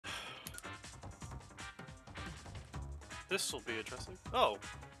This will be interesting. Oh.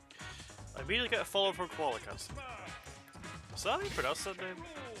 I immediately get a follow from Koala Cans. Is that how you pronounce that name?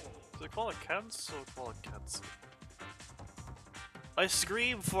 Is it Koala Cans or Koala Cans? I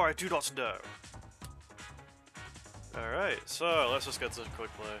scream for I do not know. Alright, so let's just get to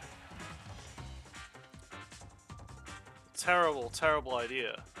Quickplay. Terrible, terrible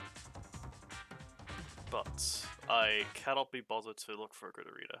idea. But I cannot be bothered to look for a good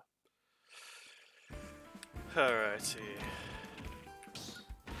arena. Alrighty.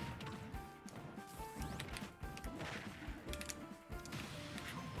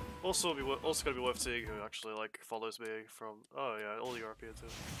 Also gonna be worth seeing who actually like follows me from. Oh yeah, all the European too.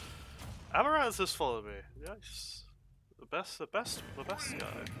 Amaranth has followed me. Yes, the best guy.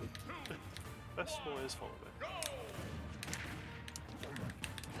 Best boy has followed me.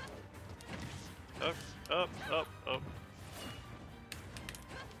 Up.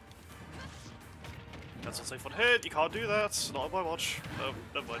 That's a safe one hit. You can't do that. Not on my watch. Oh,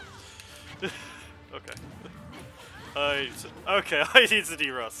 never mind. Okay. I need to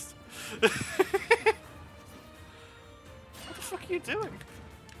de-rust. What the fuck are you doing?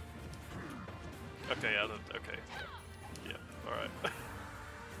 Okay, yeah, okay. Yeah, alright.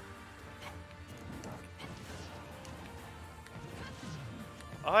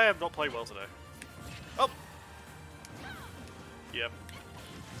 I am not playing well today. Oh! Yep.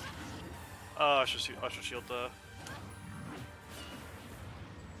 I should shield there.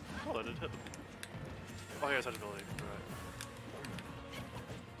 Oh, I didn't hit them. Oh, he has had ability. Right.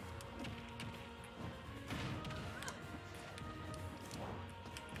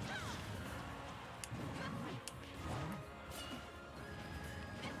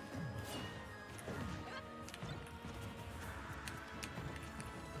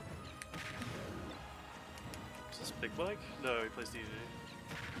 Is this Big Mike? No, he plays DG.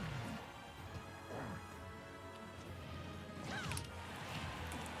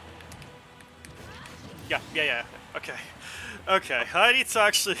 Yeah. Okay. Okay, I need to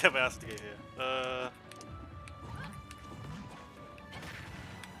actually investigate here.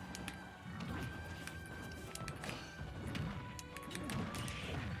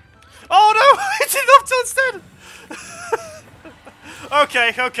 Oh no! I did not instead!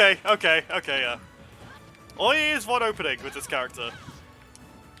 Okay, yeah. All he is one opening with this character.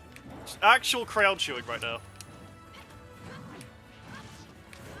 Actual crown chewing right now.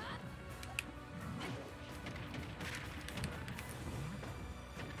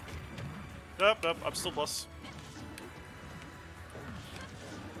 Nope, I'm still plus.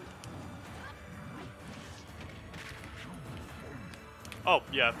 Oh,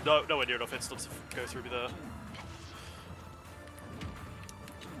 yeah, nowhere near enough instants to go through me there.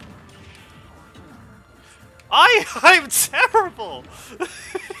 I'm terrible!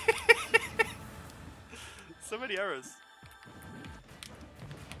 So many errors.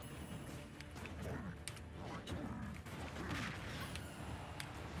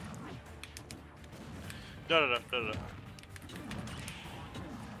 No.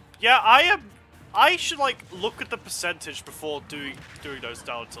 Yeah, I should like look at the percentage before doing those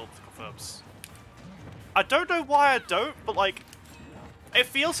down tilt confirms. I don't know why I don't, but like, it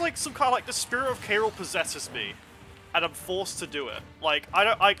feels like some kind of like the spirit of K-Rool possesses me, and I'm forced to do it. Like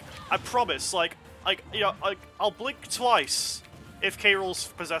I promise, like you know, I'll blink twice if K-Rool's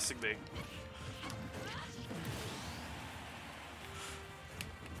possessing me.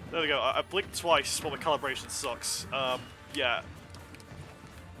 There we go, I blinked twice while my calibration sucks. Yeah.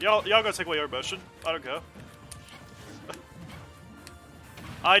 Y'all gotta take away your emotion. I don't care.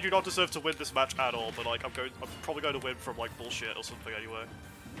 I do not deserve to win this match at all, but like, I'm probably going to win from like bullshit or something anyway.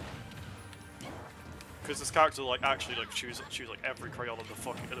 Because this character like actually like choose like every crayon in the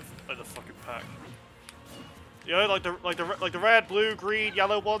fucking pack. You know, like the red, blue, green,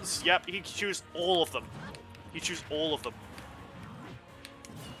 yellow ones. Yep, he choose all of them. He choose all of them.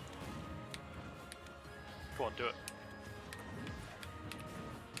 Come on, do it.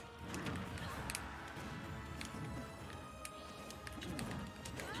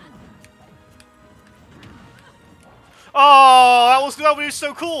 Oh, that was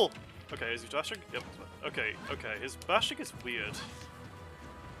so cool. Okay, is he dashing? Yep. Okay, his bashing is weird.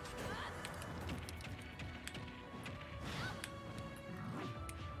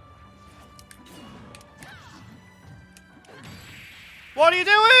 What are you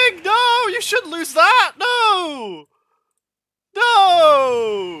doing? No, you shouldn't lose that. No.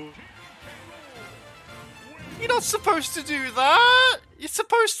 You're not supposed to do that. You're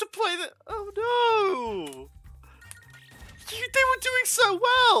supposed to play the. Oh no. They were doing so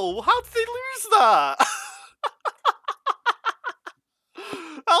well! How did they lose that?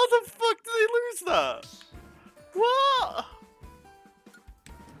 How the fuck did they lose that? What?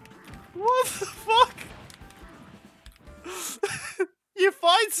 What the fuck? You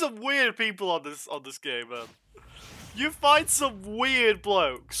find some weird people on this game, man. You find some weird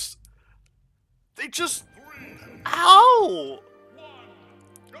blokes. They just... Ow!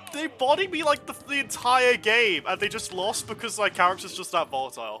 They bodied me like the entire game, and they just lost because my character's just that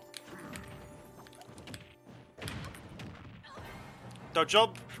volatile. Don't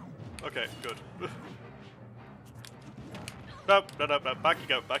jump. Okay, good. Nope, no, no, no. Back you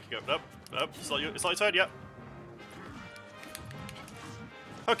go, back you go. Nope, nope. It's not your turn yet.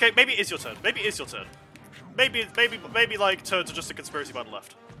 Okay, maybe it is your turn. Maybe it is your turn. Maybe like turns are just a conspiracy battle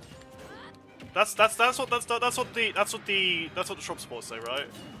left. That's what the Trump supporters say, right?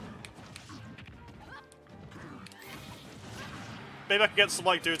 Maybe I can get some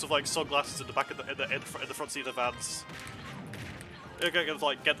like dudes with like sunglasses in the back of in the front seat of the vans. Get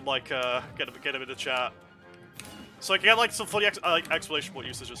them in the chat. So I can get like some funny explanation what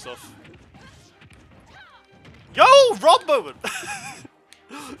usage and stuff. Yo, Rob moment.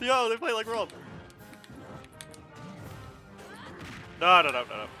 Yo, they play like Rob. No, not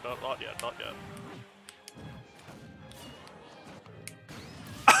yet, not yet.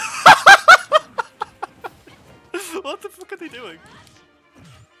 What the fuck are they doing?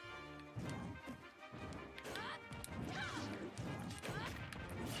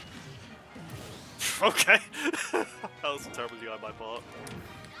 Okay. That was a terrible DI on my part.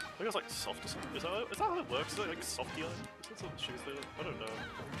 I think it's like soft or something. Is that how it works? Is it like soft DI? Is that some shoes thing? I don't know.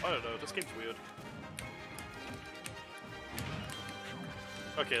 I don't know. This game's weird.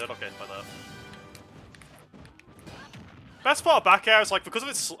 Okay, they're not getting by that. Best part of back air is like because of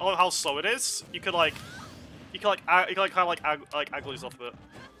its how slow it is, you can kind of angle yourself a bit.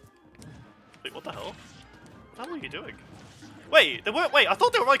 Wait, what the hell? What the hell are you doing? Wait, they weren't. Wait, I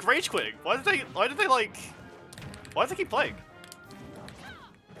thought they were like rage quitting. Why did they keep playing?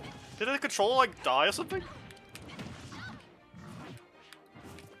 Did the controller like die or something?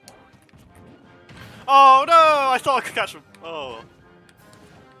 Oh no! I thought I could catch him. Oh.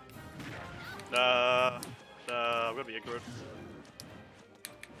 Nah, I'm gonna be ignorant.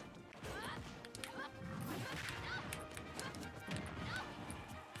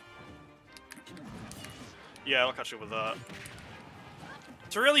 Yeah, I'll catch you with that.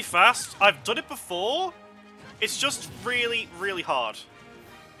 It's really fast. I've done it before. It's just really, really hard.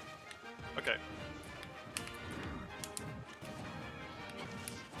 Okay.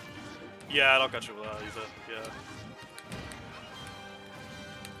 Yeah, I'll catch you with that either. Yeah.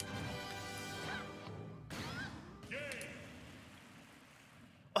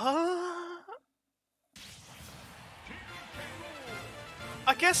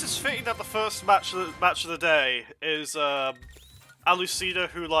 I guess it's fitting that the first match of the day is Alucina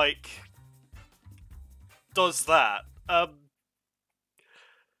who like does that. I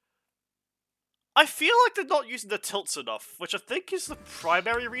feel like they're not using the tilts enough, which I think is the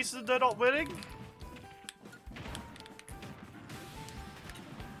primary reason they're not winning.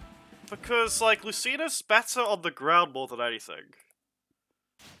 Because like Lucina's better on the ground more than anything.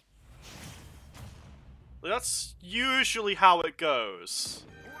 That's usually how it goes.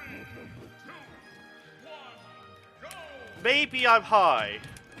 Maybe I'm high.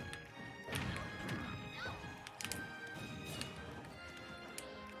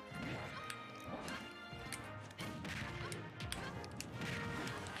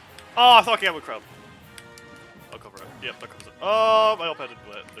 Oh, I thought I could have a crowd. I'll cover it. Yep, that covers it. Oh, my op-ed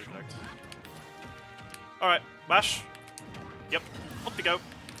didn't connect. Alright, mash. Yep, up we go.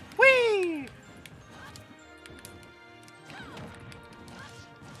 Whee!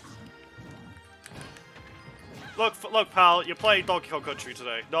 Look, pal, you're playing Donkey Kong Country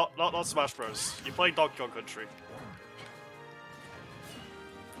today, not Smash Bros. You're playing Donkey Kong Country.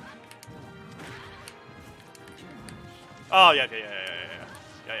 Oh yeah.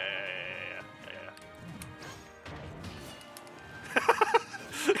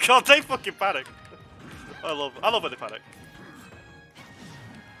 God, they fucking panic. I love when they panic.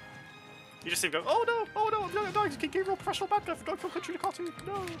 You just see them go, oh no, I'm dying, can give you a professional bad guy for Donkey Kong Country to cartoon,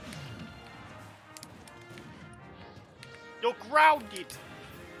 no. You're grounded!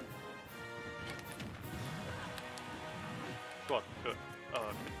 Go on, do it. Oh,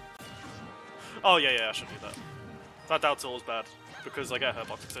 okay. Oh, yeah, I should do that. That down tilt was bad, because I get her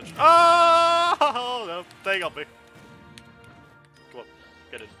box extension. Oh, no, they got me. Come on,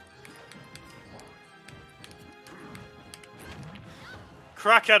 get in.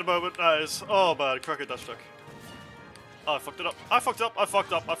 Crackhead moment, that is. Oh man, crackhead dash duck. Oh, I fucked it up. I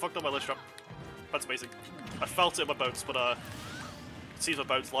fucked up my ledge trap. That's amazing. I felt it in my bones, but it seems my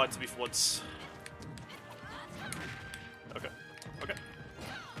bones lied to me for once.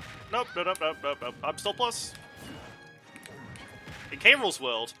 Nope, nope. I'm still plus. In K-Rool's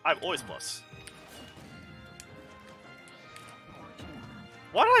world, I'm always plus.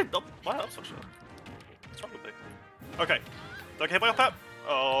 Why did I... Oh, why did I switch that? What's wrong with me? Okay. Okay, play your pet.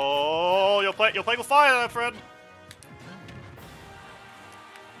 Oh, you're playing with fire there, friend.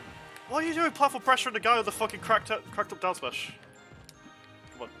 What are you doing platform pressure on the guy with the fucking cracked up down smash?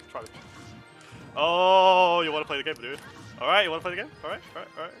 Come on, try me. Oh, you want to play the game, dude? Alright, you want to play the game? Alright,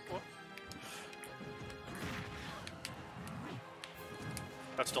 come on.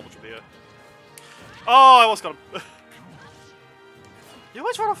 That's double jump here. Oh, I almost got him. You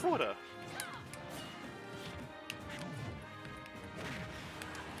always run off water.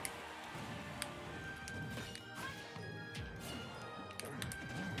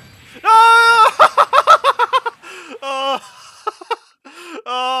 No!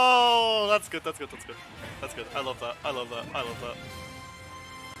 Oh, that's good. I love that.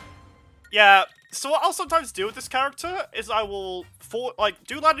 Yeah, so what I'll sometimes do with this character is I will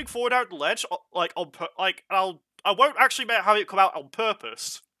do landing forward out the ledge, like and I won't actually have it come out on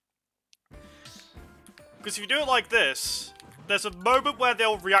purpose. Because if you do it like this, there's a moment where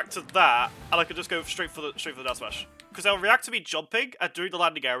they'll react to that, and I can just go straight for the down smash. Because they'll react to me jumping and doing the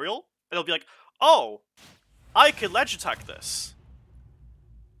landing aerial, and they'll be like, "Oh, I can ledge attack this."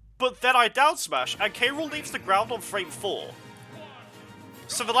 But then I down smash, and K-Rool leaves the ground on frame 4.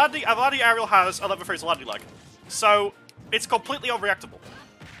 So the landing aerial has 11 frames of landing lag. So it's completely unreactable.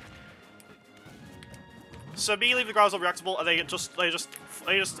 So me leaving the ground is unreactable, and they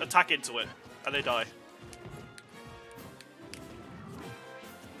just attack into it, and they die.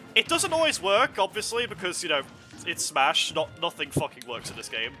 It doesn't always work, obviously, because, you know, it's Smash. Nothing fucking works in this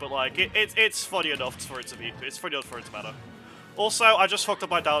game, but like it's funny enough for it to be. It's funny enough for it to matter. Also, I just fucked up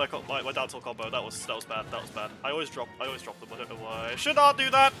my down tilt combo. That was bad. I always drop them. I don't know why. I should not do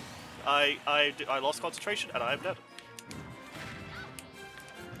that. I lost concentration and I am dead.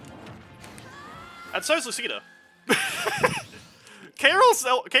 And so is Lucina. K-Rool's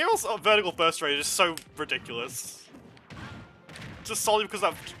vertical burst rate is so ridiculous. Just solely because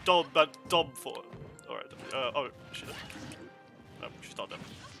that dumb for. Alright. Oh, she did. No, she's not dead.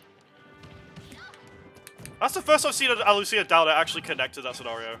 That's the first I've seen a Lucina down that actually connected that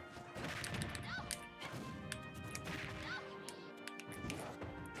scenario.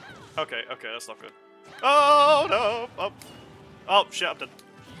 Okay, that's not good. Oh no! Oh shit, I'm dead.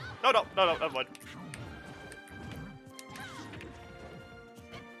 No, never mind.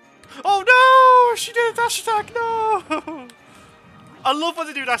 Oh no! She did a dash attack, no! I love when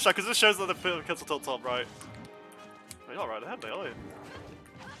they do dash attack because this shows that the cancel tilt top right. You're not right ahead, are you?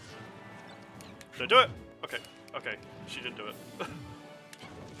 Did I do it? Okay. She didn't do it.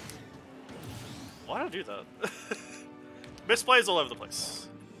 Why did I do that? Misplays all over the place.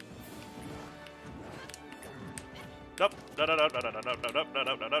 Nope. No.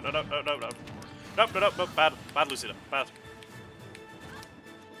 Bad Lucina. Bad.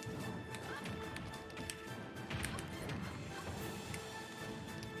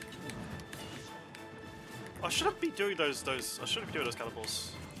 I shouldn't be doing those. I shouldn't be doing those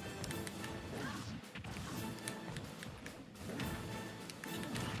cannibals.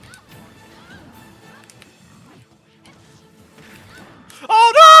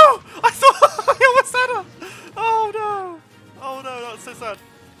 Oh no! I thought I almost had her. Oh no! Oh no! That was so sad.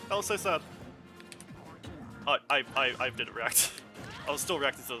 That was so sad. I didn't react. I was still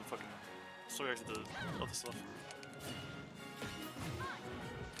reacting to the fucking. Still reacting to the other stuff.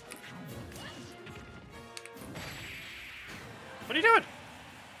 What are you doing?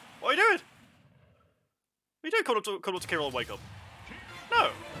 What are you doing? What are you doing? Come up to K-Rool and wake up. No.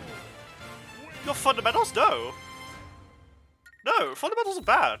 Your fundamentals? No. No, fundamentals are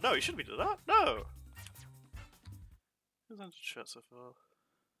bad. No, you shouldn't be doing that. No. Who's on chat so far?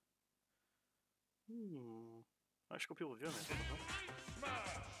 I should go people viewing it.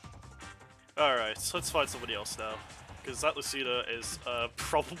 Alright, so let's find somebody else now. Because that Lucina is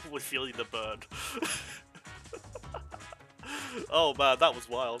probably feeling the burn. Oh man, that was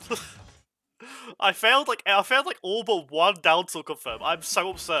wild. I failed like all but one down tilt confirm. I'm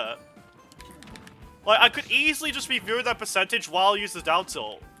so upset. Like I could easily just be viewing that percentage while I use the down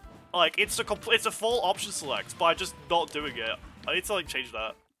tilt. Like it's a full option select, but I'm just not doing it. I need to like change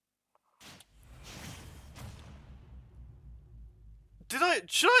that.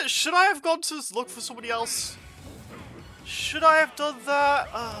 Should I have gone to look for somebody else? Should I have done that?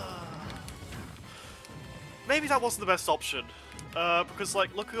 Maybe that wasn't the best option. Because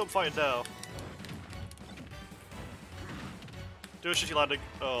like, look who I'm fighting now. Do a shitty landing.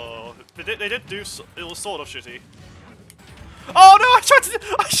 Oh, they did do. It was sort of shitty. Oh no! I tried to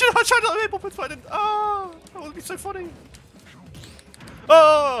let him up, but I didn't. Oh, that would be so funny.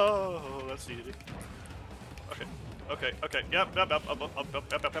 Oh, that's easy. Okay. Yep.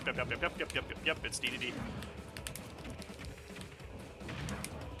 It's DDD.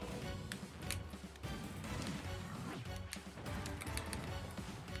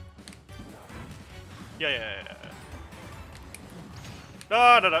 Yeah.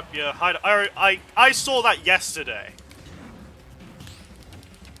 No. Yeah, I saw that yesterday.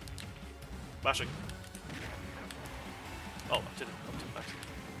 Bashing. Oh, I didn't.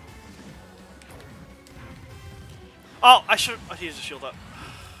 Oh, I needed to shield that.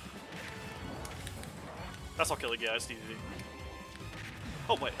 That's not killing, yeah, it's DDD.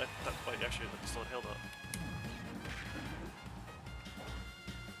 Oh, wait, wait, actually, let me still inhale that.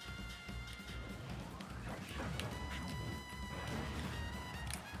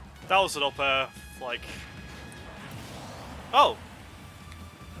 That was an up-air, like... Oh!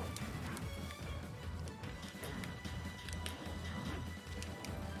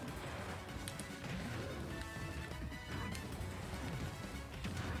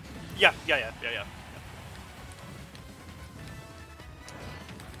 Yeah.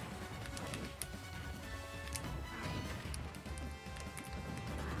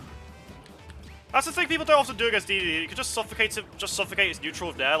 That's the thing people don't often do against DDD. You can just suffocate his neutral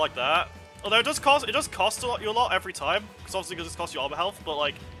with Nair like that. Although it does cost you a lot every time, because obviously because it costs you armor health, but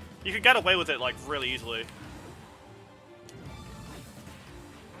like you can get away with it like really easily.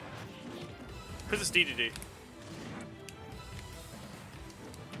 Because it's DDD.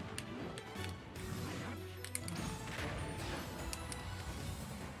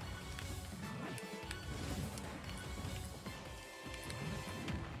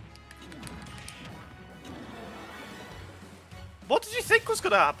 What did you think was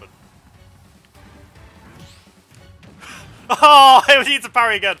gonna happen? Oh, he needs to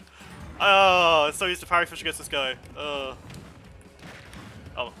parry again. Oh, so he needs to parry fish against this guy. Oh,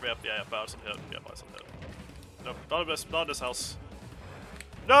 yeah, bounce and hit. Yeah, bounce and hit. No, not in this house.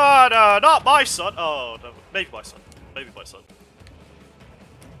 No, not my son. Oh, no, maybe my son.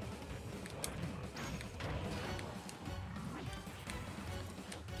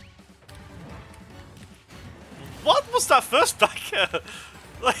 What was that first back air?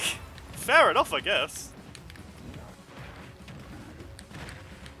 Like, fair enough, I guess.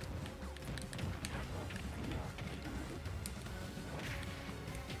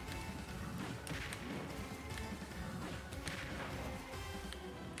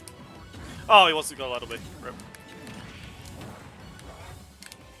 Oh, he wants to go out of me. Rip.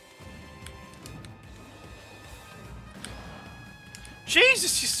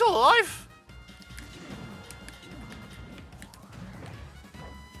 Jesus, she's still alive?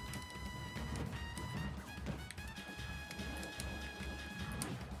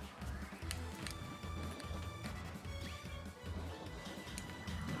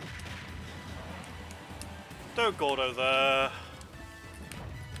 Don't Gordo there.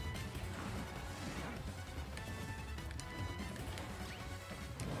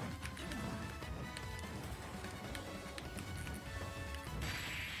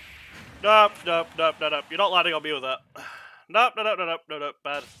 Nope. You're not landing on me with that. Nope.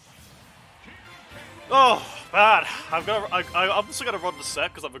 Bad. Oh, bad. I'm also gonna run the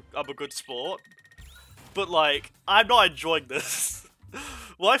set because I'm a good sport. But like, I'm not enjoying this.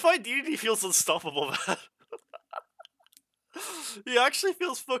 Wi-Fi DDD feels unstoppable, man. He actually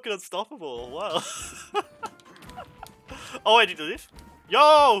feels fucking unstoppable. Wow. Oh, I need to leave.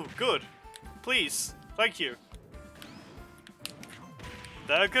 Yo, good. Please, thank you.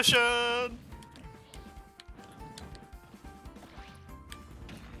 Dankeschön.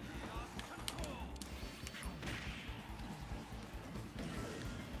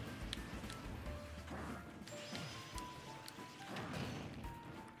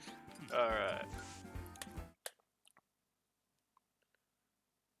 Alright.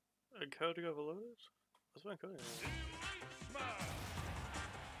 Encoding overloaded? What's my encoding?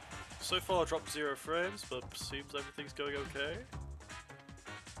 So far, dropped 0 frames, but seems everything's going okay.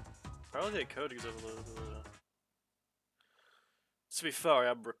 Apparently, the encoding is overloaded. To be fair,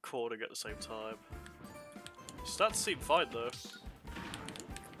 I am recording at the same time. Stats seem fine though.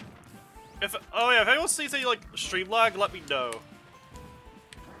 If anyone sees any like stream lag, let me know.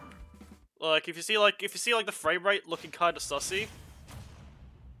 Like if you see the frame rate looking kind of sussy.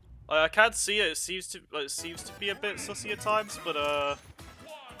 I can't see it. It seems to be a bit sussy at times, but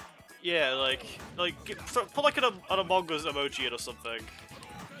yeah, put like an Among Us emoji in or something.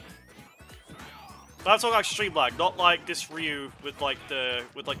 But I'm talking like stream lag, not like this Ryu with the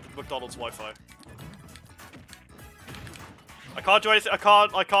McDonald's Wi-Fi. I can't do anything.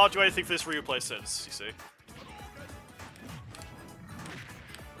 I can't do anything for this replay since. You see.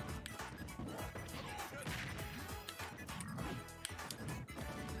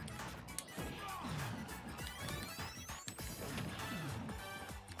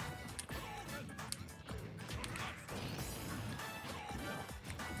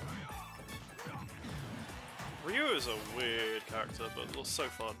 Ryu is a weird character, but it was so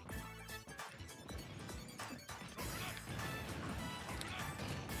fun.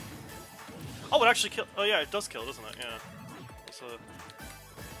 Oh, it actually kill. Oh yeah, it does kill, doesn't it? Yeah. It's a...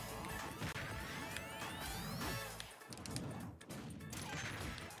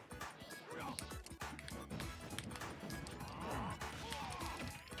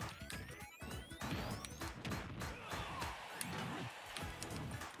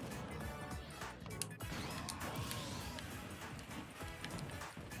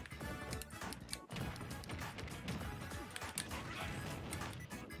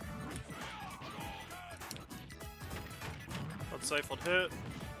 Safe on hit.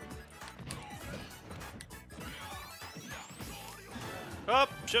 Oh,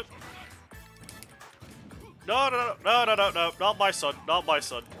 shit. No, no, no, no, no, no, no, not my son, not my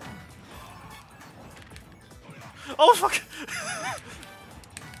son. Oh, fuck!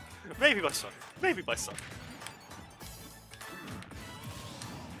 Maybe my son, maybe my son.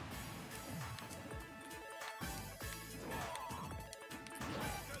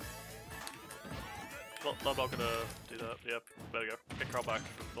 Well, I'm not gonna do that. Yep, there we go. Get Carl back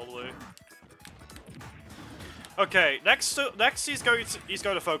all the way. Okay, next he's going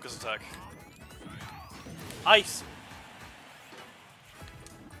to focus attack. Ice.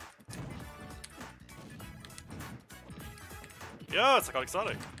 Yo, it's Iconic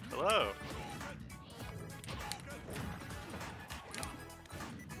Sonic. Hello.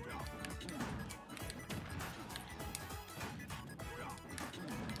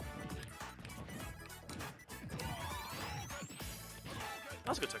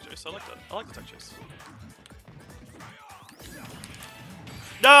 That's a good tech chase. I like that. I like the tech chase.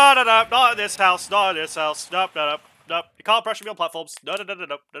 No, no, no, not in this house. Not in this house. Nope, no, no, nope. You can't pressure me on platforms. No, no, no, no,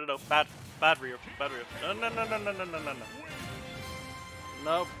 no, no, no, no. Bad, bad Ryu. Bad Ryu. No, no, no, no, no, no, no, no, no.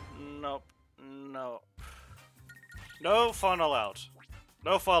 Nope, nope, no. No fun allowed.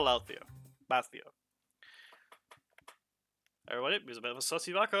 No fun allowed, Theo. Bad Theo. Everybody, he's a bit of a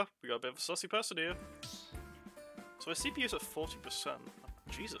sussy backer. We got a bit of a sussy person here. So my CPU's at 40%.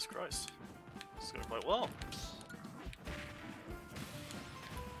 Jesus Christ. This is going quite well.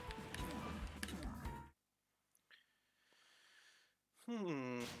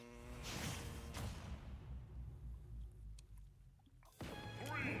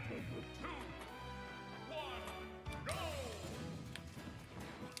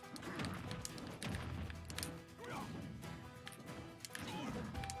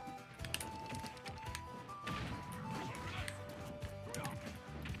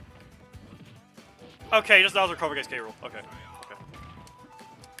 Okay, just now the recover against K-Rool. Okay. Okay.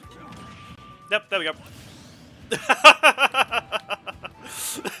 Yep, there we go.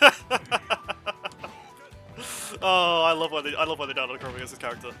 Oh, I love when they down on recover against this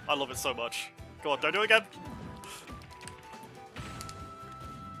character. I love it so much. Go on, don't do it again.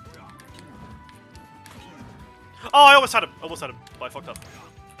 Oh, I almost had him. Almost had him. But I fucked up.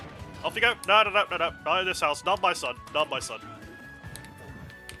 Off you go. No, no, no, no, no. Not in this house. Not my son. Not my son.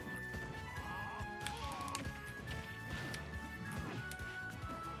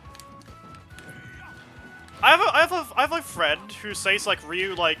 I have a friend who says like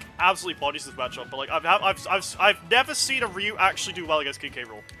Ryu like absolutely bodies this matchup, but like I've never seen a Ryu actually do well against King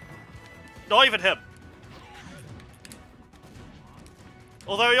K-Rool. Not even him.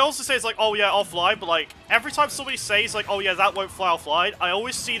 Although he also says like, oh yeah, I'll fly, but like every time somebody says like, oh yeah, that won't fly, I'll fly, I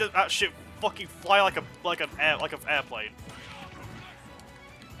always see that shit fucking fly like an airplane.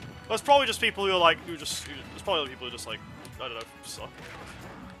 Well, it's probably just people who are like it's probably people who just like I don't know, suck.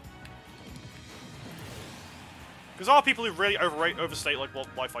 Because there are people who really overstate like what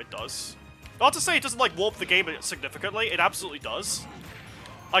Wi-Fi does. Not to say it doesn't like warp the game significantly, it absolutely does.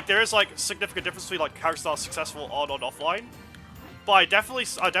 Like there is like significant difference between like characters that are successful on and offline. But I definitely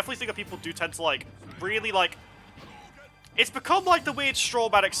think that people do tend to like really like. It's become like the weird straw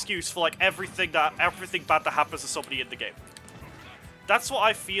man excuse for like everything bad that happens to somebody in the game. That's what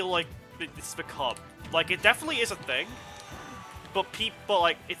I feel like it's become. Like it definitely is a thing, but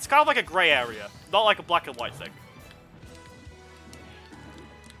like it's kind of like a gray area, not like a black and white thing.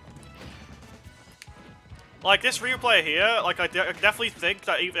 Like, this Ryu player here, like, I definitely think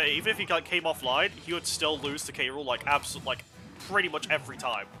that even if he like, came offline, he would still lose to K-Rool, like, pretty much every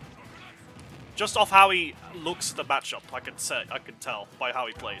time. Just off how he looks at the matchup, I can tell by how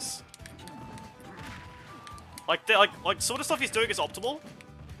he plays. Like some of the stuff he's doing is optimal.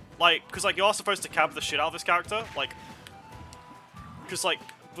 Like, because like you are supposed to camp the shit out of this character, like,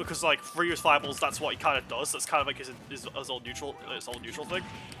 because Ryu's fireballs, that's what he kind of does. That's kind of like his old neutral thing.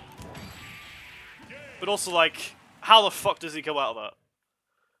 But also like, how the fuck does he come out of that?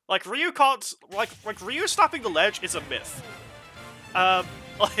 Like Ryu can't like Ryu snapping the ledge is a myth.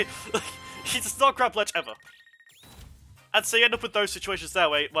 Like he does not grab ledge ever. And so you end up with those situations there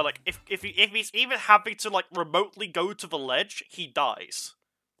where like if he's even having to like remotely go to the ledge, he dies.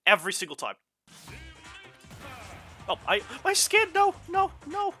 Every single time. Oh, my skin, no,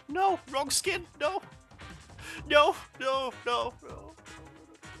 wrong skin, no,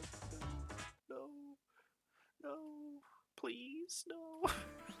 please,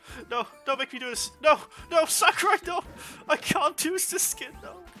 no, don't make me do this, no, Sakurai, no, I can't use this skin,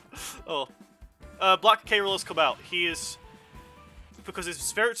 no. Oh, Black K Roll has come out. He is, because his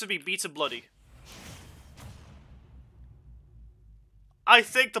spirits would be beaten bloody. I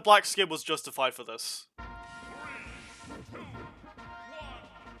think the black skin was justified for this.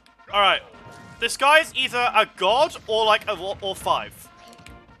 Alright. This guy's either a god or like or 5.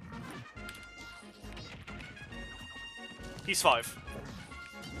 He's 5.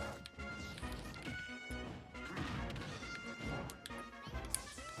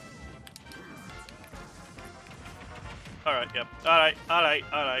 Alright, yep. Alright.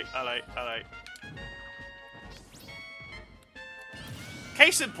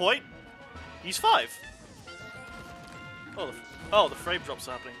 Case in point, he's 5. Oh, the frame drops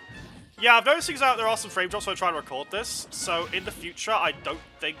are happening. Yeah, I've noticed things out. There are some frame drops when I try to record this. So in the future, I don't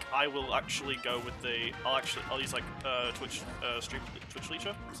think I will actually go with the. I'll use like Twitch Leecher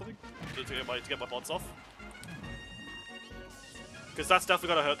or something to get my VODs off. Because that's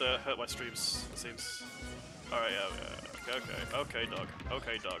definitely gonna hurt my streams. It seems. All right, yeah. Okay, Doug.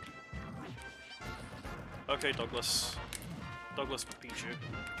 Okay, Douglas. Douglas Pichu.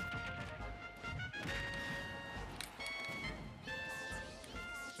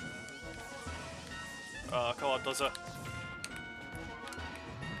 Come on, does it?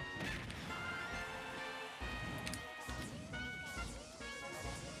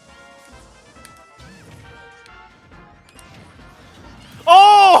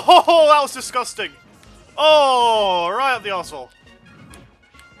 Oh, that was disgusting. Oh, right up the arsehole.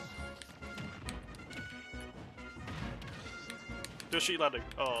 Do a sheet landing.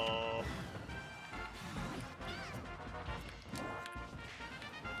 Oh.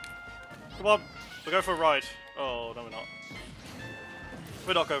 Come on. We're going for a ride. Oh, no we're not.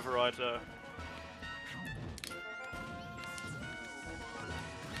 We're not going for a ride, no.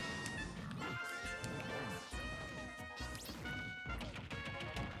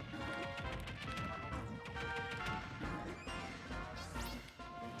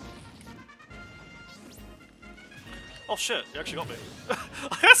 Oh shit, you actually got me.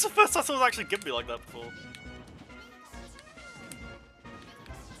 That's the first time someone's actually given me like that before.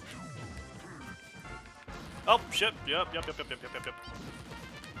 Oh shit, yep.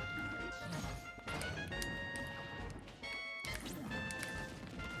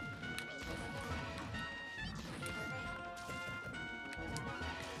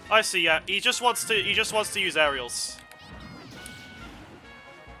 I see, yeah. He just wants to use aerials.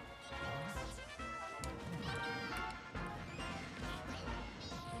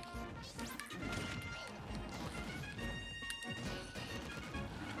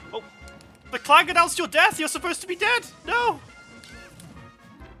 The clan announced your death! You're supposed to be dead! No!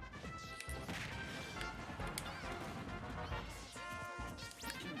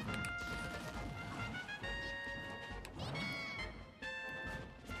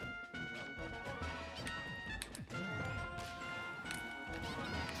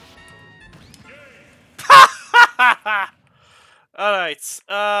 Alright,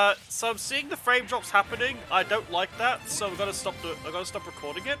 so I'm seeing the frame drops happening. I don't like that, so I'm gonna stop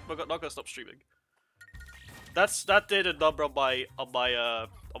recording it. I'm not gonna stop streaming. That did a number on my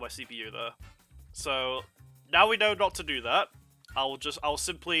CPU there. So now we know not to do that. I'll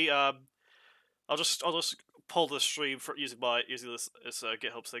simply pull the stream for using this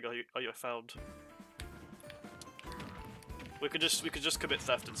GitHub thing I found. We could just commit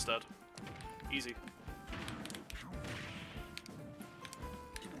theft instead. Easy.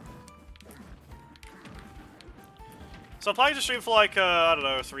 So I'm planning to stream for like, I don't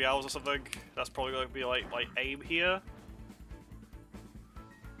know, 3 hours or something. That's probably going to be like my aim here.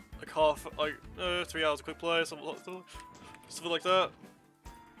 Like 3 hours of quick play, something like that.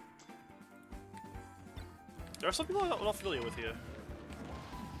 There are some people I'm not familiar with here.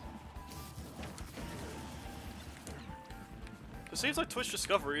 It seems like Twitch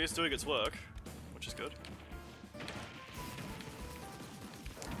Discovery is doing its work, which is good.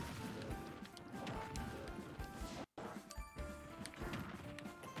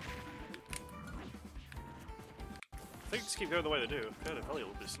 Things keep going the way they do. Okay, they're probably a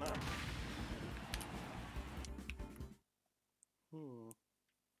little bit snap.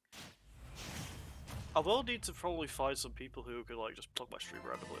 I will need to probably find some people who could like just plug my stream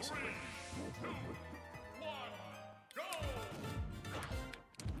randomly or something.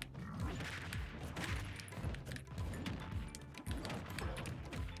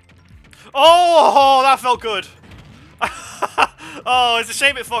 Oh, that felt good. Oh, it's a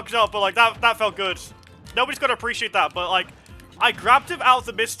shame it fucked up, but like that felt good. Nobody's gonna appreciate that, but like I grabbed him out of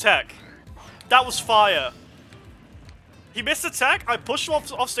the missed tech. That was fire. He missed a tech, I pushed him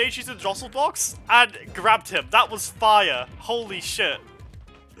off stage using the jostle box, and grabbed him. That was fire. Holy shit.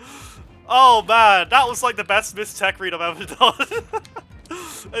 Oh man, that was like the best missed tech read I've ever done.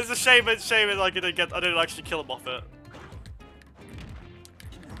 It's a shame like I didn't actually kill him off it.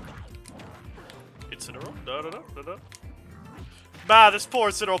 Incineroar? No. Man, this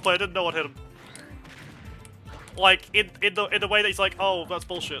poor Incineroar player didn't know what hit him. Like, in the way that he's like, oh, that's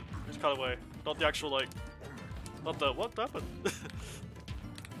bullshit. This kind of way. Not the actual, like... Not the... What happened?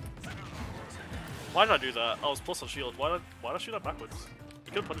 Why did I do that? I was plus on shield. Why did I shoot that backwards?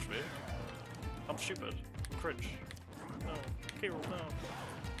 You couldn't punish me. I'm stupid. I'm cringe. No. K-roll, no.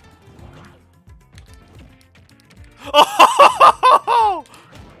 Oh!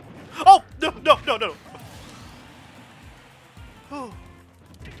 Oh! No! Oh.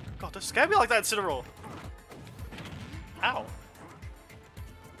 God, don't scare me like that, Incineroar. Ow.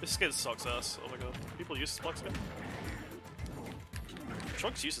 This skin sucks ass. Oh my god. People use this black skin?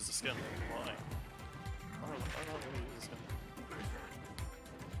 Trunks uses the skin. Why? I don't really use the skin.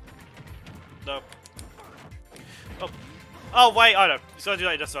 No. Oh. Oh, wait, I know. He's gonna do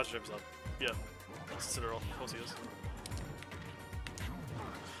that in Death Smash himself. Yeah. Incineroar. Of course he is.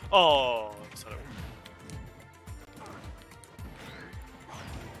 Oh, sorry.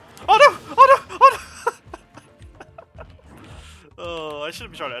 Oh no! Oh no! Oh no! Oh, I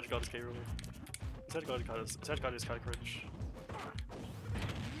shouldn't be trying to edge guard this K really. His edge guard is kind of cringe.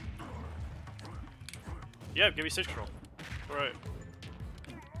 Yeah, give me stage control. Alright.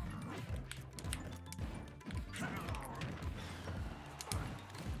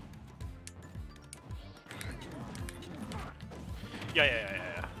 Yeah.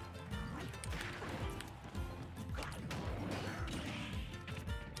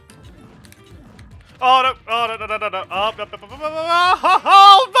 Oh no! Oh no! Oh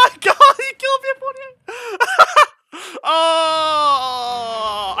my god! He killed me at 48!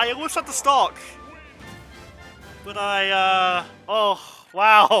 Oh! I almost had the stock. But oh,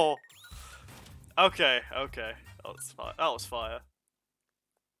 wow. Okay. That was fire.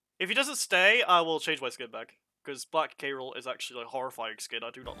 If he doesn't stay, I will change my skin back. Because Black K-Roll is actually a horrifying skin.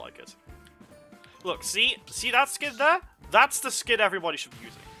 I do not like it. Look, see that skin there? That's the skin everybody should be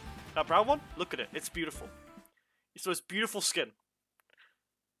using. That brown one? Look at it. It's beautiful. It's the most beautiful skin.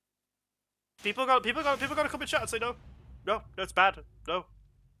 People gotta come in chat and say no. No, it's bad. No.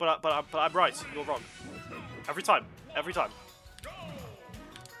 But I'm right. You're wrong. Every time.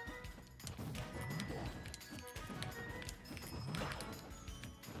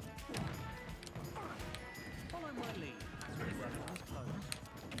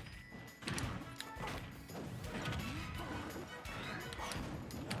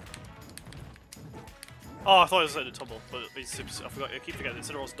 Oh, I thought it was a tumble, but he's super, I keep forgetting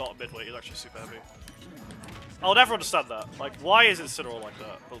Incineroar's not midweight, he's actually super heavy. I'll never understand that. Like, why is Incineroar like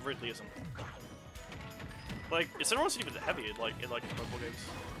that? But Ridley isn't. Like, Incineroar isn't even heavy in Pokemon games.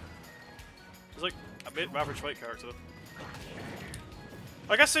 He's like a mid-average weight character.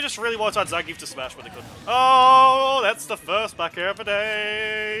 I guess they just really wanted to add Zangief to Smash, but they couldn't. Oh, that's the first back air of the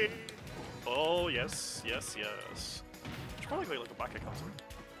day! Oh, yes. Should probably make like a back air counter.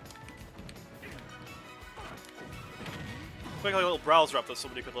 Make like a little browser app that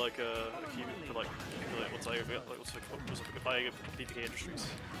somebody could like accumulate, what's like buying PvK Industries.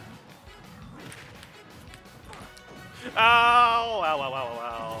 Ow!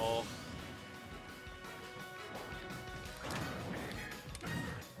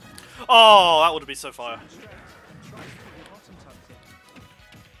 Oh, that would be so fire.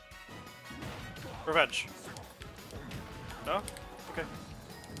 Revenge. No? Okay.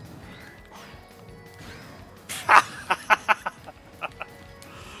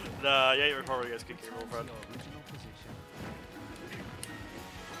 Nah, yeah, you're probably against kicking your friend.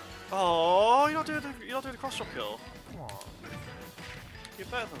 Oh, you're not doing the cross drop kill. Come on. You're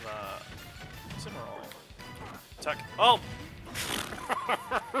better than that. Incineroar. Attack. Oh!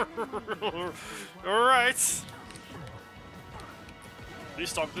 Alright. This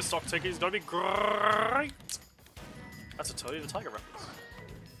stock taking is gonna be great. That's a Tony the Tiger reference.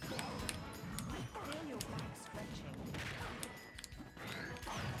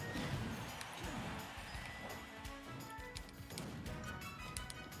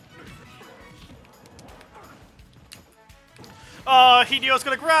 Hidio's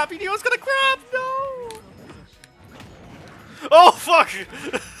gonna grab! Hidio's gonna grab! No! Oh, fuck!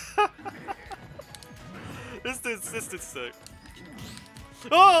 This dude's sick.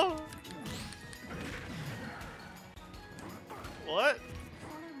 Oh! What?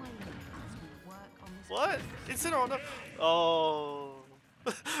 What? Incineroar, no. Oh.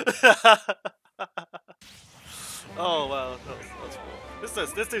 Oh, wow. That's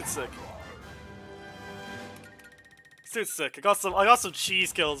cool. This dude's sick. This dude's sick. I got some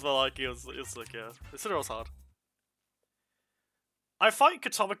cheese kills, but like, it was sick, yeah. Incineroar's hard. I fight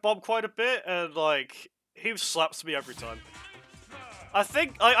Atomic Bomb quite a bit, and like, he slaps me every time. I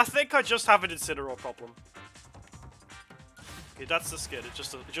think I just have an Incineroar problem. Okay, that's the skin. It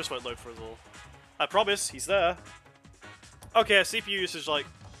just won't load for us all. I promise, he's there. Okay, CPU usage like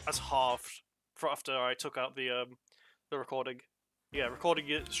has halved after I took out the recording. Yeah, recording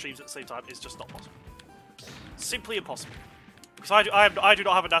streams at the same time is just not possible. Simply impossible. Because I do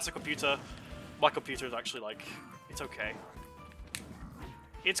not have a NASA computer. My computer is actually like, it's okay.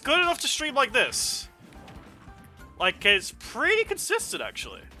 It's good enough to stream like this. Like, it's pretty consistent,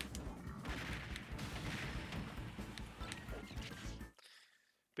 actually.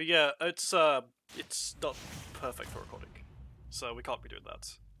 But yeah, it's not perfect for recording. So we can't be doing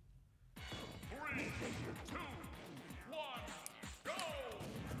that. 3, 2, 1, go!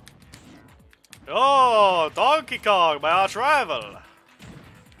 Oh, Donkey Kong, my arch rival!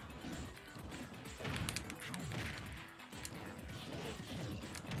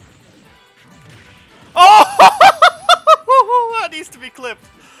 Oh! That needs to be clipped.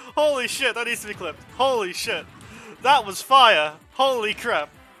 Holy shit, that needs to be clipped. Holy shit. That was fire. Holy crap.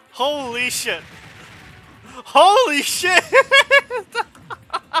 Holy shit. Holy shit!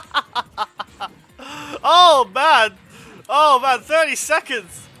 Oh man! Oh man, 30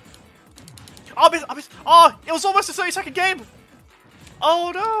 seconds! I missed. Oh, it was almost a 30-second game!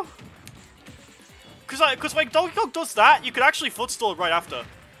 Oh no! Because when Donkey Kong does that, you can actually footstool right after.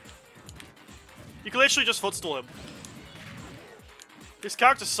 You can literally just footstool him. His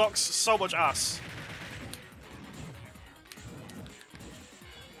character sucks so much ass.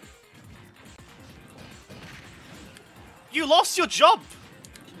 You lost your jump!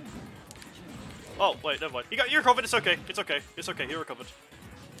 Oh, wait, never mind. You recovered, it's okay. It's okay. It's okay, you recovered.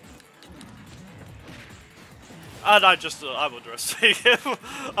 And I'm underestimating him.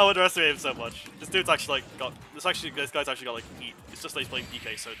 I'm underestimating him so much. This dude's actually like got, this guy's actually got like, it's just that he's playing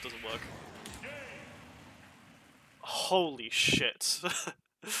PvK, so it doesn't work. Holy shit.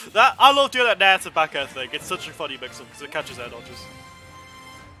 I love doing that Nair to back air thing. It's such a funny mix-up because it catches air dodges.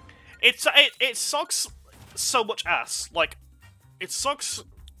 It sucks so much ass. Like, it sucks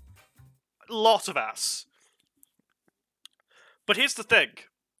a lot of ass. But here's the thing.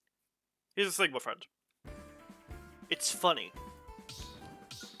 Here's the thing, my friend. It's funny.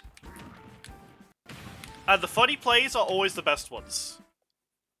 And the funny plays are always the best ones.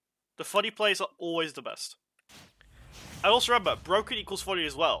 The funny plays are always the best. And also remember, broken equals funny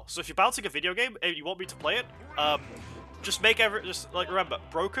as well. So if you're bouncing a video game and you want me to play it, just remember,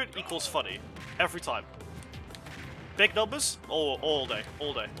 broken equals funny every time. Big numbers, all day.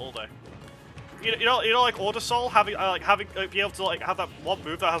 You know, like Order Soul having be able to like have that one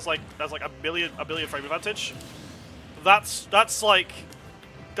move that has like a million frame advantage. That's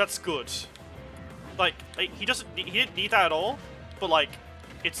good. Like he didn't need that at all, but like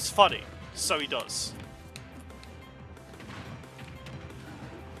it's funny, so he does.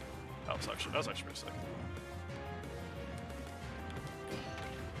 That was actually pretty sick.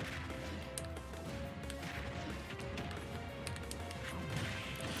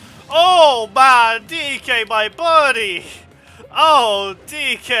 Oh man, DK, my buddy! Oh,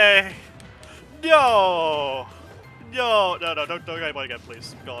 DK! No! No, don't get hit by again,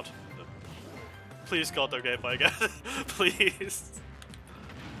 please. God. Please, God, don't get hit by again. Please.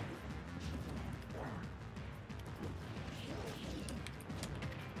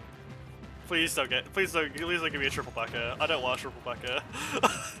 Please don't give me a triple back air. I don't want a triple back air.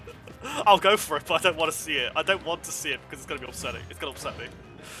 I'll go for it, but I don't want to see it. I don't want to see it because it's gonna be upsetting. It's gonna upset me.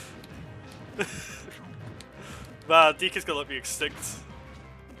 Man, DK's gonna let me extinct.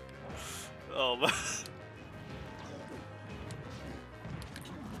 Oh man.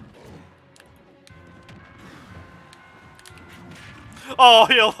 Oh,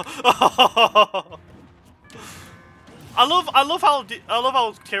 heal. I love how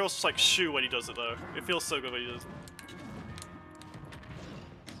Kairos just like shoo when he does it though. It feels so good when he does.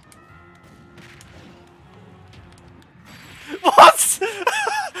 What?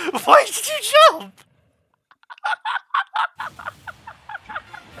 Why did you jump?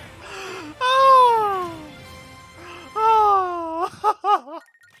 Oh. Oh.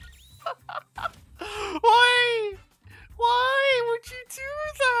 Why? Why would you do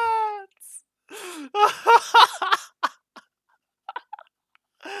that?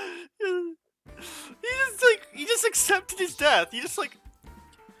 He just accepted his death. He just went,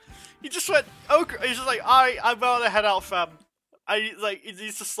 okay. He's just like, I'm about to head out, fam.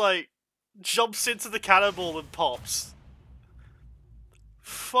 He's just like, jumps into the cannonball and pops.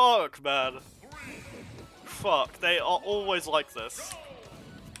 Fuck, man. Fuck, they are always like this.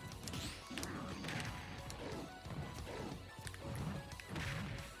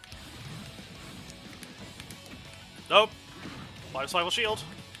 Nope. Life cycle shield.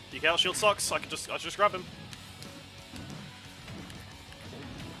 DK out shield sucks. I can just grab him.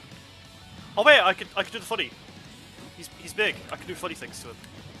 Oh wait, I could do the funny. He's big. I can do funny things to him.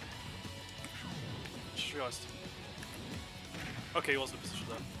 Just realized. Okay, he wasn't in position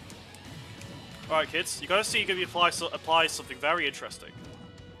there. Alright kids, you gotta see you're gonna apply something very interesting.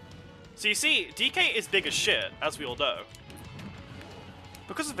 So you see, DK is big as shit, as we all know.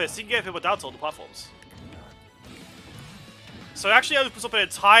 Because of this, he can give him a down tilt on the platforms. So it actually opens up an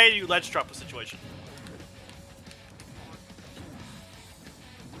entire new ledge trapper situation.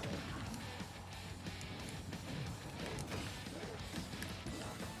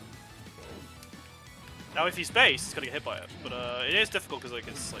 Now if he's base, he's gonna get hit by it, but it is difficult because like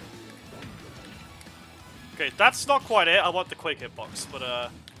it's like... Okay, that's not quite it. I want the quick hitbox, but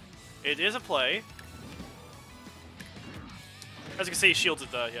it is a play. As you can see, he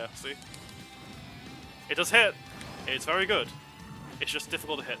shielded there, yeah, see? It does hit. It's very good. It's just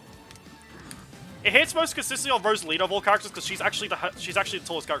difficult to hit. It hits most consistently on Rosalina of all characters because she's actually the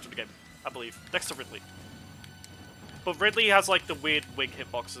tallest character in the game, I believe, next to Ridley. But Ridley has like the weird wing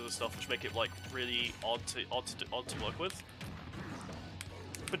hitboxes and stuff, which make it like really odd to work with.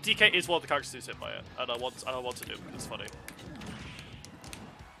 But DK is one of the characters who's hit by it, and I want to do it because it's funny.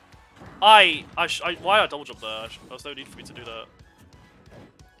 Why I double jump there? There was no need for me to do that.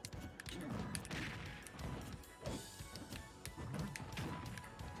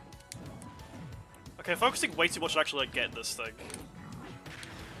 Okay, focusing way too much on actually like getting this thing.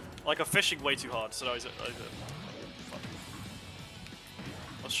 Like I'm fishing way too hard, so now is it?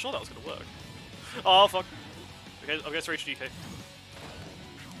 I was sure that was gonna work. Oh fuck. Okay, I'm gonna reach DK.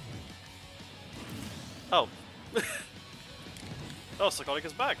 Oh. Oh, Psychotic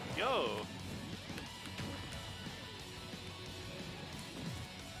is back. Yo.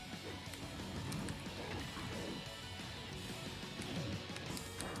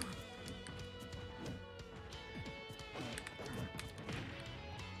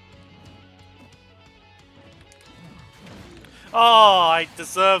 Oh, I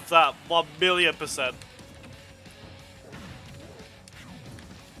deserve that 1,000,000%.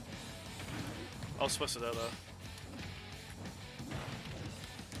 I was supposed to know that.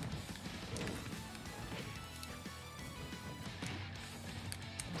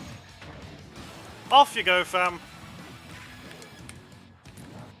 Off you go, fam.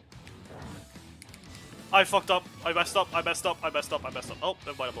 I fucked up. I messed up. I messed up. I messed up. I messed up. Oh,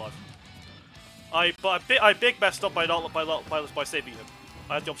 never mind. I'm alive. I big messed up by saving him.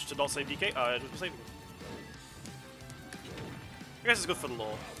 I had the option to not save DK. I ended up saving him. I guess it's good for the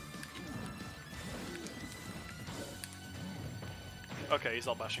lore. Okay, he's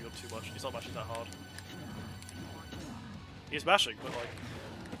not bashing up too much. He's not bashing that hard. He's bashing, but like...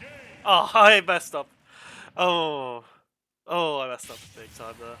 Oh, I messed up. Oh. Oh, I messed up big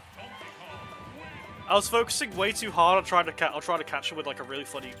time there. I was focusing way too hard on trying to catch him with like a really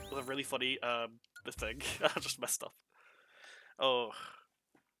funny thing. I just messed up. Oh.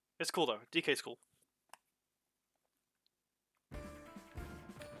 It's cool though. DK's cool.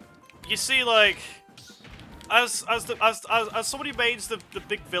 You see, like, as somebody mains the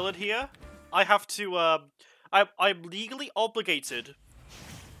big villain here, I have to I'm legally obligated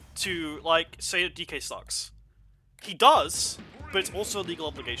to like say that DK sucks. He does, but it's also a legal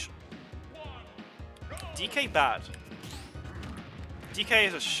obligation. DK bad. DK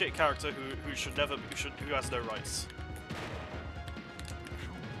is a shit character who has no rights.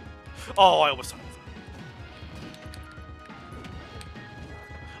 Oh, I almost had it.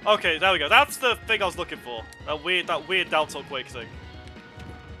 Okay, there we go. That's the thing I was looking for. That weird down tilt quake thing.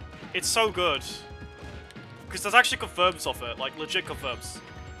 It's so good. Because there's actually confirms of it, like legit confirms.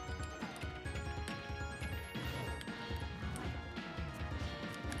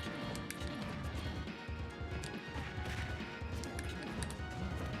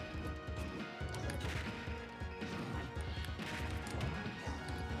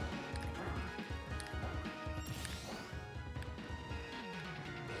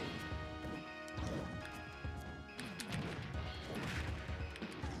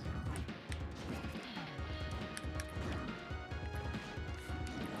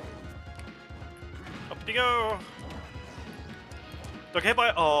 Up you go! Don't get hit by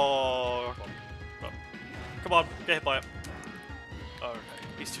it. Oh. Come on, get hit by it. Oh, okay,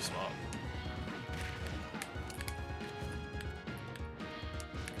 he's too smart.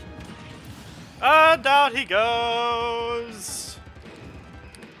 And down he goes!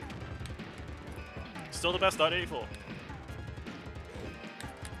 Still the best 1984.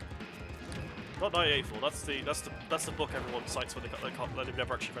 Not 1984. That's the book everyone cites when they've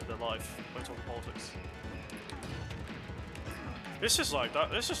never actually read their life when talking politics. This is like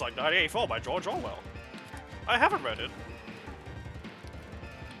 1984 by George Orwell. I haven't read it,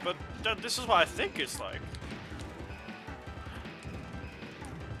 but this is what I think it's like.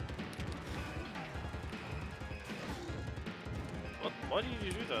 What? Why did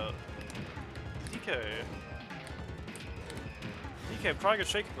you do that? DK. DK, I'm trying to get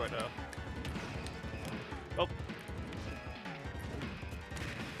shaken right now. Oh.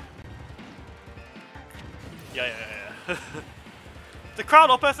 Yeah. The crowd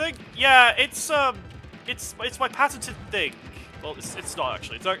up, I think. Yeah, it's my patented thing. Well, it's not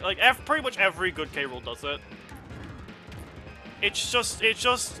actually. It's like pretty much every good K roll does it. It's just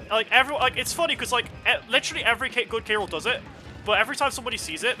like it's funny because like literally every good K roll does it, but every time somebody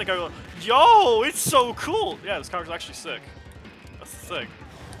sees it, they go, "Yo, it's so cool!" Yeah, this character's actually sick. That's the thing.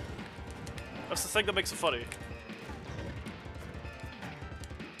 That's the thing that makes it funny.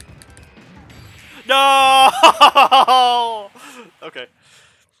 No! Okay.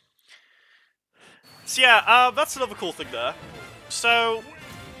 So yeah, that's another cool thing there. So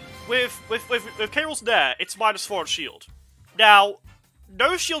with K rolls there, it's -4 on shield. Now,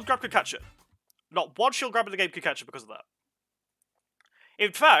 no shield grab could catch it. Not one shield grab in the game could catch it because of that.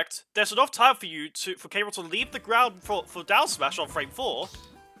 In fact, there's enough time for you for K roll to leave the ground for down smash on frame 4.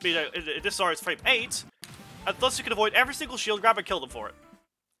 You know, in this scenario it's frame 8, and thus you can avoid every single shield grab and kill them for it.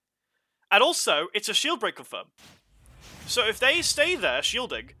 And also, it's a shield break confirm. So if they stay there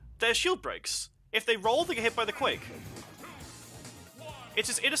shielding, their shield breaks. If they roll, they get hit by the Quake. It's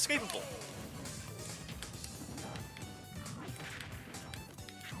just inescapable.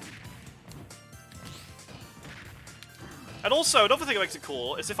 And also, another thing that makes it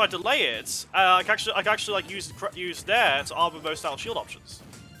cool is if I delay it, I can actually like use there to armor most style shield options.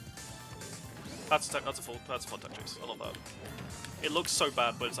 That's a fun tech chase. I love that. It looks so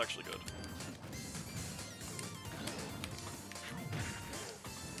bad, but it's actually good.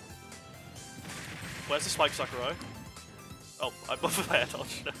 Where's the Spike Sakurai? Oh, I buffed my air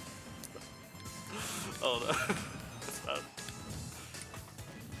dodge. Oh no. That's bad.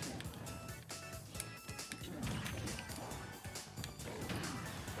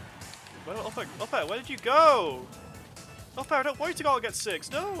 Up air, where did you go? Up air, I don't want you to go and get 6.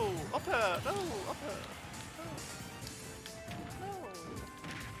 No! Up air, no! Up air. No.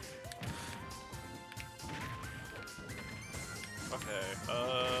 Okay,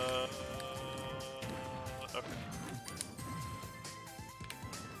 okay.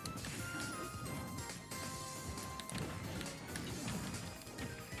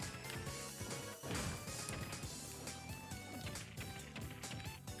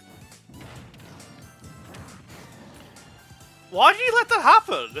 Why did you let that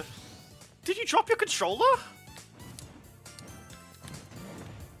happen? Did you drop your controller?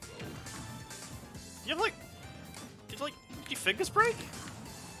 You have like... Did your fingers break?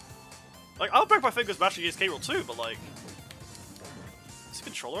 Like, I'll break my fingers mashing against K roll too, but like... Is the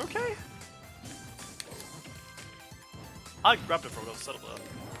controller okay? I grabbed it from another setup there.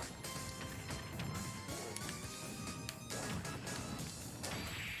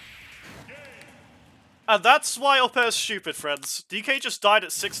 And that's why up air is stupid, friends. DK just died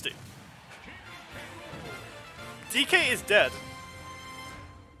at 60. DK is dead.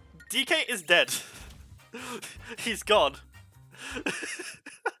 DK is dead. He's gone.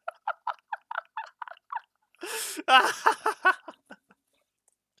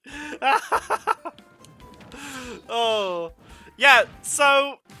 Oh. Yeah,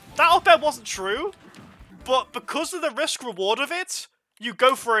 so that up air wasn't true, but because of the risk reward of it, you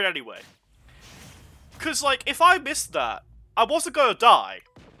go for it anyway. Because, like, if I missed that, I wasn't gonna die.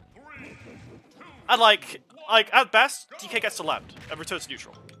 And, like, like, at best, DK gets to land and returns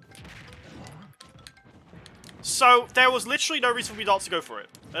neutral. So there was literally no reason for me not to go for it.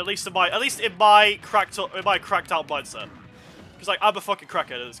 At least in my cracked out mindset. Because like I'm a fucking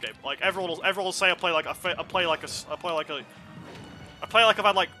crackhead in this game. Like everyone will say I play like I've had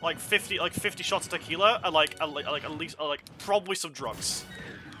like 50 shots of tequila and like at least probably some drugs.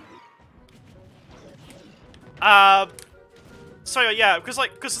 So yeah, because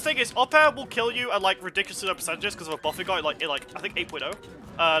the thing is, up air will kill you at like ridiculously low percentages because of a buffing guy in like I think 8.0.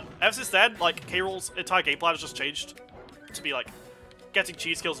 Ever since then, like K-Rool's entire game plan has just changed to be like getting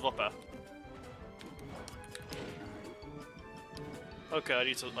cheese kills with up air. Okay, I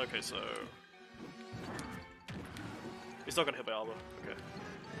need to. Okay, so he's not gonna hit my armor. Okay.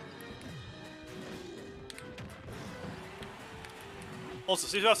 Also,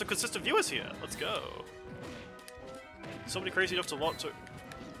 seems we have some consistent viewers here. Let's go. Somebody crazy enough to want to.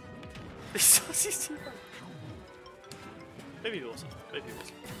 Maybe he wasn't. Maybe he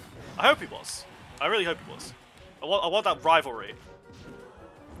wasn't. I hope he was. I really hope he was. I want that rivalry.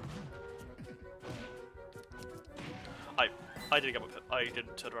 I didn't get my pit. I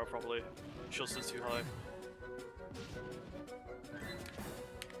didn't turn around properly. Shield is too high.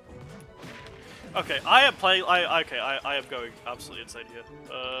 Okay, I am playing. I am going absolutely insane here.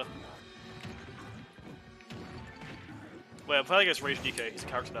 Wait, I'm playing against Rage DK. He's a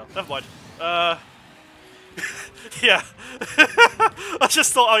character now. Never mind. Yeah. I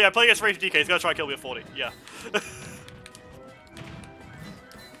just thought, oh yeah, playing against Rage DK. He's gonna try and kill me at 40. Yeah.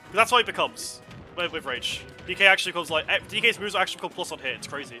 That's what he becomes with Rage. DK actually becomes like DK's moves actually become plus on hit. It's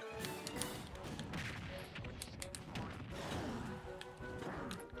crazy.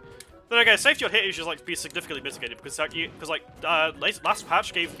 Then again, safety on hit is just like be significantly mitigated because last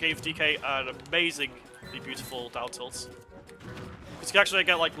patch gave DK an amazingly beautiful down tilt. Because you can actually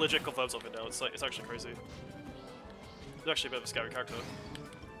get like legit confirms of it now. It's actually crazy. It's actually a bit of a scary character.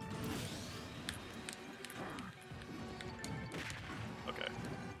 Okay.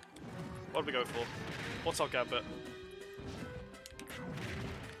 What are we going for? What's our gambit?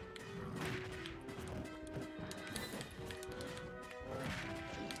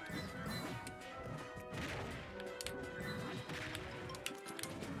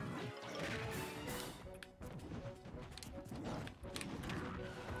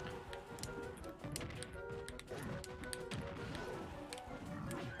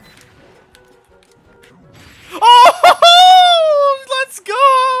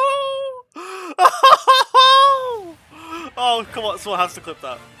 Oh, come on, someone has to clip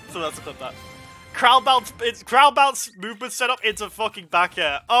that. Someone has to clip that. Crowd bounce movement setup into fucking back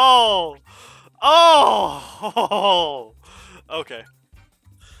air. Oh! Oh! Okay.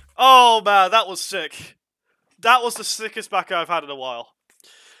 Oh man, that was sick. That was the sickest back air I've had in a while.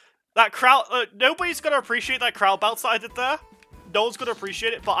 That crowd, nobody's gonna appreciate that crowd bounce that I did there. No one's gonna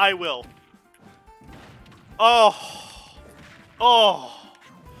appreciate it, but I will. Oh. Oh.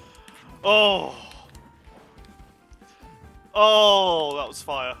 Oh. Oh, that was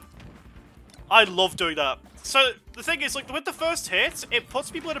fire. I love doing that. So the thing is, like with the first hit, it puts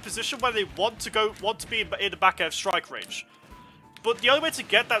people in a position where they want to be in the back end strike range. But the only way to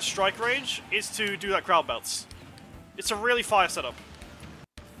get that strike range is to do that crowd bounce. It's a really fire setup.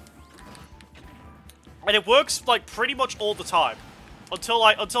 And it works like pretty much all the time.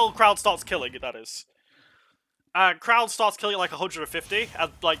 Until crowd starts killing, that is. Crowd starts killing like 150,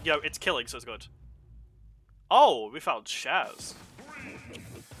 and like, you know, it's killing, so it's good. Oh, we found Shaz.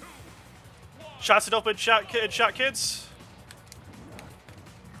 Chaz it up in chat, kids.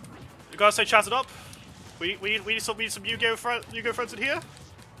 You guys say Chaz it up? We need some Yu-Gi-Oh friends in here.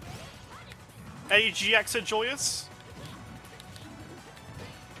 Any GX enjoyers?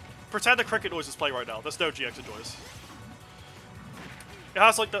 Pretend the cricket noise is playing right now. There's no GX enjoyers. It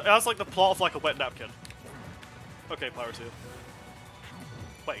has like the plot of like a wet napkin. Okay, Pyro 2.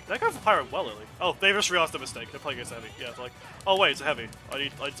 Wait, they go for Pyro well early. Oh, they just realized the mistake. They're playing against heavy. Yeah, it's like, oh wait, it's a heavy. I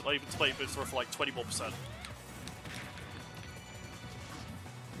need to play this for like 20 more %.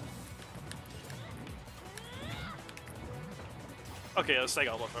 Okay, yeah, they're staying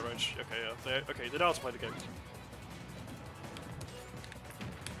out of my range. Okay, yeah, they know how to play the game.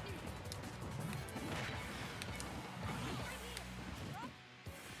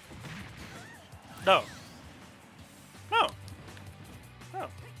 No. No. No.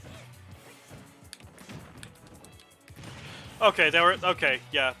 Okay, okay,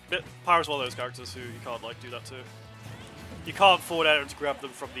 yeah. Pyro's one of those characters who you can't, like, do that to. You can't forward air to grab them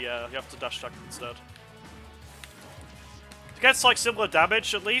from the air, you have to dash attack them instead. It gets, like, similar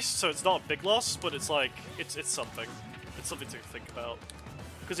damage, at least, so it's not a big loss, but it's, like, it's something. It's something to think about.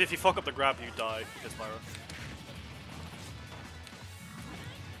 Because if you fuck up the grab, you die, because Pyro.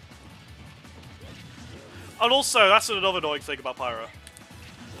 And also, that's another annoying thing about Pyro.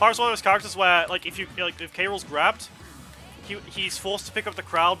 Pyro's one of those characters where, like, if K. Rool's grabbed, he's forced to pick up the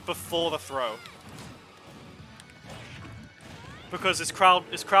crowd before the throw. Because his crowd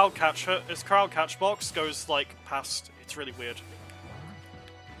catch box goes like past. It's really weird.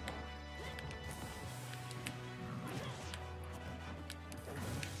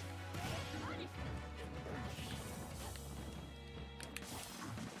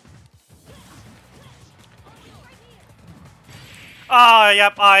 Ah,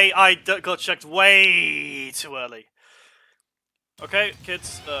 yep, I got checked way too early. Okay,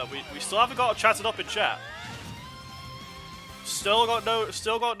 kids, we still haven't got chatted up in chat. Still got no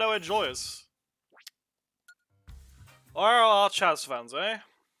enjoyers. Where are our Chaz fans, eh?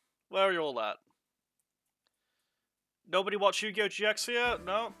 Where are you all at? Nobody watch Yu-Gi-Oh! GX here?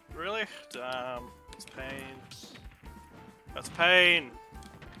 No? Really? Damn. That's pain. That's pain!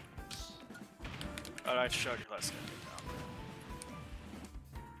 Alright, sure, let's get it down.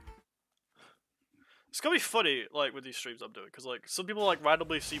 It's gonna be funny, like, with these streams I'm doing, because, like, some people, like,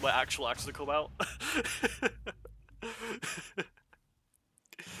 randomly see my actual accent come out.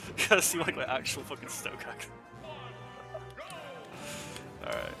 Gotta see, like, my actual fucking Stoke accent.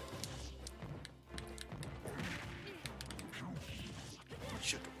 Alright.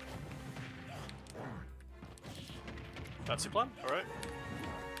 Fancy plan? Alright.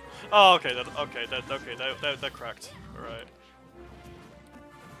 Oh, okay, they're cracked. Alright.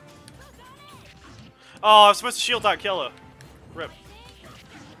 Oh, I'm supposed to shield that killer. Rip.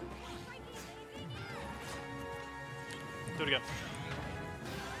 Do it again.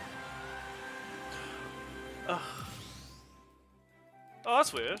 Oh,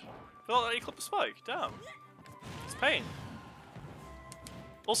 that's weird. Well, he clipped the spike. Damn. It's pain.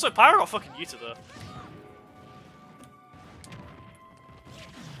 Also, Pyro got fucking yeeted there.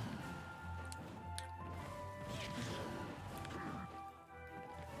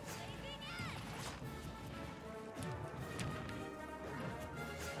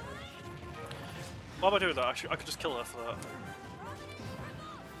 Why am I doing that? Actually, I could just kill her for that.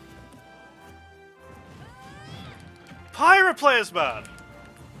 Pyro players, man!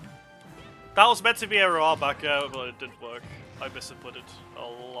 That was meant to be a RR back out, but it didn't work. I misinputted a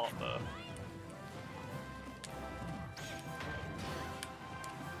lot there.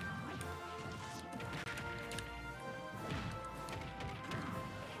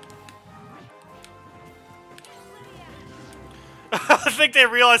 I think they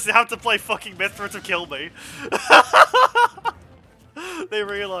realized they have to play fucking Mithra to kill me. They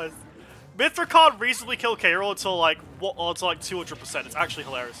realized. Mithra can't reasonably kill K. Rool until like, until like 200%. It's actually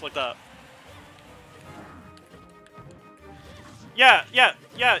hilarious, like that. Yeah,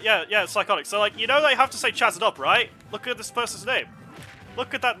 it's psychotic. So like, you know they have to say Chaz it up, right? Look at this person's name.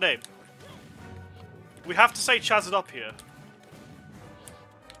 Look at that name. We have to say Chaz it up here.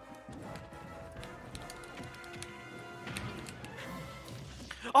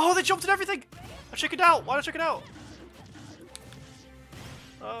 Oh, they jumped at everything! I chickened out! Why did I chicken out?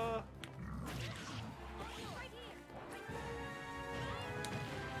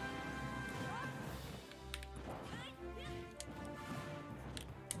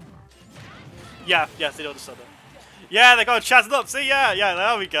 Yeah, yes, they don't understand that. Yeah, they're going Chaz it up! See, yeah,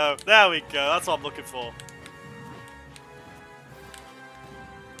 there we go. There we go. That's what I'm looking for.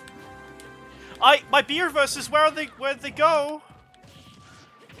 My beer versus where'd they go?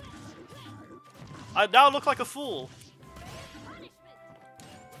 I now look like a fool.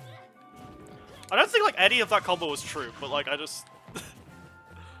 I don't think like any of that combo was true, but like I just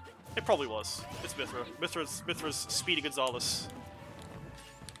it probably was. It's Mithra. Mithra's Speedy Gonzalez.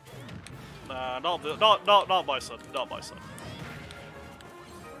 Nah, not my son. Not my son.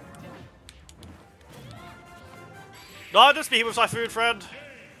 Not just me with my food, friend.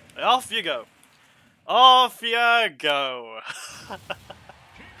 Off you go. Off you go.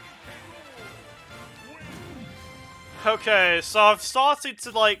 Okay, so I've started to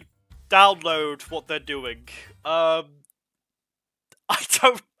like download what they're doing. I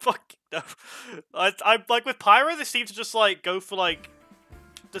don't fucking know. I'm like with Pyro, they seem to just like go for like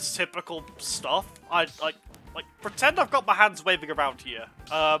this typical stuff. I like pretend I've got my hands waving around here.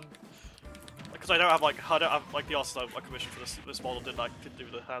 Because I don't have like the Arsenal commission for this model didn't do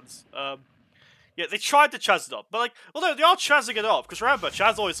the hands. Yeah, they tried to Chaz it up, but like, well no, they are Chazzing it up. Because remember,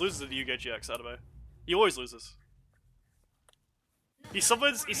 Chaz always loses in the Yu-Gi-Oh! GX anime. He always loses. He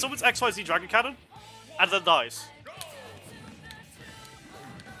summons XYZ Dragon Cannon, and then dies.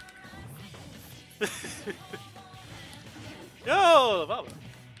 Yo, Valor.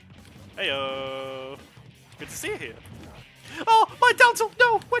 Heyo. Good to see you here. Oh, my down tilt!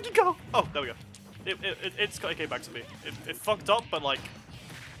 No, where'd you go? Oh, there we go. It came back to me. It fucked up, but like...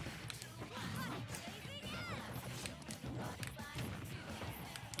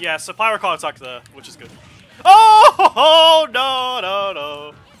 Yeah, so Pyro can't attack there, which is good. Oh,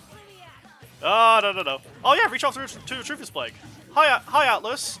 no. Oh, no. Oh yeah, reach out to Truth is Plague. Hi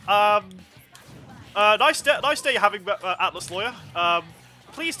Atlas. Nice day having Atlas Lawyer.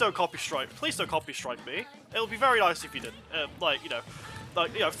 Please don't copy strike. Please don't copy strike me. It'll be very nice if you didn't. Like, you know,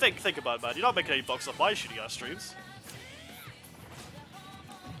 think about it, man. You're not making any bucks off my shooting ass streams.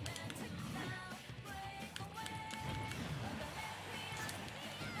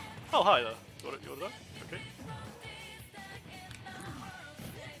 Oh, hi there. You want that? Okay.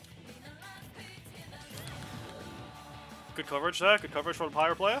 Good coverage there. Good coverage from the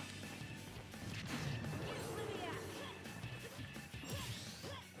Pyro player.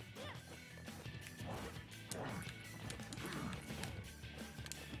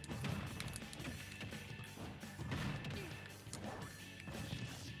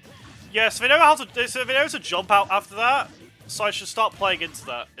 Yes, they know how to. They know to jump out after that, so I should start playing into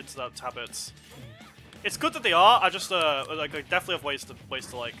that habits. It's good that they are. I just like I definitely have ways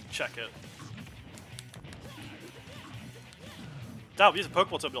to like check it. Damn, using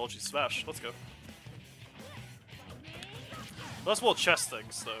Pokemon terminology to Smash. Let's go. That's more chess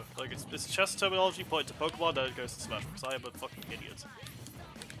things though. Like it's chess terminology put into Pokemon, then it goes to Smash because I am a fucking idiot.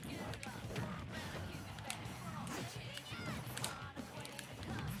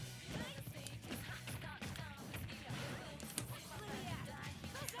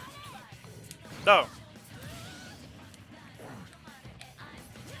 No.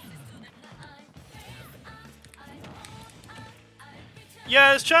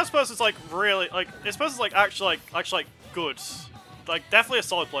 Yeah, his chess person's like really like his person's like actually good. Like definitely a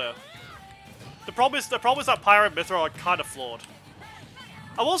solid player. The problem is that Pyro and Mithra are kind of flawed.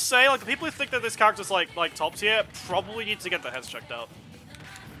 I will say, like the people who think that this character's like top tier probably need to get their heads checked out.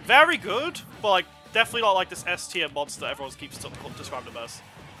 Very good, but like definitely not like this S tier monster everyone keeps describing him as.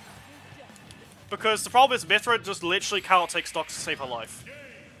 Because the problem is Mithra just literally cannot take stocks to save her life.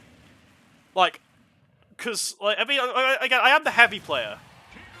 Like, because, like, I mean, again, I am the heavy player.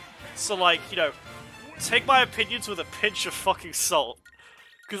 So, like, you know, take my opinions with a pinch of fucking salt.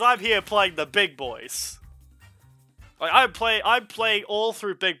 Because I'm here playing the big boys. Like, I'm playing all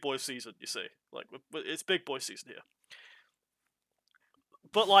through big boy season, you see. Like, it's big boy season here.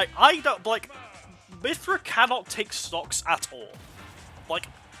 But, like, Mithra cannot take stocks at all. Like,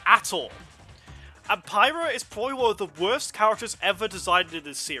 at all. And Pyro is probably one of the worst characters ever designed in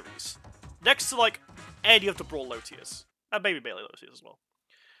this series. Next to, like, any of the Brawl low tiers. And maybe Melee low tiers as well.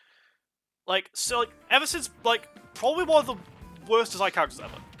 Like, so, like, ever since, like, probably one of the worst designed characters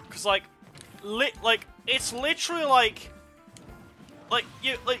ever. Because, like, it's literally,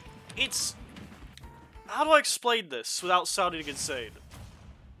 it's... How do I explain this without sounding insane?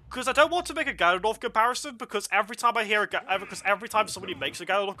 Because I don't want to make a Ganondorf comparison, because every time I hear every time somebody makes a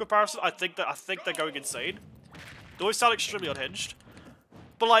Ganondorf comparison, I think they're going insane. They always sound extremely unhinged.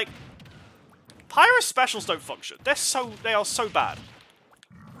 But like, Pyro's specials don't function. They are so bad.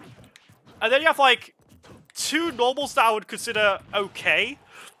 And then you have like two normals that I would consider okay,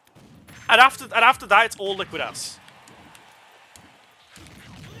 and after that it's all liquid ass.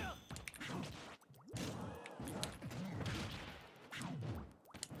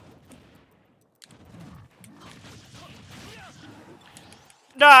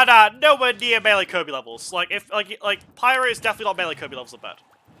 Nah, nowhere near melee Kirby levels. Like Pyro is definitely not melee Kirby levels of bad.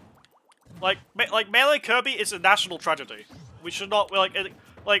 Like melee Kirby is a national tragedy. We should not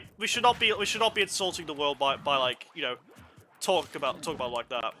we should not be insulting the world by like, you know, talk about it like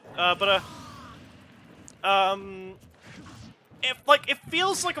that. It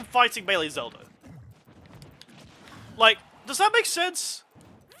feels like I'm fighting melee Zelda. Like, does that make sense?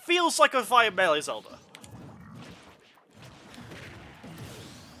 Feels like I'm fighting melee Zelda.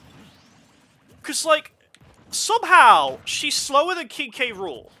 Cause like, somehow, she's slower than King K.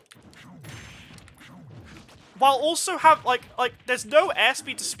 Rool. While also there's no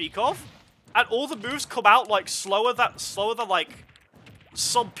airspeed to speak of, and all the moves come out like slower than like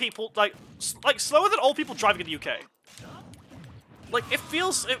some people like slower than all people driving in the UK. Like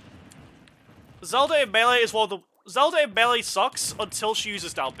Zelda in Melee is Zelda in Melee sucks until she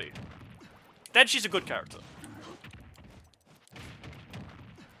uses down B. Then she's a good character.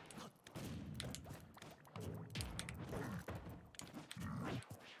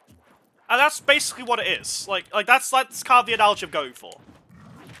 And that's basically what it is. Like that's kind of the analogy I'm going for.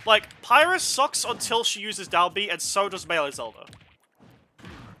 Like, Pyra sucks until she uses down B, and so does Melee Zelda.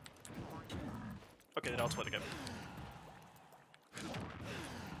 Okay, then I'll play the game.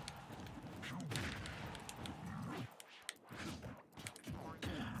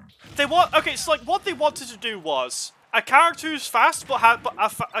 what? Okay, so like what they wanted to do was a character who's fast a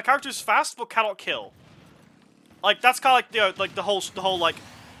character who's fast but cannot kill. Like that's kind of like like the whole like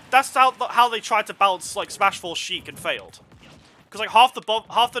that's how they tried to balance like Smash 4 Sheik and failed. Because like half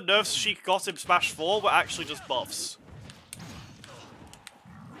the nerfs Sheik got in Smash 4 were actually just buffs.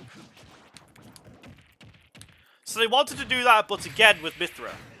 So they wanted to do that, but again with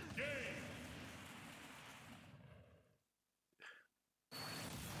Mithra.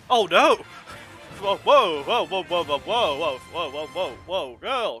 Oh no! Whoa, whoa, whoa, whoa, whoa, whoa, whoa, whoa, whoa, whoa,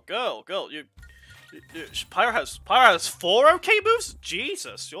 whoa, girl, Pyro has 4 okay moves?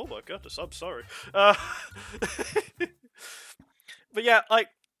 Jesus, oh my goodness, I'm sorry. But yeah, like,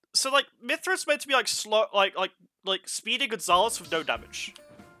 so like, Mithra's meant to be like slow, like speeding Gonzalez with no damage.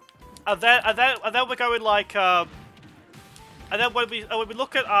 And then we're going like, and then when we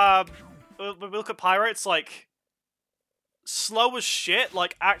look at, Pyro, it's like, slow as shit,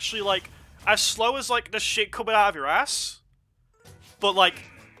 like, actually, like, as slow as, like, the shit coming out of your ass. But, like,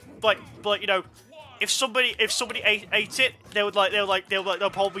 you know, if somebody ate it, they'll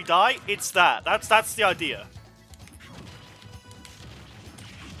probably die. It's that. That's the idea.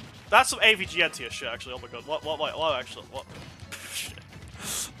 That's some AVGN shit, actually. Oh my god. What, actually, what?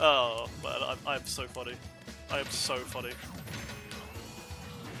 Oh, man, I'm so funny. I am so funny.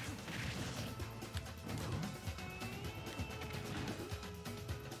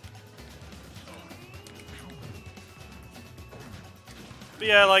 But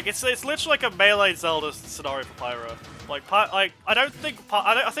yeah, like it's literally like a melee Zelda scenario for Pyro. Like I think if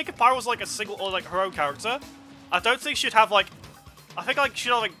Pyro was like a single or like her own character, I don't think she'd have like she'd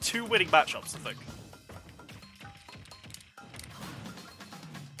have like 2 winning matchups. I think.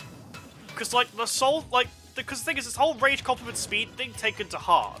 Because like because the thing is, this whole rage complement speed thing taken to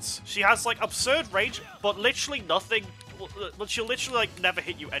heart. She has like absurd rage, but literally nothing. But she'll literally like never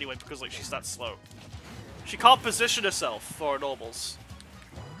hit you anyway because like she's that slow. She can't position herself for her normals.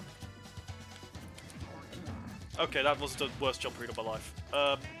 Okay, that was the worst jump read of my life.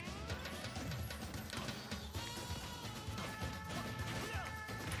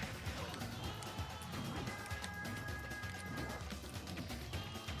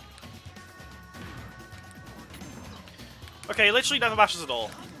 Okay, he literally never mashes at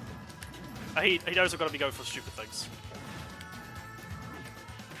all. He knows I'm gonna be going for stupid things.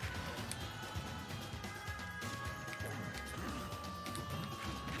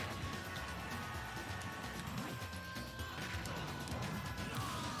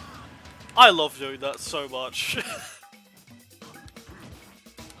 I love doing that so much.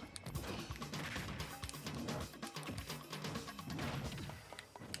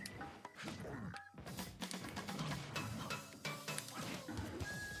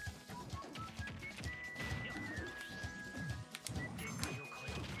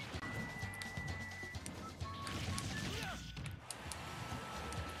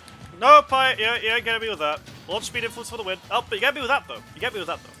 Nope, you ain't getting me with that. Launch speed influence for the win. Oh, but you get me with that though. You get me with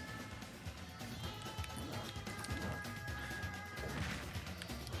that though.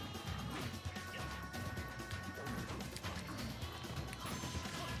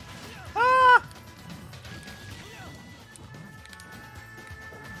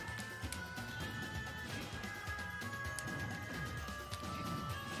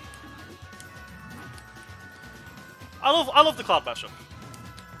 I love the cloud mashup.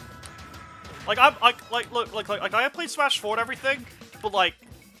 Like like I played Smash 4 and everything, but like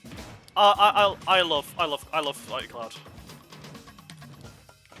I love Light Cloud.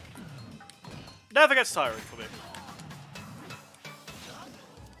 Never gets tiring for me.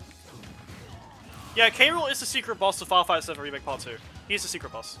 Yeah, K-Rool is the secret boss of Final Fantasy VII Remake Part 2. He's the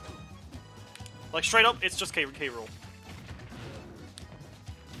secret boss. Like straight up, it's just K-Rool.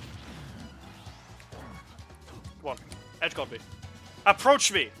 Come on, edge guard me.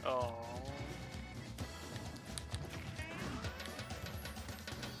 Approach me! Oh.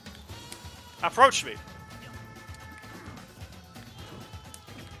 Approach me!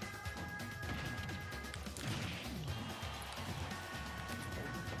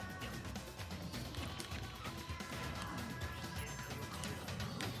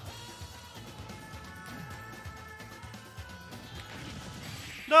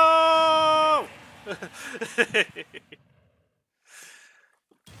 No!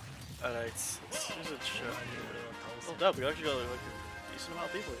 Alright, this is a show. Oh damn, we actually got like a decent amount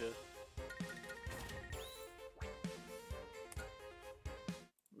of people here.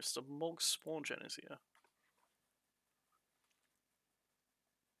 Mr. Monk's spawn gen is here.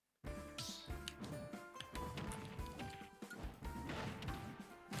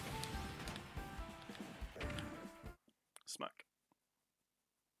 Smack.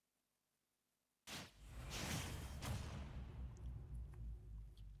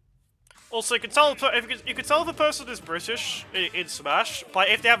 Also, you can tell you can tell if a person is British in Smash by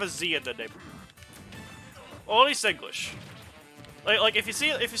if they have a Z in their name, or at least English. Like if you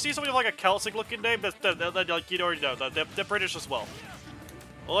see somebody with like a Celtic looking name, then like you'd already know that they're British as well.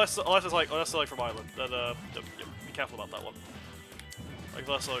 Unless they're like from Ireland, then yeah, be careful about that one. Like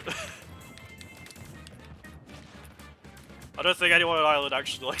unless like I don't think anyone in Ireland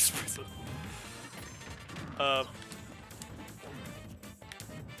actually likes Britain.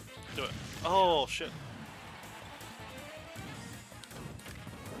 Do it. Oh shit.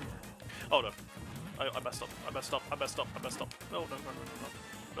 Oh no. I messed up. I messed up. I messed up. I messed up. No, no, no, no,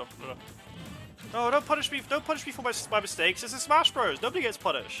 no, no, no, no. No, don't punish me. Don't punish me for my mistakes. This is Smash Bros. Nobody gets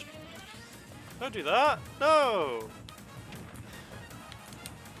punished. Don't do that. No.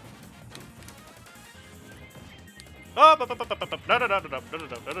 Oh, no, no, no, no, no, no, no, no, no,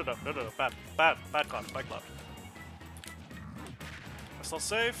 no, no, no, bad clap, bad clap. That's not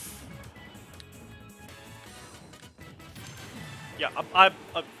safe. Yeah,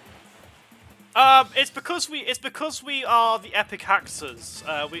 it's because we are the epic hackers.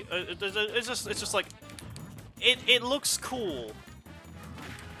 It's just like, it looks cool.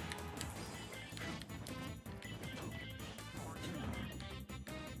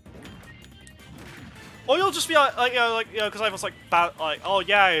 Or you'll just be like, because I was like, oh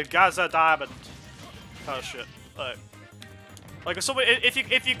yeah, Gaza Diamond, kind of shit. Like if someone, if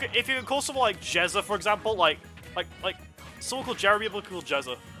you can call someone like Jezza, for example, like someone called Jeremy, people called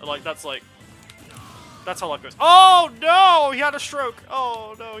Jezza, and like that's how life goes. Oh no, he had a stroke.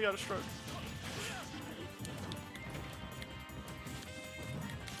 Oh no, he had a stroke.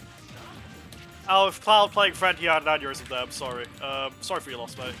 Oh, if Cloud playing friend, he had an aneurysm there. I'm sorry. Sorry for your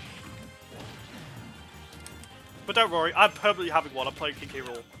loss, mate. But don't worry, I'm permanently having one. I'm playing King K.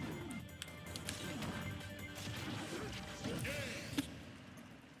 Rool.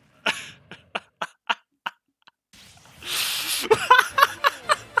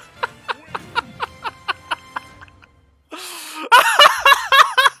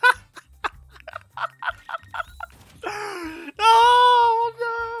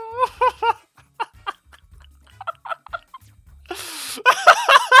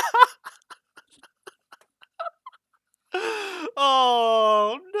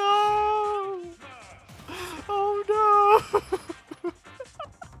 Oh no! Oh no!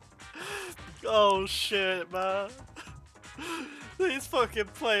 Oh shit, man! These fucking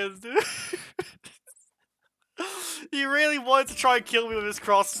players, dude. He really wanted to try and kill me with his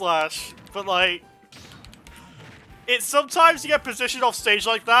cross slash, but like, it's sometimes you get positioned off stage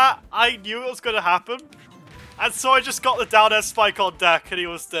like that. I knew it was gonna happen, and so I just got the down air spike on deck, and he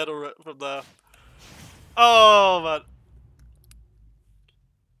was dead from there. Oh man.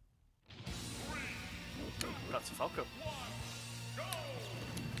 That's a Falco.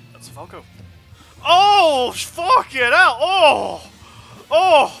 That's a Falco. Oh, fuck it out! Oh!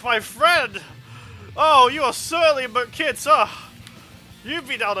 Oh, my friend! Oh, you are certainly a kid, sir! You've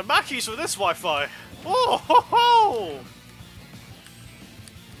been down to Mackey's with this Wi-Fi! Oh, ho, ho!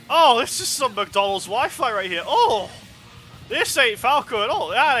 Oh, this is some McDonald's Wi-Fi right here. Oh! This ain't Falco at all.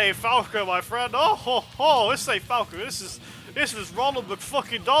 That ain't Falco, my friend. Oh, ho, ho! This ain't Falco. This is Ronald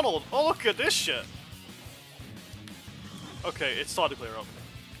McFucking Donald. Oh, look at this shit. Okay, it's starting to clear up.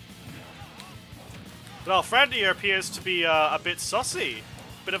 But our friend here appears to be a bit sussy.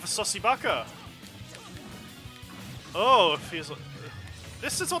 Bit of a sussy bucker. Oh, feels like...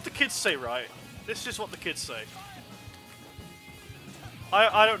 This is what the kids say, right? This is what the kids say.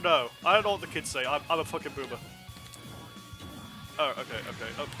 I don't know. I don't know what the kids say. I'm a fucking boomer. Oh, okay.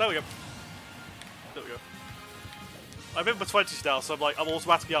 Oh, there we go. There we go. I'm in my 20s now, so I'm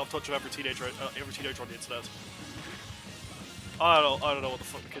automatically out of touch with every teenager on the internet. I don't know what the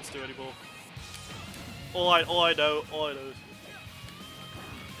fuck the kids do anymore. All I know is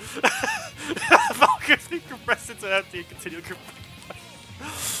Falcons can compress into empty and continue to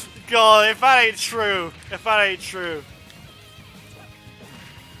compress. God, if that ain't true,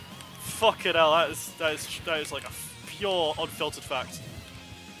 fucking hell, that is like a pure unfiltered fact.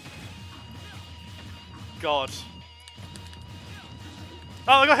 God.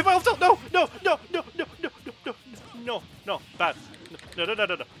 Oh, I got hit by myself. No, bad.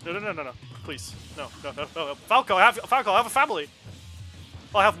 No. Please, no. Falco, I have a family.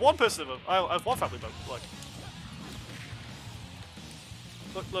 Oh, I have one person. I have one family member.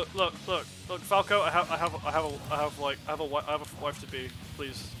 Look, Falco. I have a wife to be.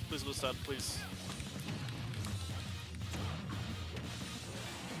 Please understand, please.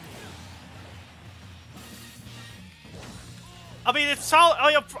 I mean, it's how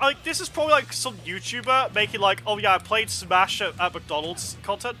like this is probably like some YouTuber making like, oh yeah, I played Smash at McDonald's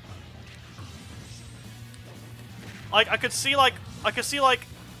content. Like I could see like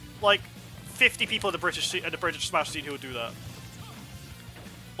 50 people in the British Smash scene who would do that.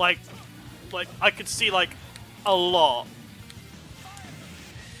 Like I could see like a lot.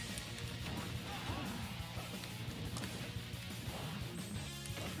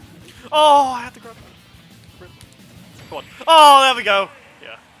 Oh, I had to grab it. Come on. Oh, there we go.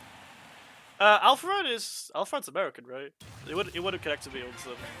 Yeah. Alfred's American, right? It would have connected me on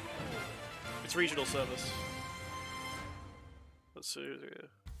some. It's regional service. Let's see. Yeah.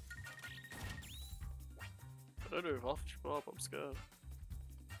 I don't know if I'm scared.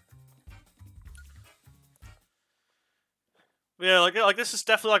 Yeah, like this is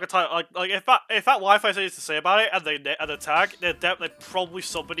definitely like a type like if that Wi-Fi has anything to say about it and the tag, they're probably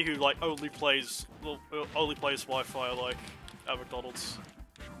somebody who like only plays Wi-Fi like at McDonald's.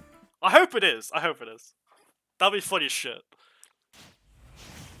 I hope it is. I hope it is. That'd be funny as shit.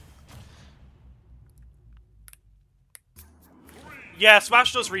 Yeah,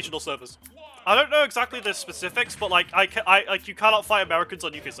 Smash does regional servers. I don't know exactly the specifics, but like like you cannot fight Americans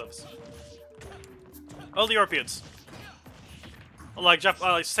on UK servers. Only Europeans. Like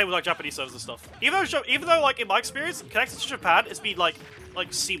same with like Japanese servers and stuff. Even though like in my experience, connecting to Japan has been like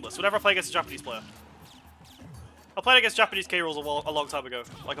seamless. Whenever I play against a Japanese player, I played against Japanese K rules a long time ago.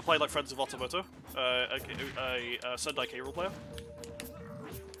 Like I played like Friends of Automoto, a Sendai K rule player,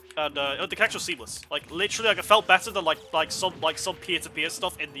 and the connection was seamless. Like literally, like it felt better than like some peer-to-peer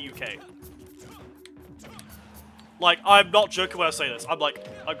stuff in the UK. Like I'm not joking when I say this. I'm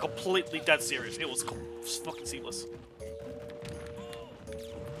completely dead serious. It was fucking seamless.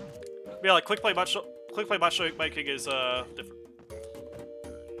 Yeah, like quick play matchmaking is different.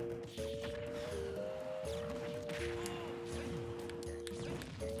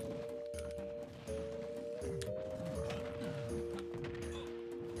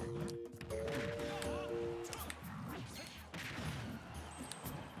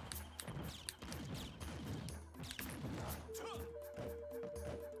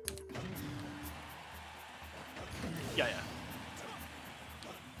 Yeah.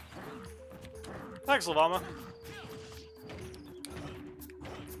 Thanks, Lavama.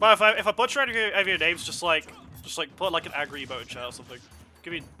 But if I butcher any of your names, just put like an angry emote in chat or something.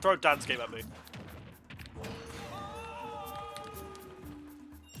 Throw Dan's game at me. And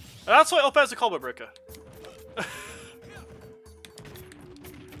that's why up as a combo breaker.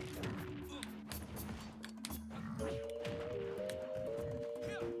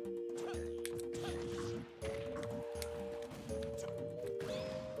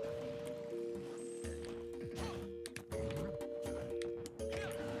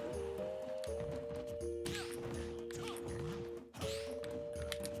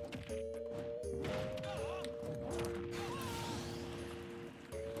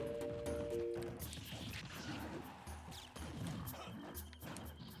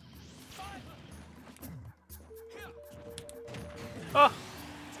 Oh.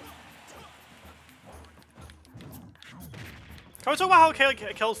 Can we talk about how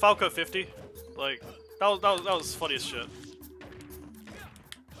Kayla killed Falco 50? Like, that was funny as shit.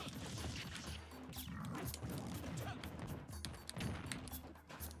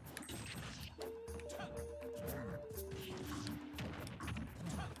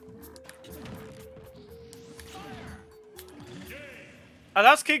 And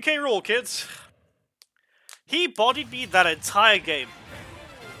that's King K. Rool, kids. He bodied me that entire game,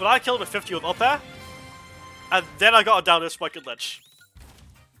 but I killed him at 50 with up air, and then I got a down air spike and ledge.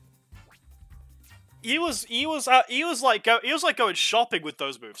 He was like going shopping with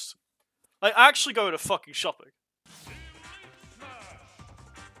those moves, like actually going to fucking shopping.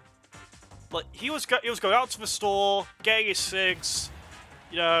 Like he was going out to the store, getting his cigs,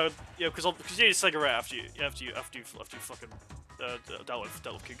 because you need a cigarette after you fucking dealt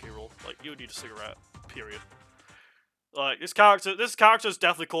with King K. Rool. Like you need a cigarette, period. Like this character's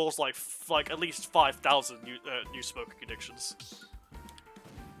definitely caused like at least 5,000 new smoking addictions.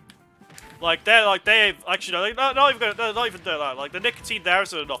 Like they actually not even doing that. Like the nicotine there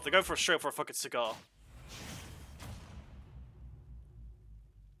isn't enough. They go straight for a fucking cigar.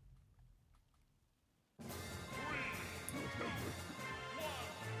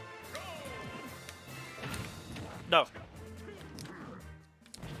 No.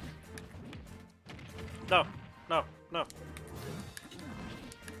 No. No. No.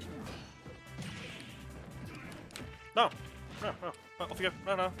 No. No. No. Off you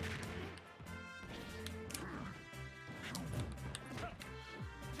go. No.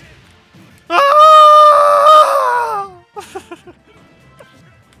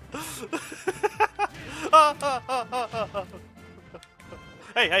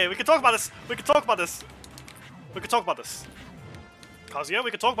 Hey, we can talk about this. We can talk about this. We could talk about this. Kazuya,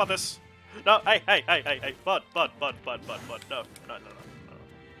 we could talk about this. No, hey, bud, no.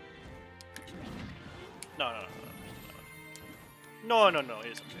 No,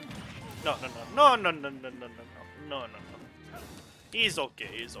 he's okay. No. He's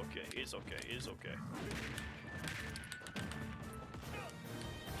okay.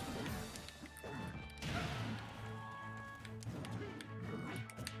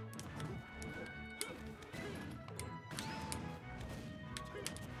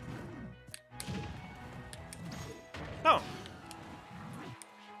 No.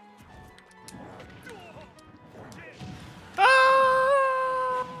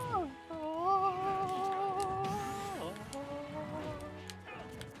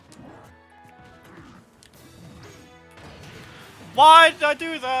 Why did I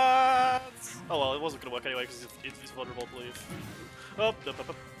do that? Oh well, it wasn't gonna work anyway because it's vulnerable, I believe.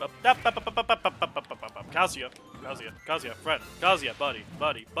 Kazuya, friend, Kazuya, buddy,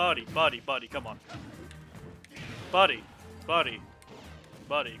 come on. Buddy,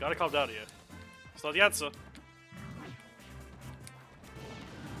 you gotta calm down here. It's not the answer.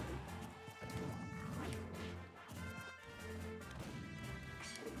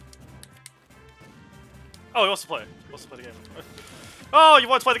 Oh, he wants to play. He wants to play the game. Oh, you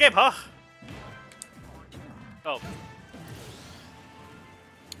want to play the game, huh? Oh.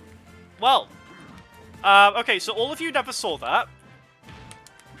 Well. Okay, so all of you never saw that.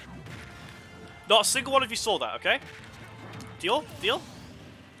 Not a single one of you saw that, okay? Deal?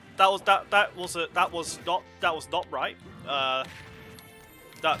 That was not right.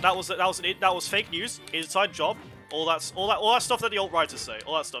 That was fake news, inside job. All that stuff that the alt writers say.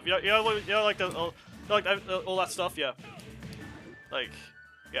 All that stuff. You know like all that stuff, yeah. Like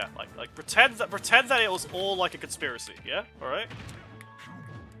pretend that it was all like a conspiracy, yeah? Alright?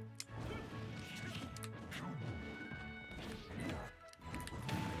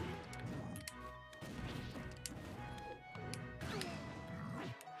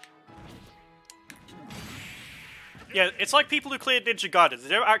 Yeah, it's like people who cleared Ninja Gaiden. They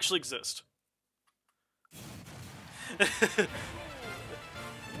don't actually exist.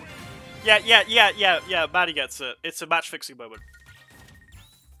 Yeah, Maddie gets it. It's a match-fixing moment.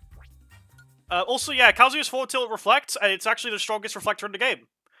 Also, yeah, Kazuya's forward tilt reflects, and it's actually the strongest reflector in the game.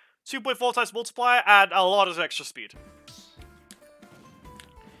 2.4 times multiplier, and a lot of extra speed.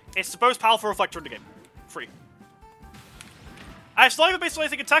 It's the most powerful reflector in the game. Free. And it's not even based on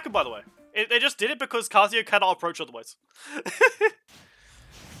anything in Tekken, by the way. They just did it because Kazuya cannot approach otherwise.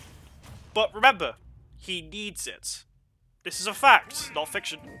 But remember, he needs it. This is a fact, not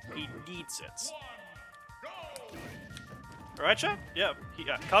fiction. He needs it. Alright, chat? Yeah,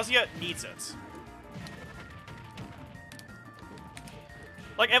 Kazuya needs it.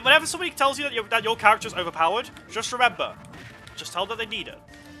 Like, whenever somebody tells you that your character's overpowered, just remember. Just tell them that they need it.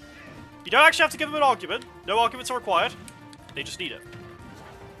 You don't actually have to give them an argument. No arguments are required. They just need it.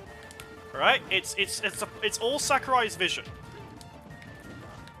 Alright? It's all Sakurai's vision.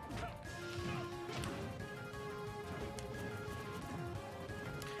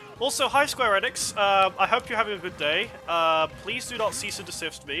 Also, hi Square Enix. I hope you're having a good day. Please do not cease and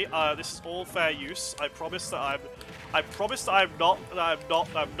desist me. This is all fair use. I promise that I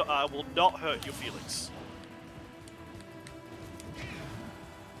will not hurt your feelings.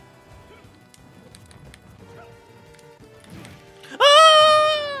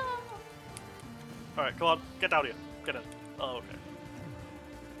 Alright, come on. Get down here. Get in. Oh, okay.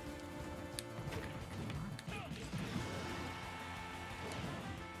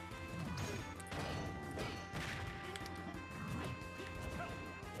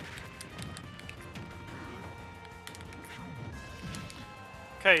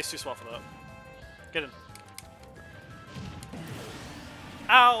 Okay, he's too smart for that. Get in.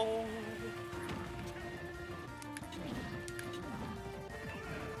 Ow!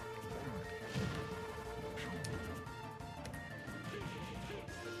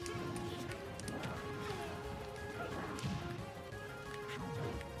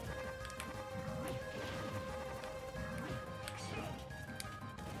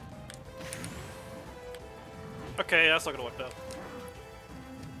 Okay, that's not gonna work out.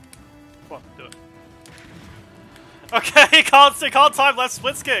 Come on, do it. Okay, you can't time left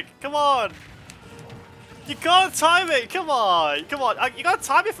split kick. Come on. You can't time it. Come on. You gotta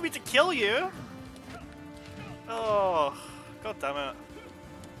time it for me to kill you. Oh, god damn it.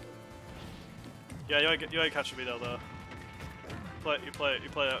 Yeah, you ain't catching me though. You play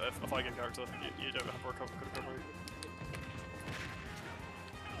a fight game character. You don't have recovery.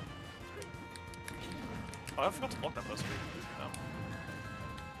 Oh, I forgot to block that person. No.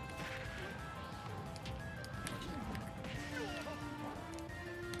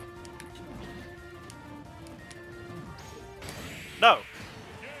 No.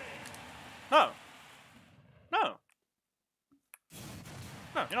 No. No.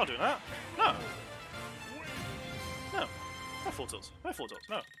 No, you're not doing that. No. No. No full tilts. No full tilts.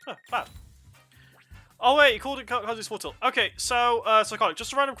 No. No. Bad. Oh wait, you called it Kazuya's 4 tilt. Okay, so Psychotic,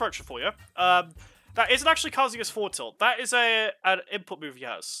 just a random correction for you. That isn't actually Kazuya's 4 tilt. That is an input move he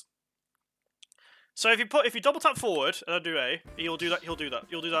has. So if you double tap forward and then do A, he'll do that. He'll do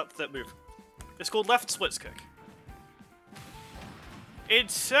that move. It's called left splits kick. In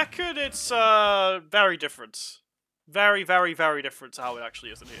second, it's very different. Very, very, very different to how it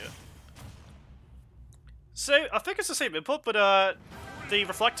actually is in here. So I think it's the same input, but the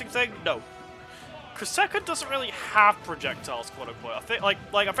reflecting thing, no. Because second doesn't really have projectiles, quote unquote. I think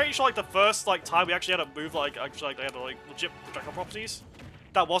I'm pretty sure the first time we actually had a move they had legit projectile properties.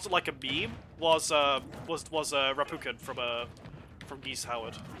 That wasn't like a meme. Was Rapuken from Geese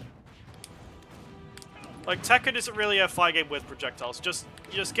Howard. Like Tekken isn't really a fighting game with projectiles. You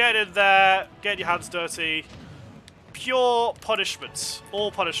just get in there, get your hands dirty. Pure punishment.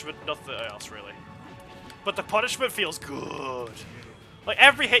 All punishment, nothing else really. But the punishment feels good. Like,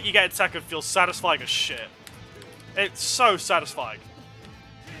 every hit you get in Tekken feels satisfying as shit. It's so satisfying.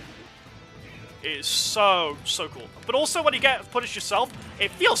 It is so cool. But also, when you get punished yourself,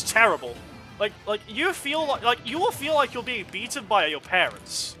 it feels terrible. Like you will feel like you're being beaten by your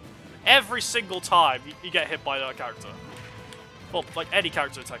parents. Every single time you get hit by that character. Well, like, any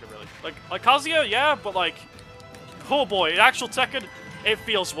character in Tekken, really. Like Kazuya, yeah, but like... Oh boy, in actual Tekken, it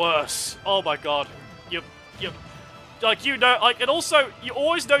feels worse. Oh my god. And also, you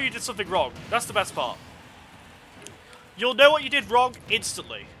always know you did something wrong. That's the best part. You'll know what you did wrong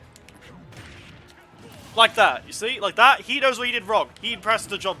instantly. Like that, you see? Like that, he knows what he did wrong. He pressed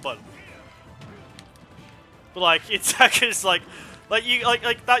the jump button. But like, in Tekken, it's like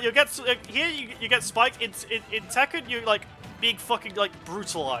that, you get spiked. In Tekken, you're like, being fucking, like,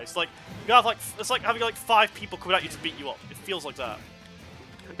 brutalized. Like, you have, like, it's like having, like, 5 people coming at you to beat you up. It feels like that.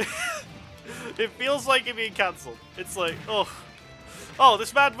 It feels like you're being cancelled. It's like, oh,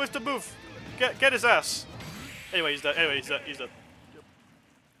 this man with the move. Get his ass. Anyway, he's dead. He's dead. Yep.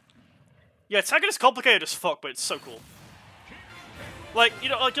 Yeah, Tekken is complicated as fuck, but it's so cool. Like,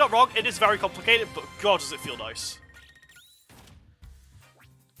 you're not wrong. It is very complicated, but god, does it feel nice.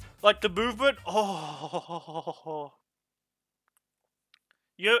 Like the movement. Oh.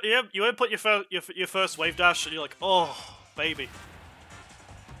 You input your first wave dash, and you're like, oh, baby.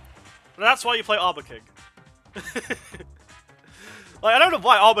 And that's why you play Armor King. Like, I don't know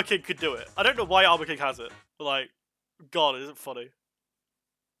why Armor King could do it. I don't know why Armor King has it. But like, god, isn't it funny?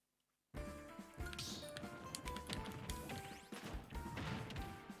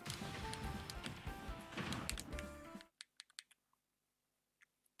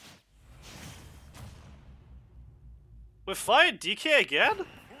 We're fighting DK again?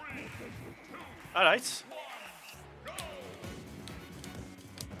 Alright.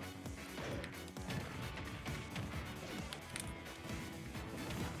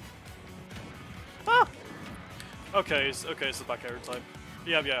 Ah! Okay, it's the back air time.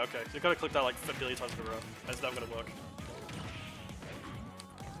 Yeah, okay. You gotta click that like 50 billion times in a row. That's never gonna work.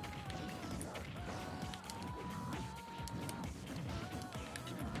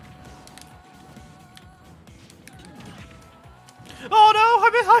 Oh no!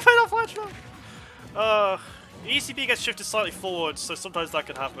 I failed flash now! ECB gets shifted slightly forward, so sometimes that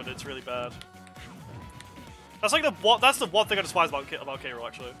can happen. It's really bad. That's like that's the one thing I despise about K-Roll,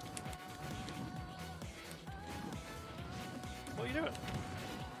 actually. What are you doing?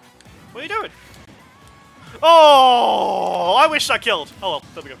 What are you doing? Oh! I wish that killed. Oh well,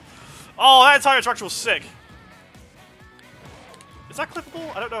 there we go. Oh, that entire attraction was sick. Is that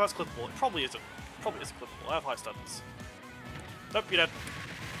clippable? I don't know if that's clippable. It probably isn't. It probably isn't clippable. I have high standards. Nope, you're dead.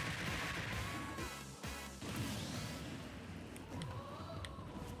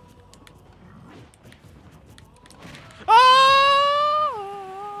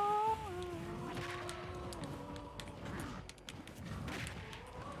 Ah!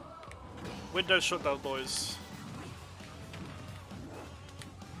 Windows shut down, boys.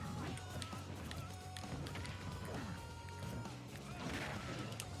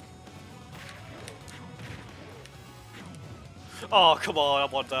 Oh, come on, I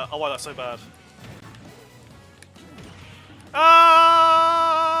want that. I want that so bad.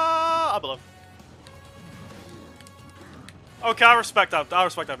 Ah! I'm alive. Okay, I respect that. I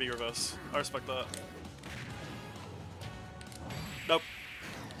respect that V reverse. I respect that. Nope.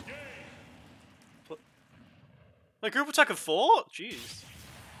 Like, group attack of 4? Jeez.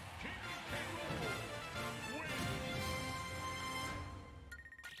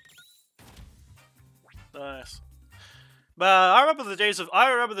 Nice. Man, I remember the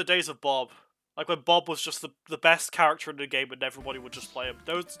days of Bob. Like when Bob was just the best character in the game and everybody would just play him.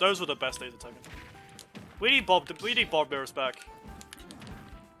 Those were the best days of Tekken. We need Bob mirrors back.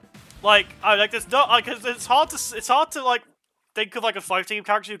 Like there's no like it's hard to like think of like a fighting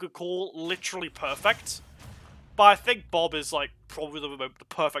character you could call literally perfect. But I think Bob is like probably the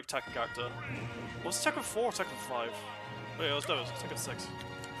perfect Tekken character. Was it Tekken 4 or Tekken 5? Wait, it was Tekken 6.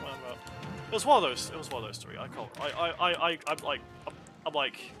 It was one of those. It was one of those three. I can't. I'm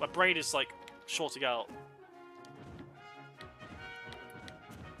like my brain is like shorting out.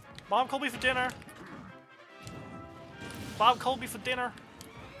 Mom called me for dinner. Mom called me for dinner.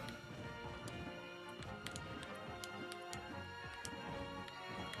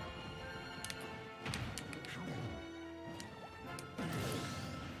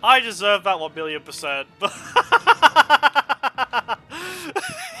 I deserve that 1,000,000%.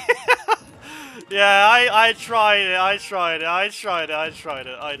 Yeah, I tried it. I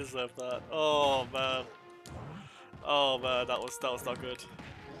deserve that. Oh man. Oh man, that was not good.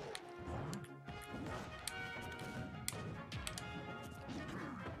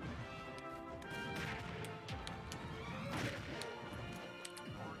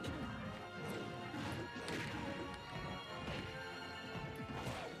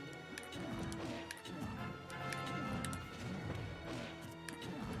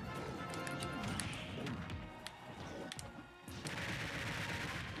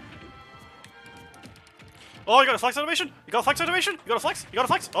 Oh, you got a flex animation? You got a flex animation? You got a flex? You got a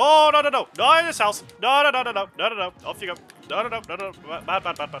flex? Oh, no, no, no. Not in this house. No, no, no, no, no. No, no, no. Off you go. No, no, no, no, no. Bad,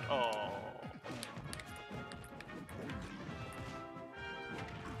 bad, bad, bad. Oh.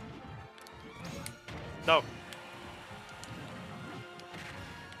 No.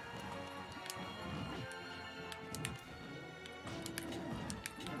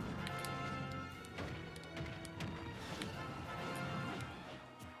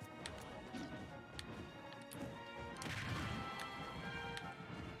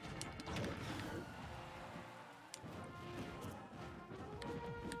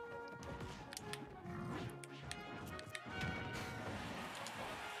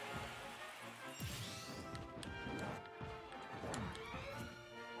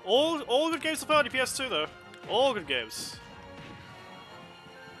 All good games to play on the PS2 though. All good games.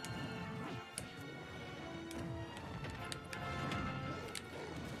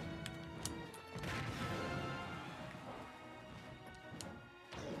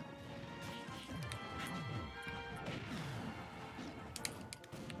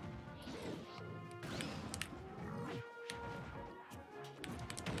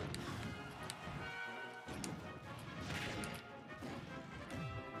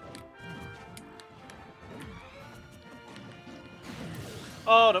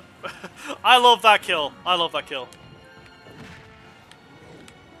 Oh no. I love that kill. I love that kill.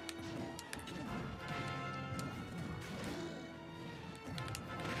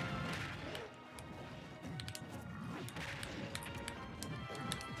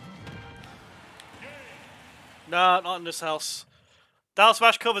 Nah, not in this house. Down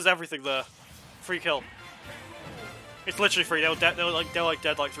smash covers everything there. Free kill. It's literally free. They were dead. They were like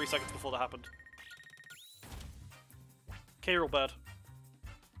dead like 3 seconds before that happened. Okay, real bad.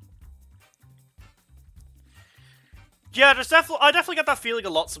 Yeah, there's I definitely get that feeling a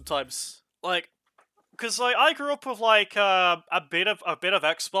lot sometimes. Like, cause like I grew up with like a bit of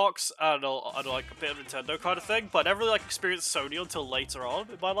Xbox and like a bit of Nintendo kind of thing, but I never really like experienced Sony until later on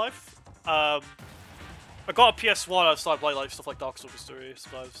in my life. I got a PS1. I started playing like stuff like Dark Souls 3.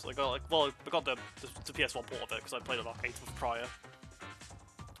 Sometimes I got I got the PS1 port of it because I played it on arcade prior.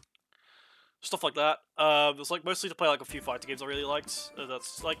 Stuff like that. It was like mostly to play like a few fighting games I really liked.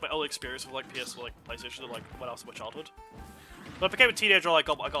 That's like my only experience with like PlayStation and like when I was in my childhood. When I became a teenager, I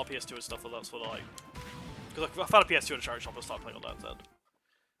got a PS2 and stuff, and that's what because I found a PS2 in a charity shop and started playing on that then.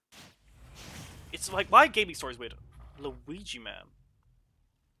 It's like my gaming story's weird. Luigi Man.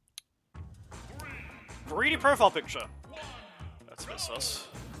 Greedy profile picture. That's a bit sus.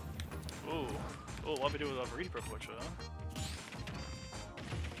 Ooh. Oh, what am I doing with a greedy profile picture, huh?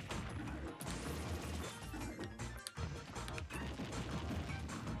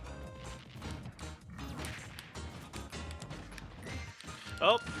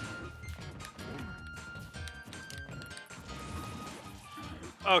 Oh.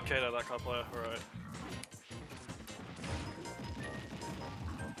 Okay, no, that can't play. Alright.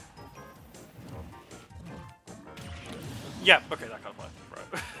 Yeah, okay, that can't play.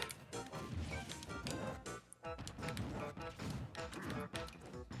 Right.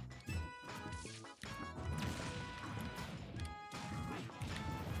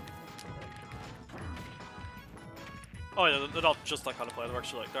 Oh yeah, they're not just that kind of player. They're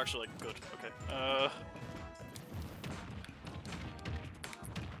actually like good. Okay.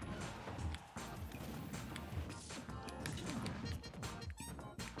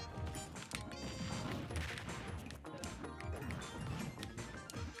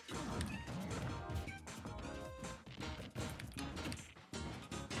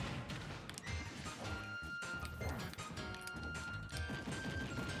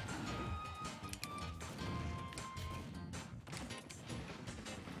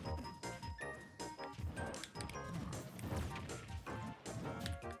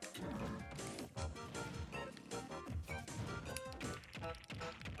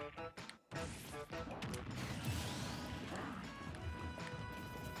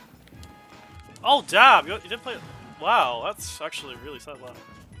 Oh damn! You did play. Wow, that's actually really sad. Wow.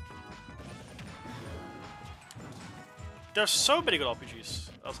 There's so many good RPGs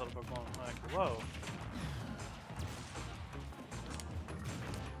outside of Pokemon. Like, whoa.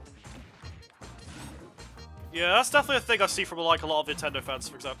 Yeah, that's definitely a thing I see from like a lot of Nintendo fans.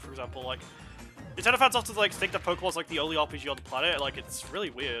 For example, like Nintendo fans often like think that Pokemon's like the only RPG on the planet. Like, it's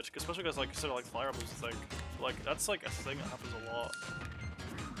really weird, especially because like consider like Fire Emblem's a thing. Like, that's like a thing that happens a lot.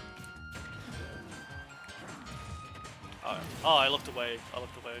 Oh, I looked away.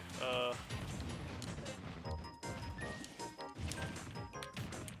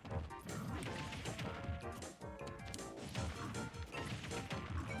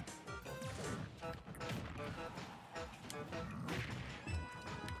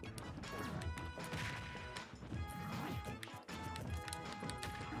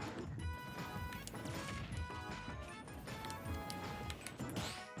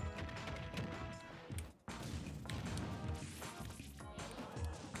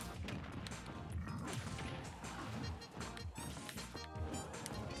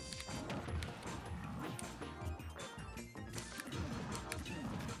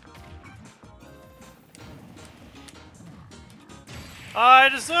 I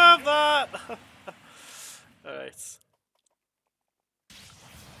deserve that! Alright.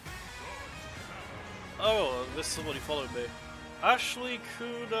 Oh, this somebody followed me. Ashley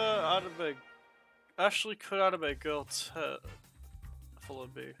Kuranime Girl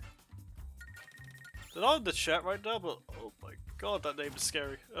followed me. They're not in the chat right now, but oh my god, that name is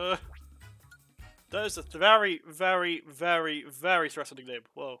scary. That is a very, very, very, very threatening name.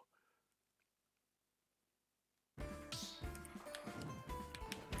 Whoa.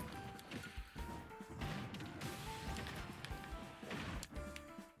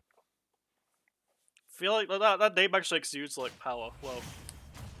 Feel like that name actually exudes like power. Whoa.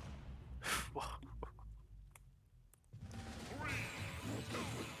 Whoa. 3, 2,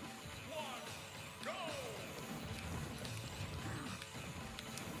 1, go!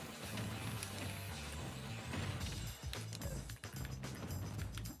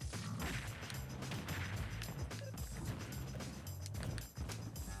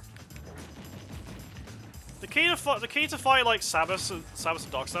 The key to fight like Samus and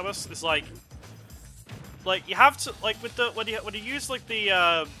Dark Samus is like you have to with the when you use like the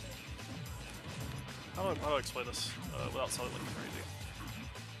how do I explain this without sounding like crazy?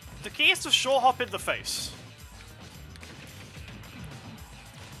 The key is to short hop in the face.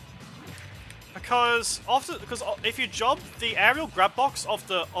 Because if you jump, the aerial grab box of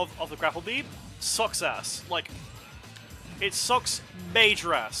the grapple beam sucks ass. Like, it sucks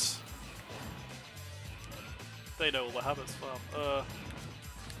major ass. They know what happens.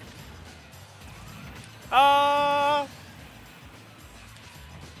 Wow.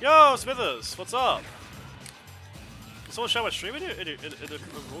 Yo, Smithers, what's up? Did someone share my stream in a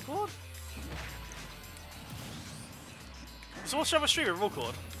roll cord? Did someone share my stream in roll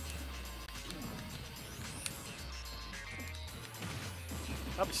cord?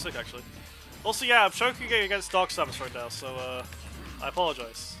 That'd be sick, actually. Also, yeah, I'm choking against Dark Samus right now, so, I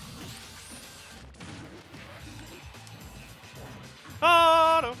apologize.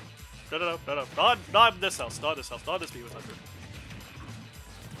 Oh, no. No. Not in this house, not in this house, not in this B100.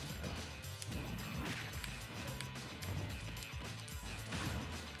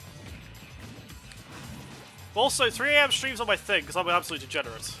 Also, 3 AM streams on my thing, because I'm an absolute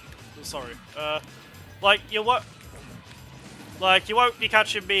degenerate. I'm sorry. Like, you won't be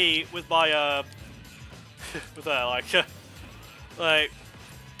catching me with my, with that, like,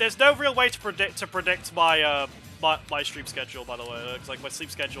 there's no real way to predict my, my stream schedule, by the way, because, like, my sleep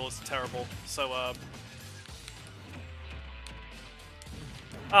schedule is terrible, so, and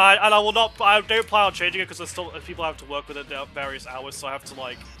I don't plan on changing it, because there's still, people have to work with it at various hours, so I have to,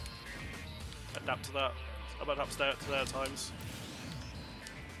 like, adapt to that. I'm adapt to their times.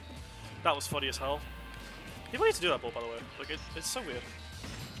 That was funny as hell. People need to do that ball, by the way. Like, it's so weird.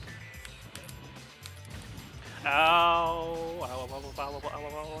 Ow! Ow, ow, ow, ow, ow, ow,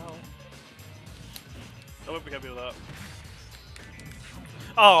 ow, ow. Don't let me get me with that.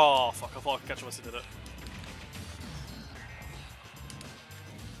 Oh, fuck, I thought I could catch him once I did it.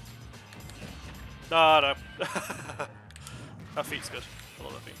 No. That feat's good. I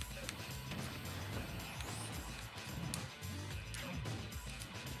love that feat.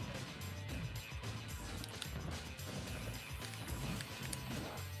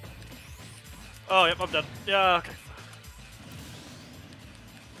 Oh, yep, I'm dead. Yeah, okay.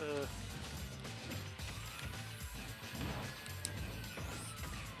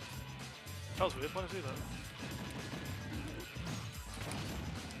 That was weird. Why did I do that?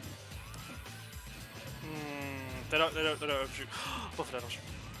 They don't overshoot. Buffet Adults.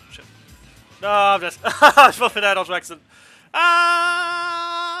 Shit. No, I'm just Buffet Adults accident.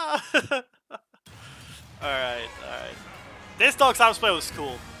 Ah! Alright. This Dark Souls play was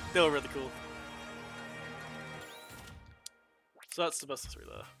cool. They were really cool. So that's the best of 3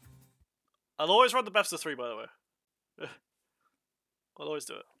 there. I'll always run the best of 3, by the way. I'll always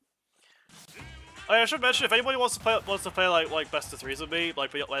do it. Oh, yeah, I should mention, if anybody wants to play like best of 3s with me,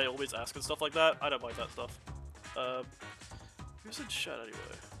 like I always ask and stuff like that, I don't mind that stuff. Who's in chat anyway?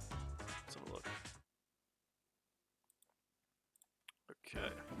 Let's have a look. Okay.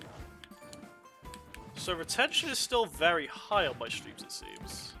 So retention is still very high on my streams, it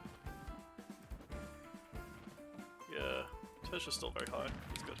seems. Yeah, retention is still very high.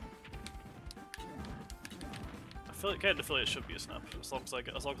 It's good. Getting affiliate should be a snap, as long as I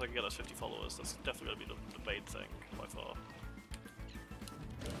can get those 50 followers. That's definitely going to be the main thing by far.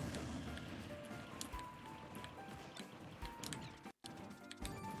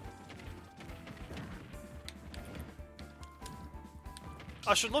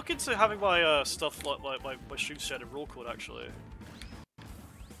 I should look into having my stuff like my streams shared in roll code actually,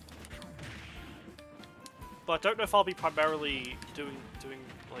 but I don't know if I'll be primarily doing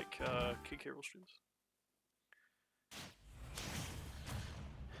like King K roll streams.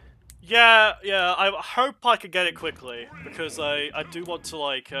 Yeah, I hope I can get it quickly, because I do want to,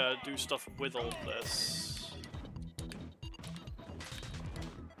 like, do stuff with all this.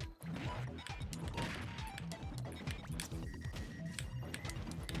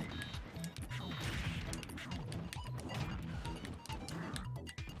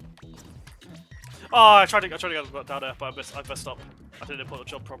 Oh, I tried to get down there, but I messed up. I didn't put a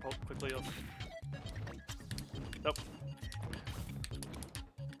jump quickly enough. Nope.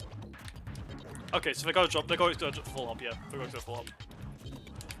 Okay, so they're going to do a full hop, yeah. They're going to do a full hop.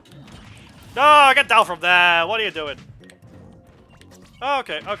 No, get down from there! What are you doing? Oh,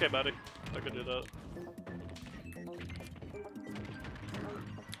 okay, buddy. I can do that.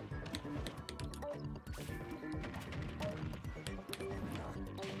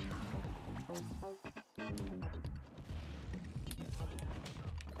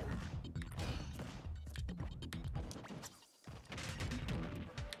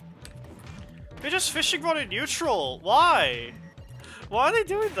 They're just fishing rod in neutral. Why? Why are they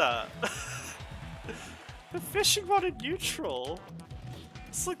doing that? They're fishing rod in neutral.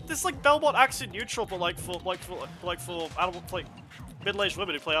 It's like Belmont acts in neutral, but like for animal, like middle-aged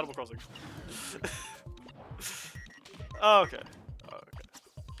women who play Animal Crossing. Oh, okay. Oh, okay.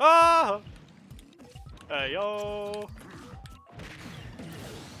 Ah! Hey yo!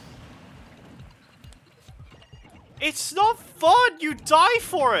 It's not fun. You die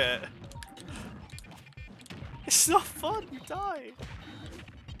for it. It's not fun, you die!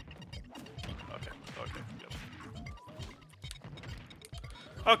 Okay, yep.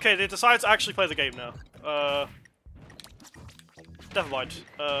 Okay, they decided to actually play the game now. Never mind.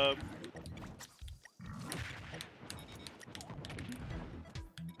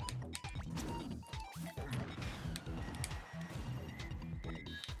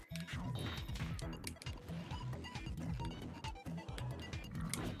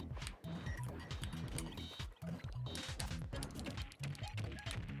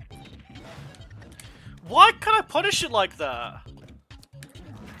 Why can't I punish it like that?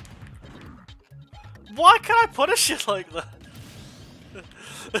 Why can't I punish it like that?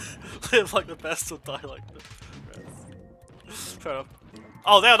 Live like the best or die like the rest. Fair enough.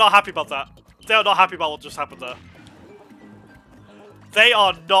 Oh, they are not happy about that. They are not happy about what just happened there. They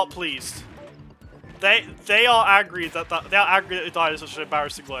are not pleased. They are angry that they are angry that they died in such an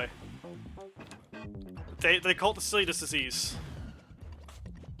embarrassing way. They call it the silliness disease.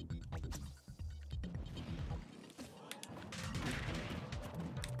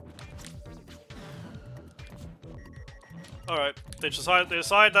 Alright, they decide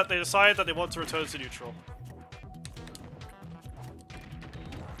that they want to return to neutral.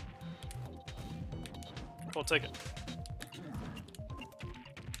 Come on, take it.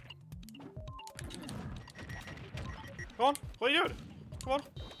 Come on, what are you doing? Come on.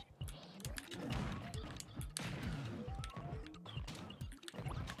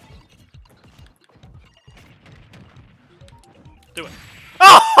 Do it.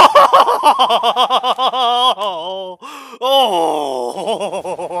 Oh!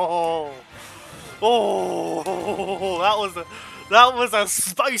 Oh! Oh! That was a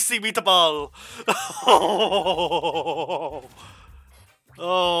spicy meatball. Oh!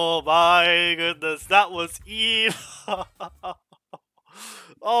 Oh my goodness, that was evil.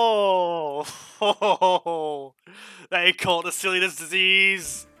 Oh! They caught the silliness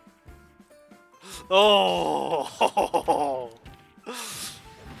disease. Oh!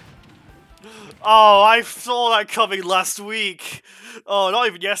 Oh, I saw that coming last week. Oh, not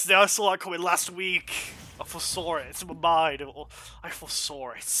even yesterday. I saw that coming last week. I foresaw it. It's in my mind. I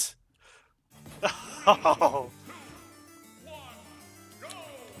foresaw it. Oh.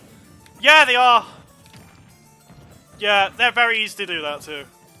 Yeah, they are. Yeah, they're very easy to do that too.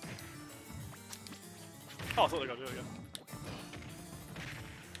 Oh, I thought they were going to do it again.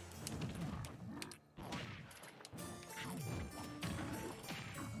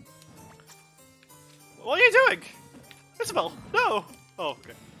 What are you doing? Isabel, no! Oh,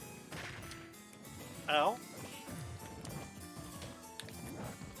 okay. Ow.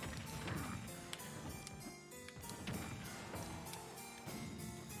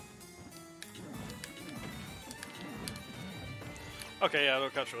 Okay, yeah,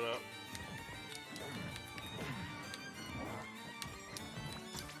 don't catch her with that.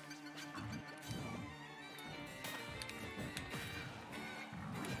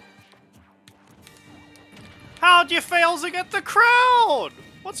 How'd you fail to get the crown?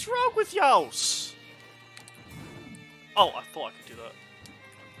 What's wrong with youse? Oh, I thought I could do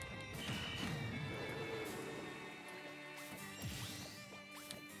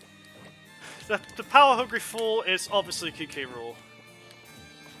that. The power hungry fool is obviously PvK rule.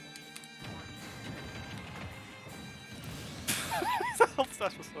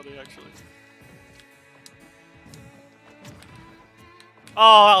 That was funny, actually.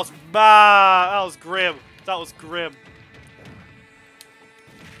 Oh, that was bad. That was grim. That was grim.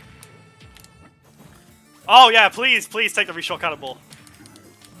 Oh yeah, please, please take the reshot cannonball.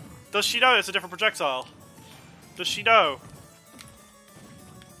 Does she know it's a different projectile? Does she know?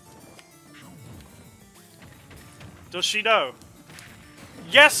 Does she know?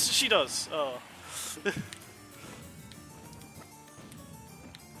 Yes, she does. Oh.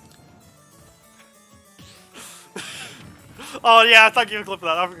 Oh yeah, thank you for clipping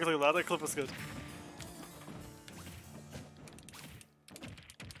that. I'm gonna clip that. That clip was good.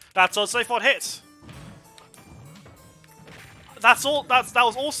 That's unsafe on hit. That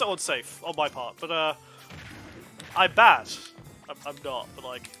was also unsafe on my part, but I'm bad. I'm not, but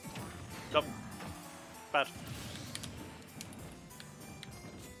like, nope, bad.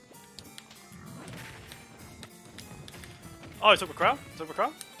 Oh, he took my crown. Took my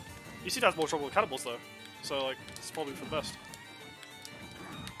crown. You seem to have more trouble with cannibals though, so like, it's probably for the best.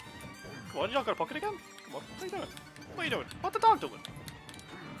 Come on, you not got a pocket again? Come on, what are you doing? What are you doing? What the dog doing?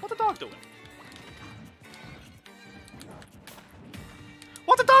 What the dog doing?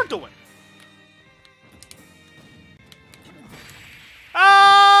 What the dog doing?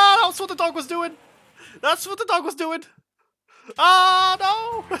 Ah, that's what the dog was doing. That's what the dog was doing. Ah,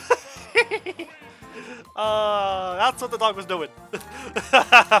 no. That's what the dog was doing.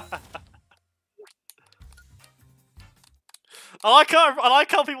 I like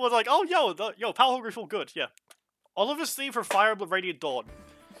how people are like, oh, yo, Power Hungry feel good, yeah. Oliver's theme from Fire Emblem Radiant Dawn.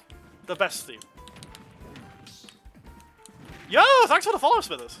 The best theme. Yo, thanks for the follow,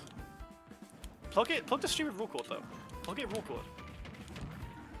 Smithers. Plug the stupid rule cord though. Plug it rule cord.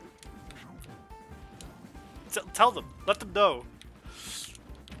 Tell them, let them know.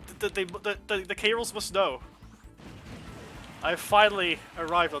 The K-Rolls must know. I finally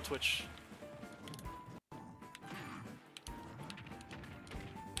arrived on Twitch.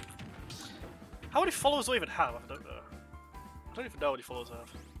 How many followers do I even have? I don't know. I don't even know how many followers I have.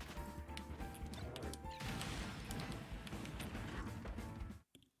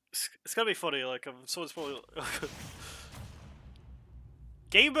 It's gonna be funny, like, someone's probably...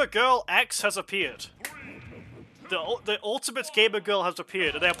 Gamer Girl X has appeared. The ultimate Gamer Girl has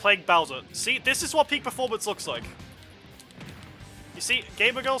appeared, and they are playing Bowser. See, this is what peak performance looks like. You see,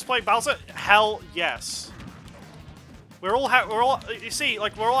 Gamer Girl's playing Bowser? Hell yes. We're all, you see,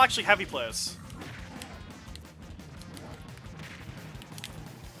 like, we're all actually heavy players.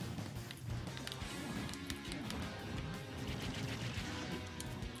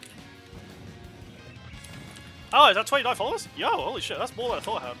 Oh, is that 29 followers? Yo, holy shit, that's more than I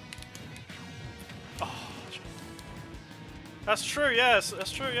thought I had. Oh, shit. That's true, yes,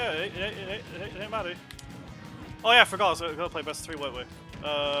 that's true, yeah, it ain't matter. Oh yeah, I forgot, so we're gonna play best of 3, weren't we?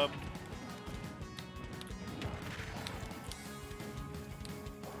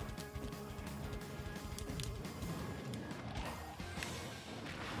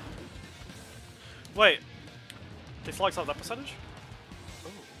 Wait, they flagged out that percentage?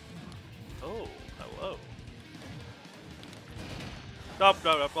 Oh. Oh, hello. Nope,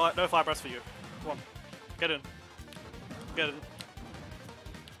 no fire breaths for you. Come on, get in. Get in.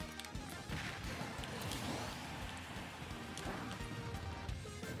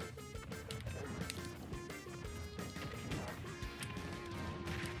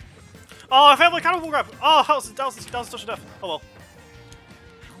 Oh, I failed my cannonball grab! Oh, that was such a death. Oh well.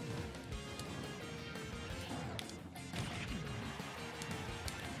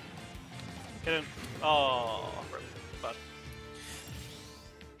 Get in. Oh, bad.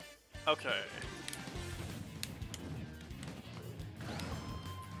 Okay.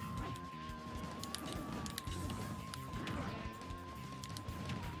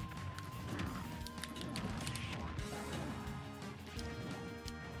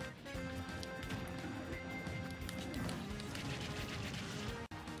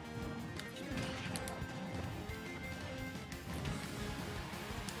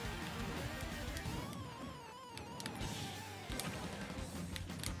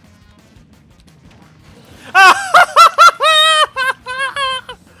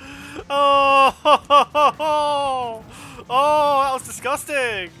 Oh, oh, that was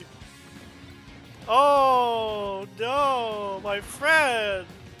disgusting. Oh no, my friend,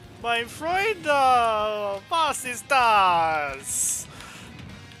 my friend, was ist das?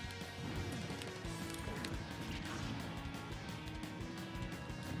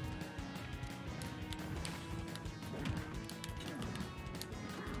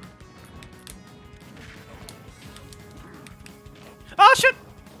 Oh shit!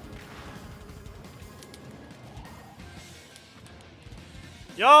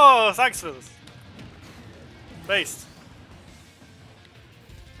 Yo, thanks for this. Based.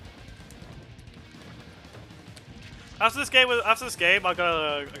 After this game, I'm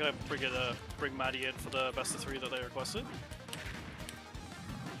gonna bring Maddie in for the best of 3 that they requested.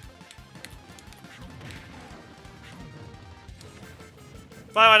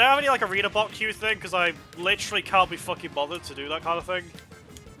 By the way, I don't have any like arena bot queue thing because I literally can't be fucking bothered to do that kind of thing.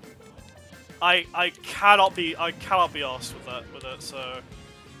 I cannot be arsed with it, so.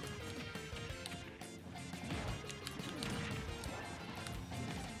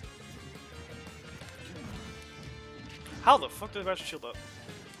 How the fuck did I manage to shield that?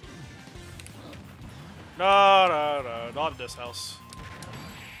 No, not in this house.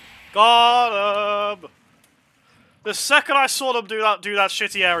 Got him! The second I saw them do that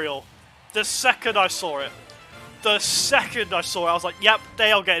shitty aerial, the second I saw it, I was like, yep,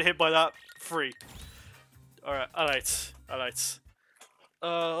 they are getting hit by that. Free. Alright. Let's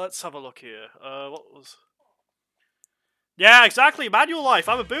have a look here. What was... Yeah, exactly, manual life,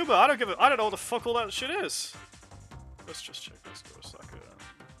 I'm a boomer, I don't know what the fuck all that shit is. Let's just check this for a second.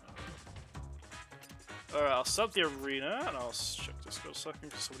 Alright, I'll set the arena, and I'll check this for a second,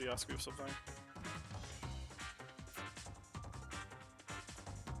 because somebody asked me for something.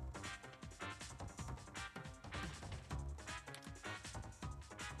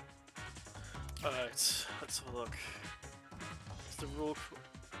 Alright, let's have a look. Is the raw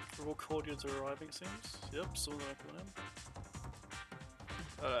cordials are arriving, seems? Yep, some of them are coming in.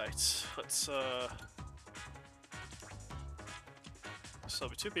 Alright, let's so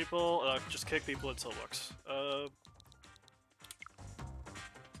there'll be 2 people, and I'll just kick people until it works. Well,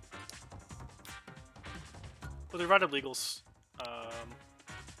 they're random legals.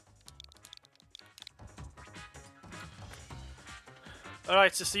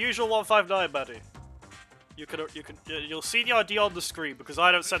 Alright, it's the usual 159, Maddie. You'll see the ID on the screen because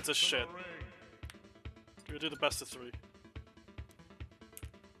I don't censor shit. We'll do the best of 3.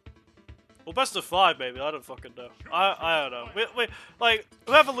 Well, best of 5, maybe. I don't fucking know. I don't know. We like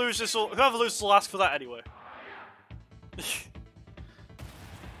whoever loses will ask for that anyway.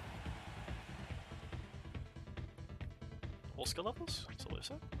 All skill levels? That's what they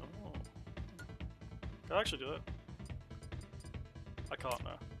said. Oh. Can I actually do it? I can't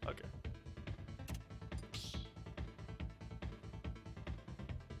now. Okay.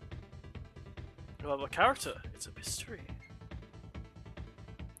 Well, my character, it's a mystery.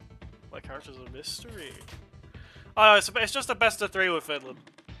 My character's a mystery. Oh, no, it's just a best of 3 with Finland.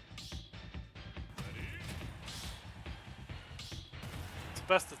 It's a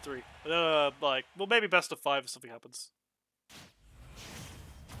best of 3. Like, well, maybe best of 5 if something happens.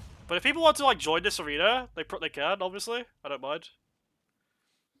 But if people want to like join this arena, they can. Obviously, I don't mind.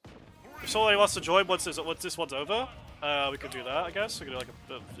 If somebody wants to join once this one's over, we could do that. I guess we could do like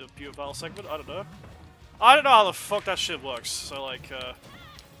a pure battle segment. I don't know. I don't know how the fuck that shit works. So like.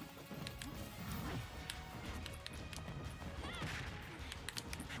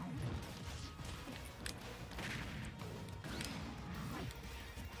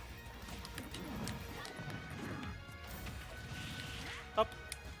 Up.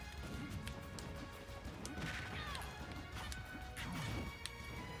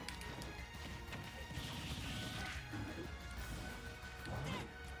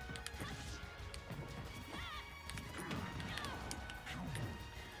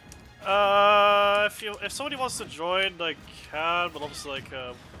 If somebody wants to join, they can, but obviously like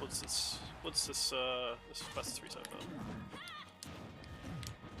what's this best of 3 type of?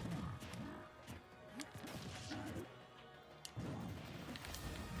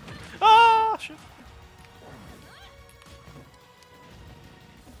 Ah shit.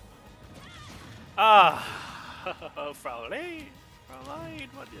 Ah Fraulein,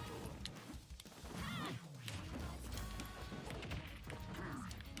 what do you do?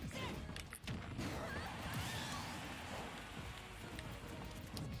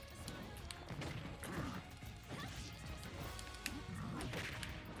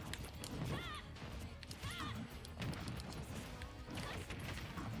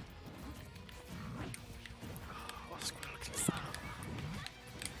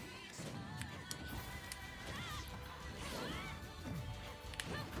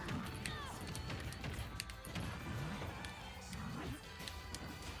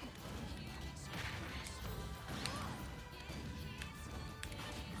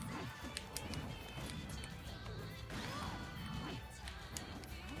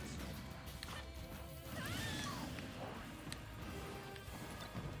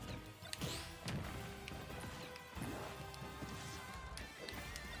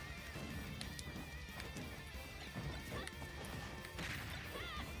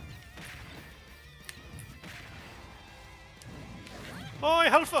 Oi,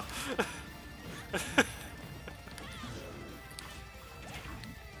 Helfer!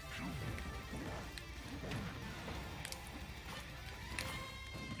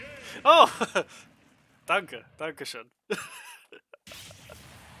 Oh! Danke, danke schön.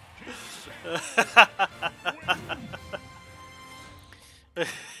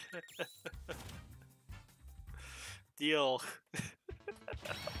 Deal.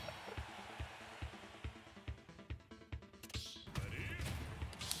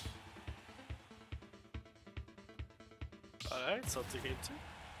 Alright, something into.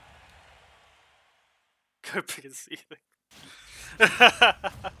 Coping and seething.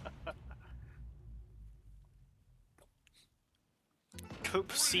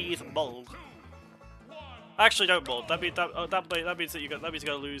 Cope, seethe, mold. Actually, don't mold. That means that you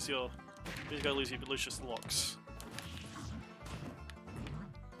gotta lose your malicious locks.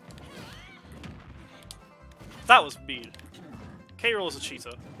 That was mean. K-Roll is a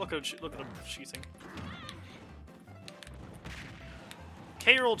cheater. Look at him cheating.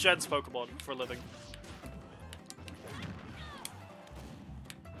 K-Roll gens Pokemon for a living.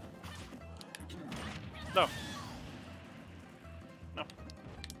 No. No.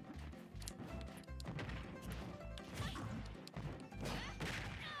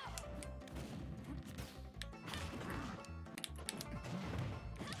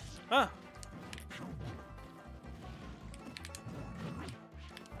 Ah.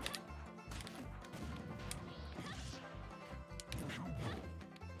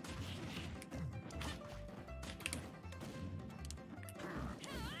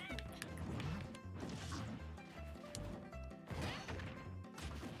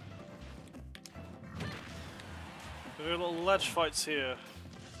 There are little ledge fights here.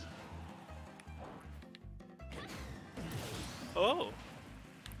 Oh.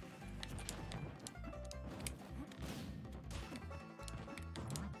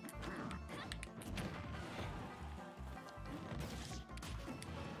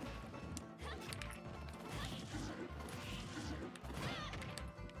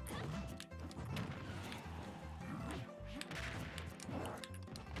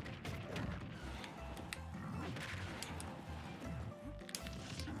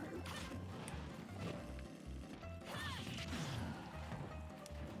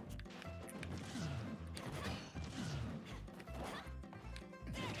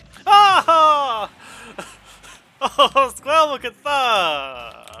 Ah! Oh, Squirrel can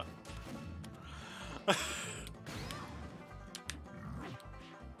thaw!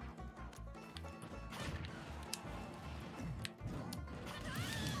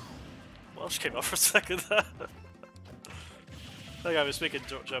 Well, she came up for a second there. I think I was speaking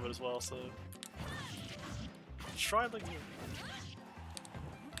German as well, so. Try like you.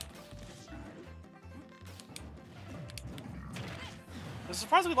 There's a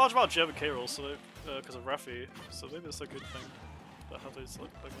surprisingly large amount of German K rolls, so because of Rafi, so maybe it's a good thing. But how they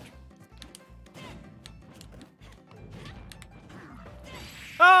select like much.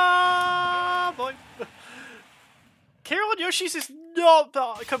 Ah, boy! K-roll on Yoshi's is not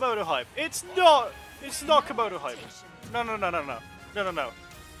Komodo hype. It's not. It's not Komodo hype. No, no, no, no, no, no, no, no.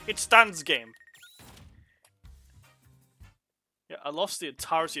 It's Stan's game. Yeah, I lost the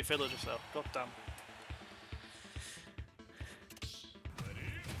entirety of Village just now. God damn.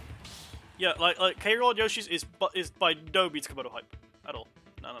 Yeah, like K-roll on Yoshi's is by no means Komodo hype at all.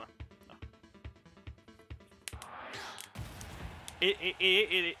 No, no, no.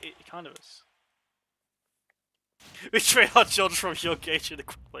 It kind of is. We train our children from young age in the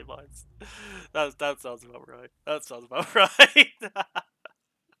Quickplay lines. That sounds about right. That sounds about right. 3, 2,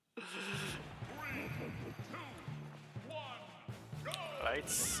 1, go! Right.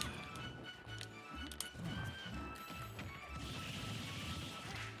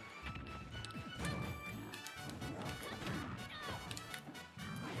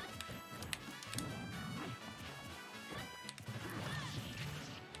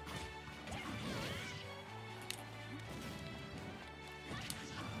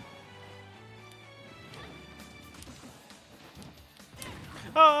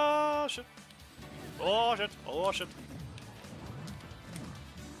 Oh shit. Oh shit. Oh shit.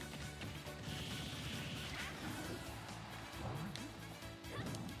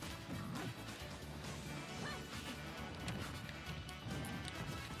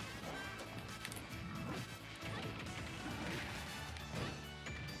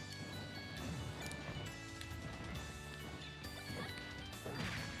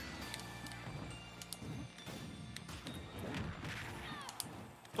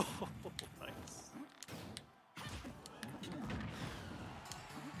 Nice.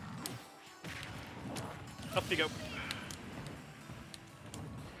 Up you go.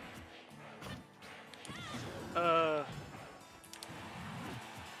 No.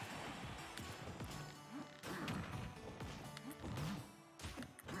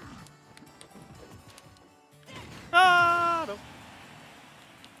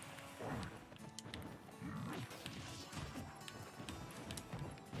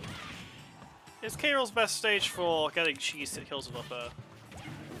 It's K-roll's best stage for getting cheese hit kills with up air.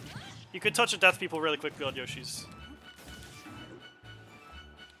 You can touch and death people really quickly on Yoshi's.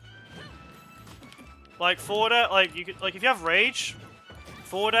 Like forward air, like you could, like if you have rage,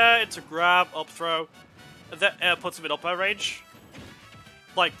 forward air, it's a grab, up throw, and that air puts them in up air range.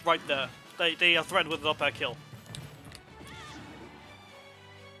 Like right there, they are threatened with an up air kill.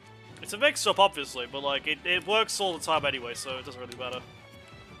 It's a mix up obviously, but like it works all the time anyway, so it doesn't really matter.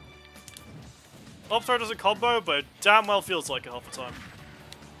 Up throw doesn't combo, but it damn well feels like it half the time.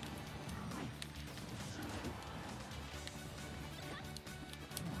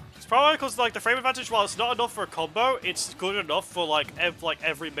 It's probably because like the frame advantage, while it's not enough for a combo, it's good enough for like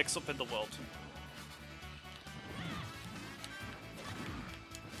every mix-up in the world.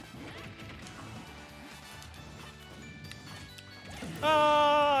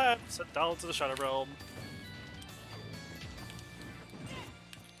 Sent down to the Shadow Realm.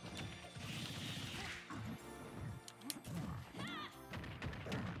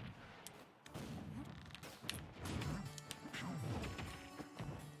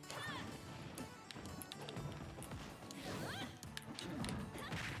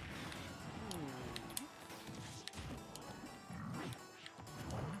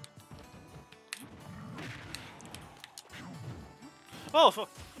 Oh, fuck.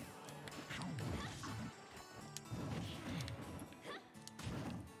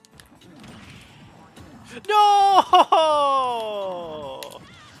 No!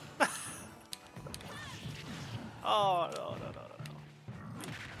 Oh, no, no, no, no, no.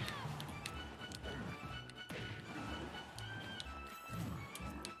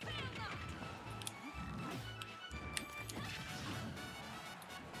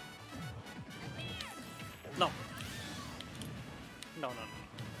 No. No, no, no.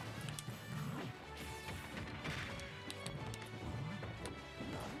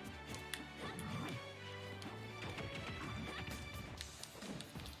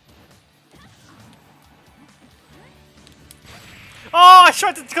 Oh, I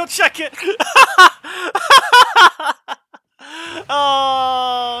tried to go check it!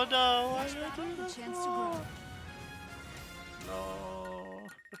 Oh, no. I didn't do that. No.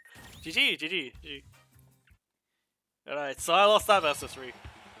 GG, GG, GG. Alright, so I lost that best of 3.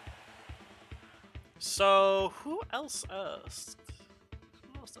 So, who else asked?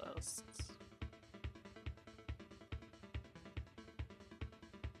 Who else asked?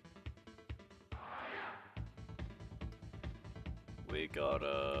 We got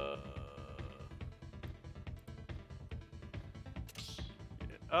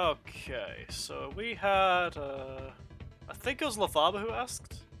okay, so we had I think it was Lafaba who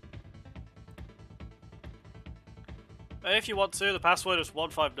asked. And if you want to, the password is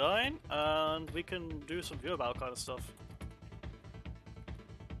 159, and we can do some viewer battle kind of stuff.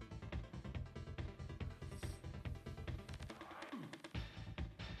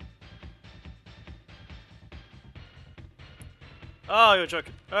 Oh, you're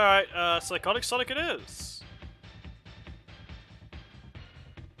joking. Alright, Psychotic Sonic it is.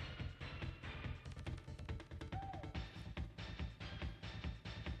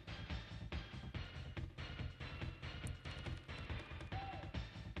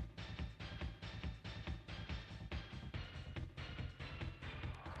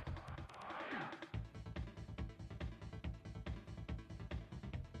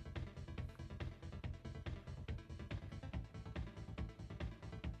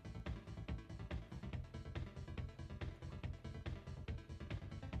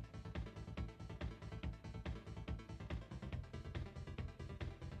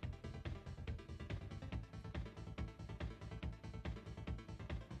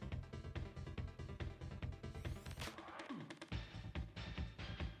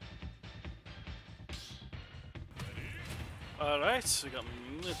 Alright, we got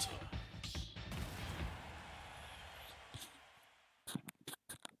Mita.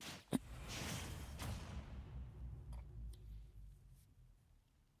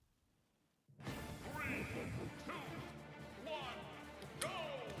 Three, two, one, go!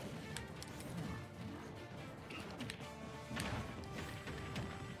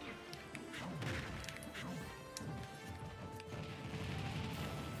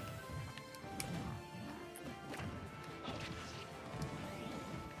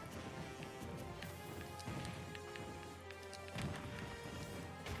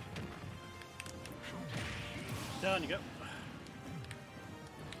 Down you go.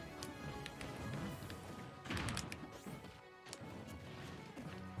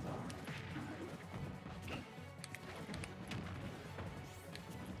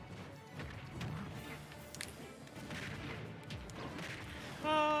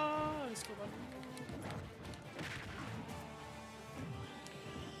 Let's go back.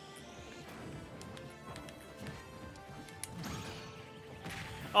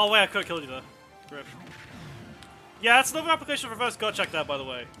 Oh wait, I could have killed you there. Rip. Yeah, that's another application of reverse god check that, by the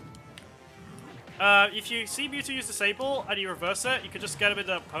way. If you see Mewtwo use Disable and you reverse it, you can just get him in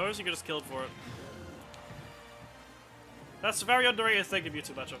that pose, you can just kill him for it. That's a very underrated thing in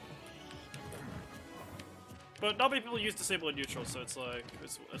Mewtwo matchup. But not many people use Disable in neutral, so it's like,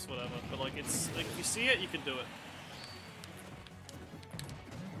 it's whatever. But like, it's, like, if you see it, you can do it.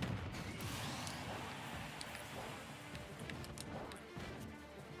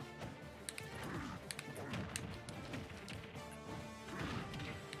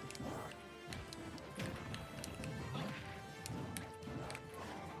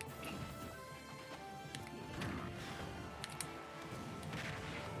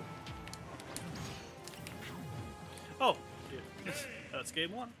 Oh, yeah. That's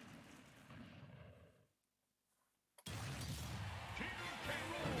game one.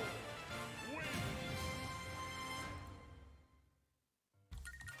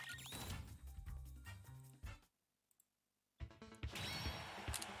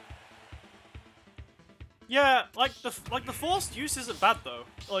 Yeah, like the forced use isn't bad though.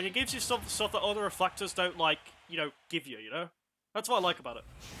 Like it gives you stuff that other reflectors don't like, you know, give you. You know, that's what I like about it.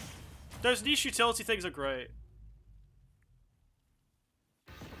 Those niche utility things are great.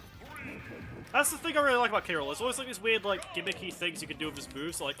 That's the thing I really like about K. Rool. There's always like these weird like gimmicky things you can do with his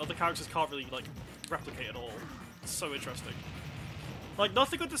moves that, like other characters can't really like replicate at all. It's so interesting. Like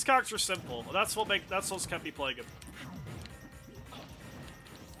nothing with this character is simple. That's what's kept me playing him.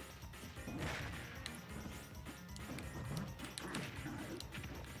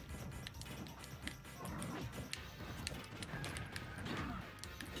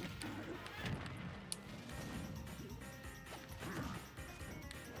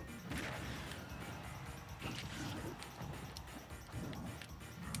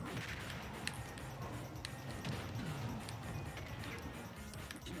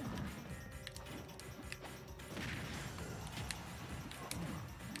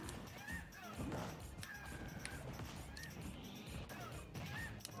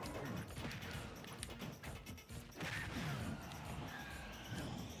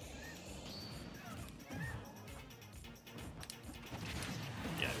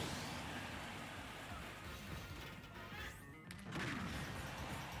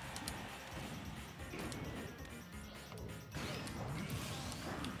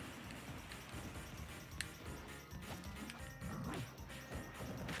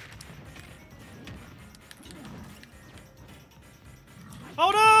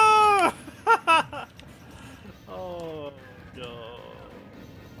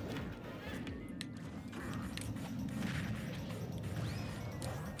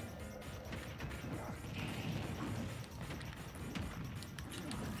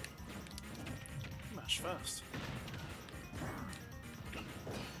 Flash first.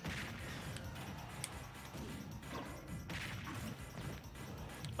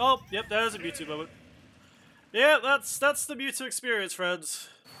 Oh, yep, there's a Mewtwo moment. Yeah, that's the Mewtwo experience, friends.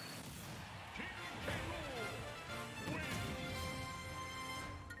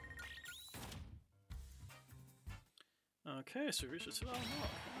 Okay, so we reached the 2 hour mark.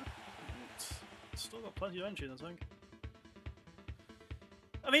 Still got plenty of energy in this thing.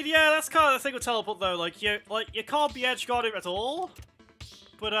 I mean, yeah, that's kind of the thing with teleport though. Like you can't be edge guarding at all.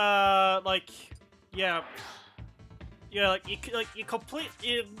 But yeah, you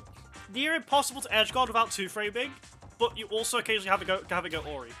near impossible to edge guard without 2-framing. But you also occasionally have a go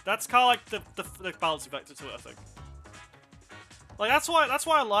Ori. That's kind of like the balancing vector to it, I think. Like that's why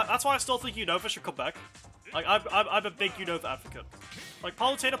I still think Unova should come back. Like I'm a big Unova advocate. Like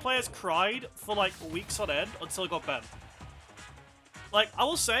Palutena players cried for like weeks on end until it got banned. Like I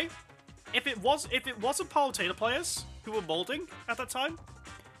will say, if it wasn't Palutena players who were molding at that time,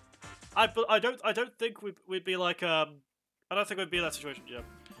 I don't think we'd be like I don't think we'd be in that situation. Yeah,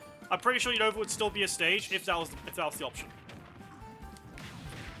 I'm pretty sure Unova would still be a stage if that was the option.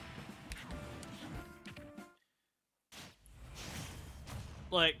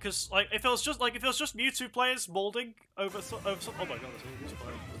 Like, cause like if it was just Mewtwo players molding over some, oh my god, that's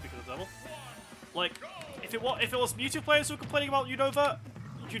because of the devil. Like, if it was Mewtwo players who were complaining about Unova,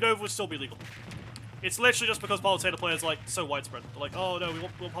 Unova would still be legal. It's literally just because Palutena players like so widespread. They're like, oh no, we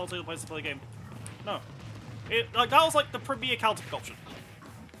want Palutena players to play the game. No, that was like the premier counter pick option.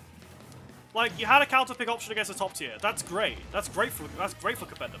 Like you had a counter pick option against a top tier. That's great. That's great for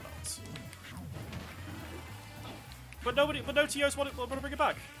competitive balance. But no TOs want to bring it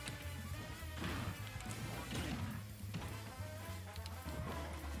back.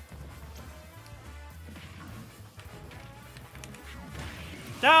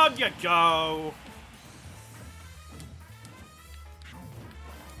 Down you go!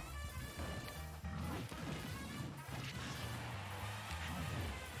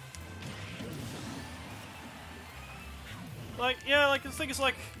 Like, yeah, like, the thing is,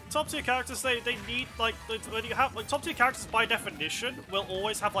 like, top tier characters, they need, like, when you have, like, top tier characters by definition will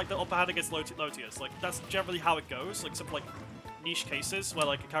always have, like, the upper hand against low tiers. Like, that's generally how it goes, like, some, like, niche cases where,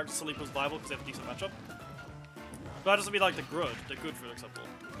 like, a character suddenly becomes viable because they have a decent matchup. But that doesn't mean, like, they're good, for example.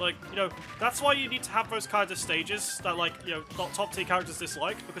 Like, you know, that's why you need to have those kinds of stages that, like, you know, top tier characters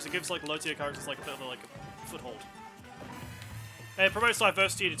dislike, because it gives, like, low tier characters, like, a bit of, like, a foothold. And it promotes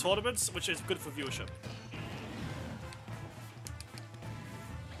diversity in tournaments, which is good for viewership.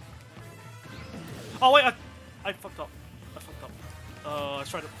 Oh wait, I fucked up. I was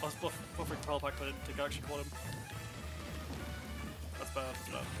buffering the power pack, but I didn't think I actually caught him. That's bad,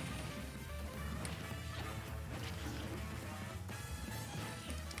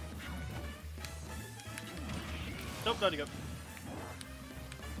 Nope, there you go.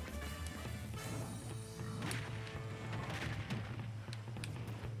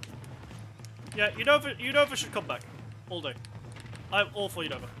 Yeah, Unova should come back. All day. I'm all for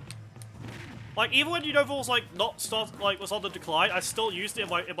Unova. Like, even when Unova was, like, was on the decline, I still used it in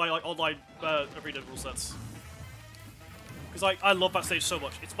my like, online arena rule sets. Because, like, I love that stage so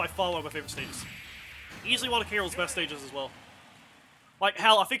much. It's by far one of my favorite stages. Easily one of Kirill's best stages as well. Like,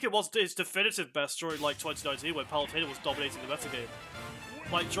 hell, I think it was his definitive best during, like, 2019 when Palutena was dominating the meta game.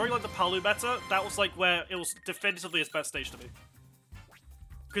 Like, during, like, the Palu meta, that was, like, where it was definitively his best stage to me.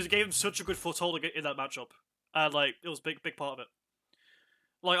 Because it gave him such a good foothold in that matchup. And, like, it was a big part of it.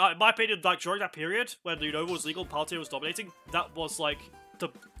 Like, in my opinion, like, during that period, when Unova was legal and Palutena was dominating, that was, like,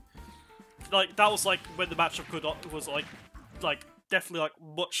 that was, like, when the matchup was, like, definitely, like,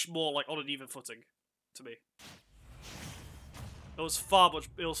 much more, like, on an even footing, to me. It was far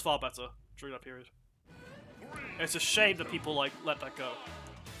better during that period. And it's a shame that people, like, let that go.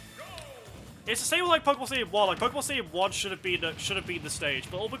 It's the same with, like, Pokemon Stadium 1. Like, Pokemon Stadium 1 should have been the stage,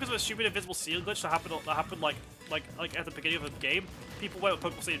 but all because of a stupid invisible ceiling glitch that happened like at the beginning of the game, people went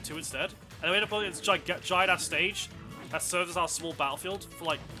with Pokemon Stadium 2 instead, and they ended up on this giant-ass stage that served as our small battlefield for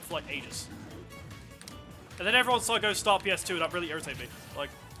like ages. And then everyone started going start PS2, and that really irritated me, like,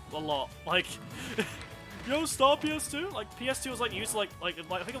 a lot. Like, yo, start PS2? Like, PS2 was like used to, like I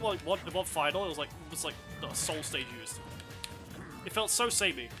think in one final, it was like a soul stage used. It felt so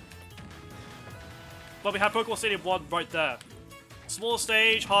samey. But we had Pokemon Stadium 1 right there. Small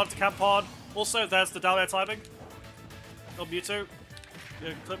stage, hard to camp on. Also, there's the down air timing on Mewtwo.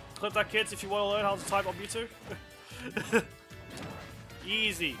 Yeah, clip that, kids, if you want to learn how to time on Mewtwo.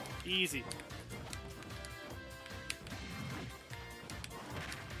 Easy, easy.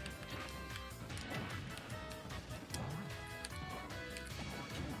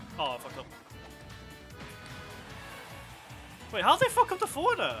 Oh, I fucked up. Wait, how'd they fuck up the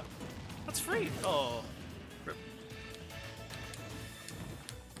forwarder? That's free. Oh. Rip.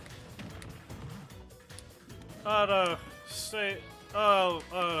 Oh no. Stay. Oh,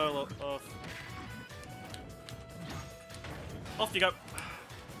 oh no. Off. Off you go.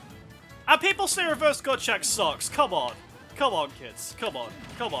 And people say reverse gut check sucks. Come on. Come on, kids. Come on.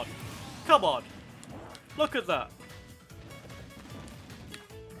 Come on. Come on. Look at that.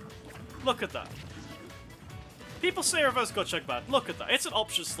 Look at that. People say reverse gut check bad. Look at that. It's an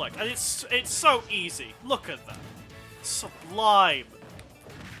option select, and it's so easy. Look at that. Sublime.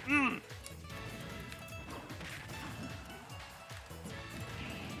 Mmm.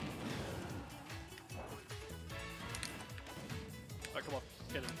 Alright, come on.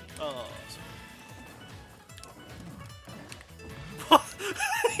 Get it. Oh. What?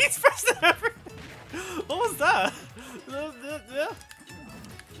 He's pressed everything. What was that?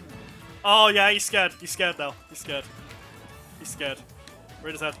 Oh yeah, he's scared. He's scared now. He's scared. He's scared. We're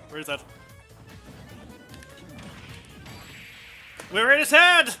in his head. We're in his head. We're in his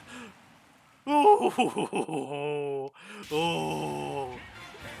head! Ooh. Oh.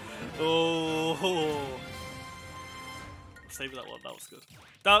 Oh. Save that one. That was good.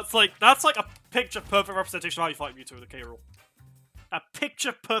 That's like a picture perfect representation of how you fight Mewtwo with a K roll. A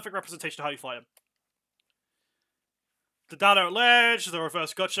picture perfect representation of how you fight him. The down out ledge, the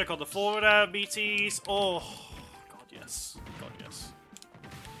reverse gut check on the forward air, meaties. Oh, god yes, god yes.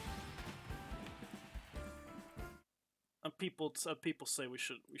 And people say we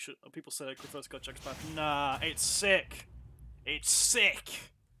should. People say like reverse gut check's bad. Nah, it's sick. It's sick.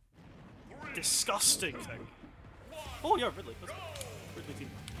 Disgusting thing. Oh yeah, Ridley. Ridley team.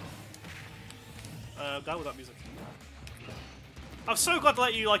 Down with that music. I'm so glad to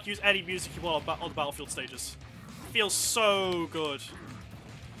let you like use any music you want on the battlefield stages. Feels so good.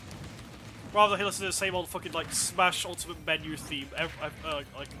 Rather than listen to the same old fucking like Smash Ultimate menu theme every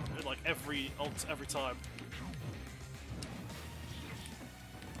time.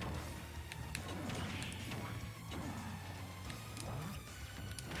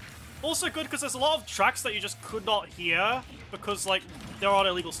 Also good because there's a lot of tracks that you just could not hear because like they're on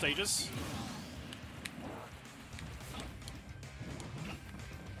illegal stages.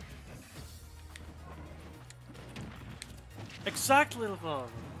 Exactly.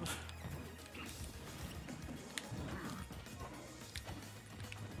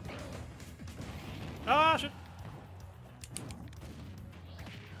 Ah, shit.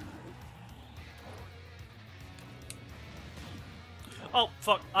 Oh,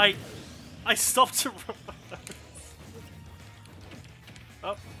 fuck. I stopped to run my nose.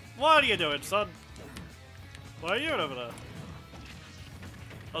 Oh, what are you doing, son? What are you doing over there?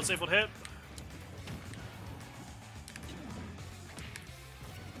 I'll see if one hit.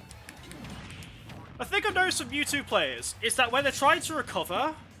 I think I've noticed with Mewtwo players is that when they're trying to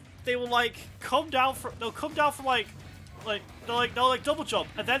recover, they will like come down from they'll double jump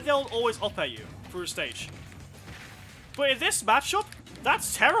and then they'll always up at you through a stage. But in this matchup,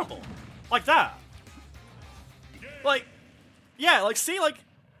 that's terrible. Like that. Like, yeah, like see, like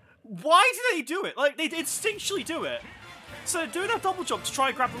why do they do it? Like they instinctually do it. So they're doing a double jump to try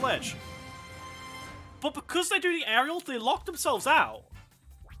and grab the ledge. But because they do the aerial, they lock themselves out.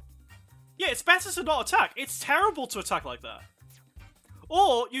 Yeah, it's better to not attack. It's terrible to attack like that.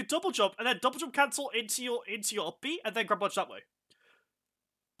 Or you double jump and then double jump cancel into your upbeat and then grab ledge that way.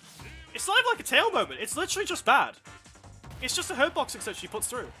 It's not even like a tail moment. It's literally just bad. It's just a hurtbox extension he puts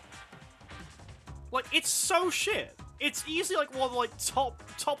through. Like it's so shit. It's easily like one of the like top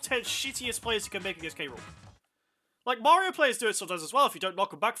 10 shittiest players you can make against K roll. Like Mario players do it sometimes as well if you don't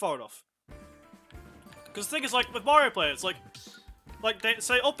knock them back far enough. Because the thing is like with Mario players like they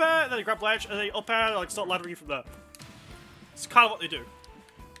say up air, and then they grab ledge, and they up air, and like start laddering you from there. It's kind of what they do.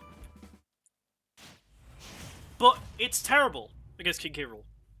 But it's terrible against King K roll.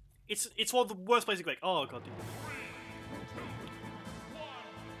 It's one of the worst plays you can make. Oh god.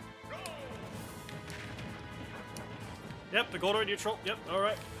 Yep, the Gordo neutral. Yep,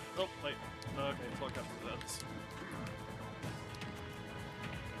 alright. Oh, wait. Okay, it's not catching the ends.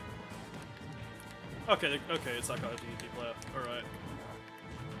 Okay, okay, it's that kind of D&D player. Alright.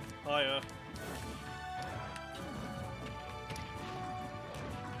 Hiya.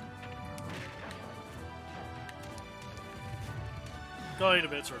 I need a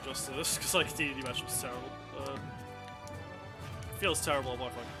minute to adjust to this, because like D&D match was terrible. Feels terrible on my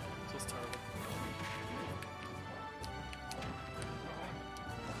phone. Feels terrible.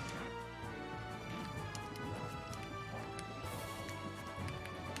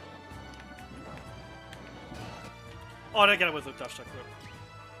 Oh, I didn't get it with the dash tech.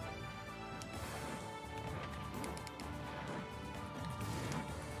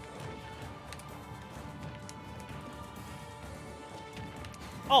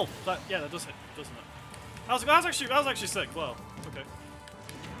 Oh, yeah, that does hit, doesn't it? That was actually sick. Wow. Okay.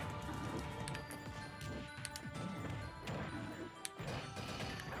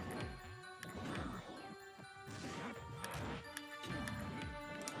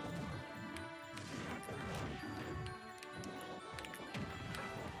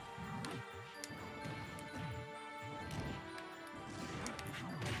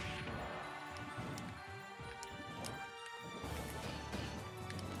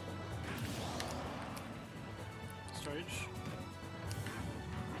 Strange.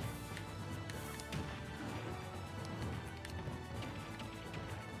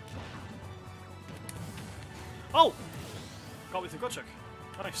 Oh! Got me through gut check.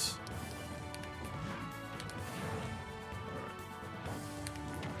 Nice.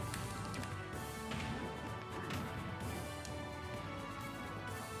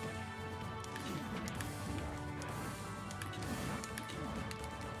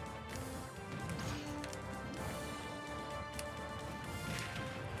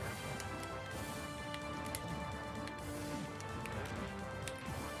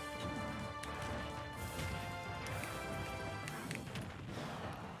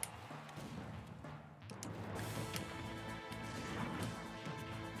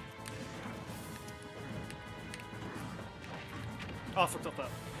 Oh, I fucked up that.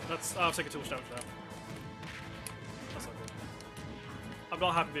 That's. I've taken too much damage now. That's not good. I'm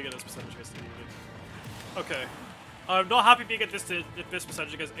not happy being at this percentage against the DDD. Okay. I'm not happy being at this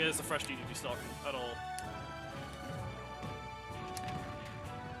percentage against it is a fresh DDD stock at all.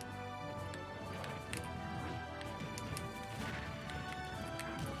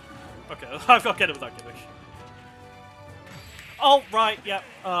 Okay, I've got to get it without gimmick. Oh, right, yeah.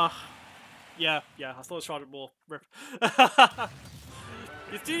 Yeah, I thought it was trying to more. Rip.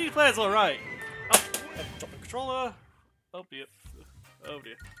 This DD player's alright. Oh, drop the controller. Oh dear. Oh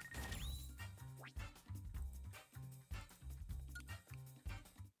dear.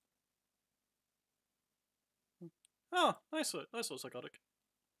 Oh, nice little psychotic.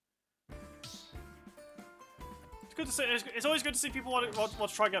 It's good to see. It's always good to see people want to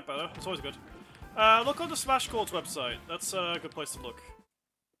try and get better. It's always good. Look on the Smash Court's website. That's a good place to look.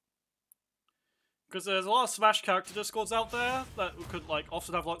 Because there's a lot of Smash character discords out there that could like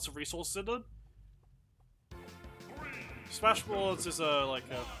often have lots of resources in them. Smash Boards is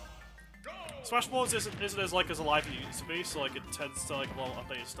Smash Boards isn't as like as alive as it used to be, so like it tends to like a lot of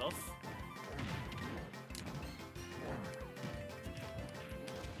updated stuff.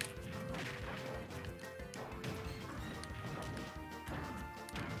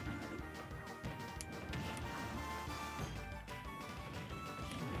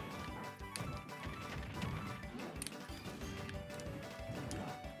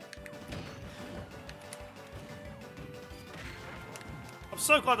 I'm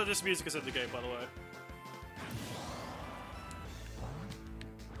so glad that this music is in the game, by the way.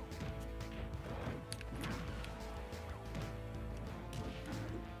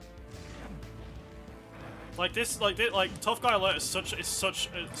 Like Tough Guy Alert is such a good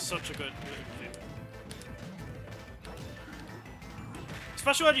thing.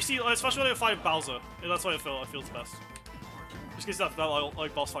 Especially when you see, especially when you fight Bowser. Yeah, that's why I feel the best. Just gives that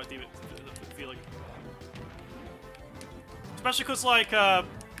like boss fight feeling. Especially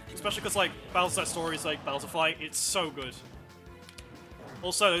because like Bowser's story is like Bowser fight, it's so good.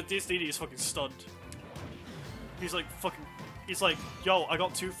 Also, this DD is fucking stunned. He's like, yo, I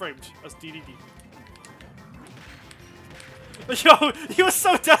got 2 framed as DDD. Yo, he was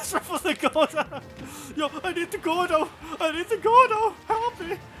so desperate for the Gordo! Yo, I need the Gordo! I need the Gordo! Help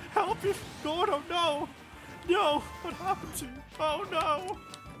me! Help me! Gordo, no! No! What happened to you? Oh no!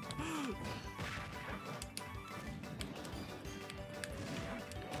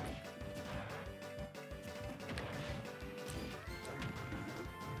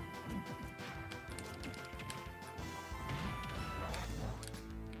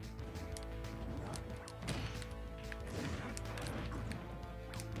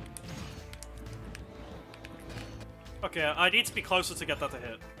 Okay, I need to be closer to get that to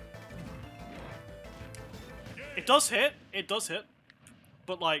hit. It does hit,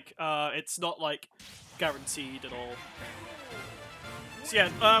 but like, it's not like guaranteed at all. So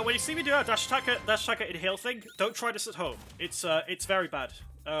yeah, when you see me do a dash attacker inhale thing, don't try this at home. It's very bad.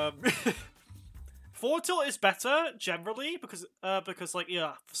 Forward tilt is better generally because like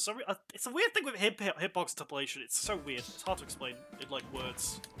yeah, for some it's a weird thing with hitbox interpolation. It's so weird. It's hard to explain in like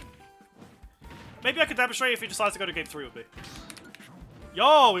words. Maybe I could demonstrate if he decides to go to game 3 with me.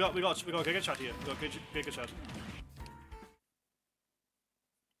 Yo, we got Giga Chad here. We got Giga Chad.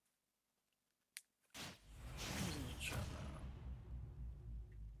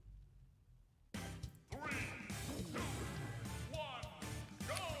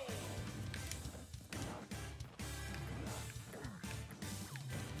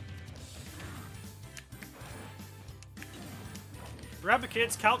 Remember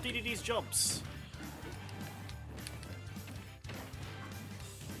kids, count DDD's jumps.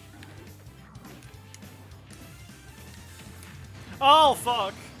 Oh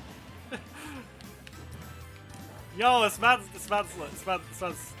fuck! Yo, this is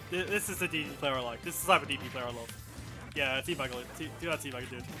the DD player I like. This is the type of DD player I love. Yeah, teabag, do that teabag,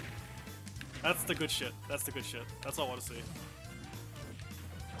 dude. That's the good shit. That's the good shit. That's all I want to see.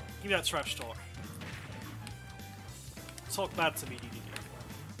 Give me that trash talk. Talk bad to me, DDD.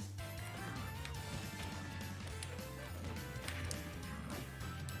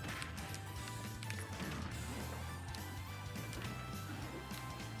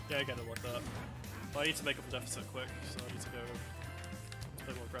 Yeah, I get it like that. But I need to make up a deficit quick, so I need to go a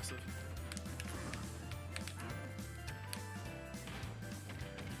bit more aggressive.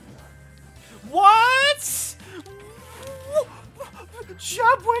 What?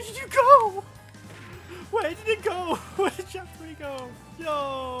 Jab, where did you go? Where did it go? Where did Jab 3 go?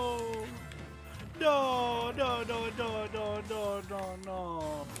 No! No, no, no, no, no, no, no,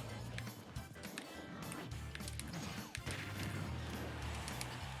 no.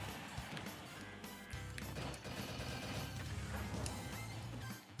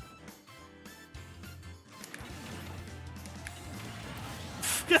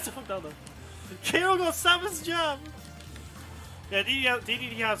 Get the fuck down there. Kiro got Samus jab! Yeah,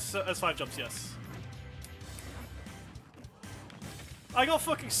 DDD has 5 jumps, yes. I got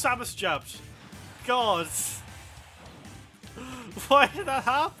fucking Samus jabbed. God. Why did that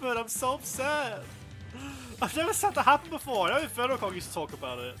happen? I'm so upset. I've never seen that happen before. I know Verocog used to talk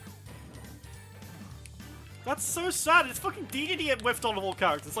about it. That's so sad. It's fucking DDD and whiffed on all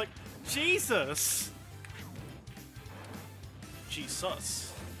characters. Like, Jesus.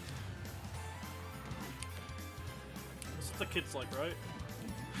 Jesus. That's what the kids like, right?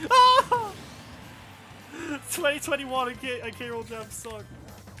 Ah! 2021 and K-Roll Jam suck.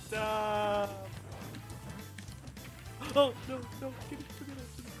 Damn. Oh, no, no. Give me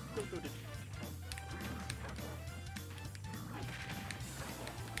that. Go, dude.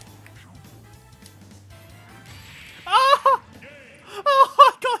 Ah! Oh,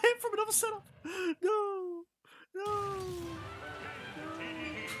 I got hit from another setup. No. No.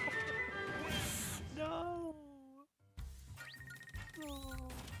 No. No.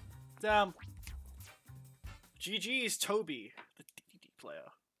 Damn. GG's Toby, the DDD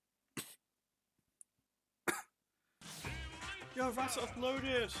player. Yo, Rats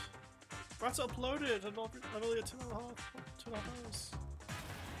uploaded! Rats uploaded! I'm only at 2.5 hours.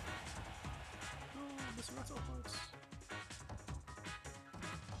 Oh, Mr. Rats uploads.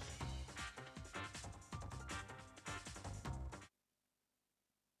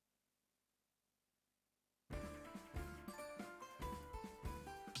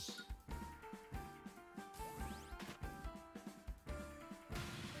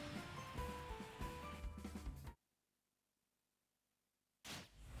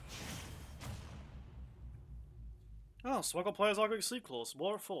 Oh, Swaggle players are going sleep claws.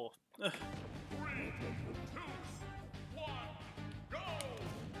 More at 4. 3, 2, 1, go!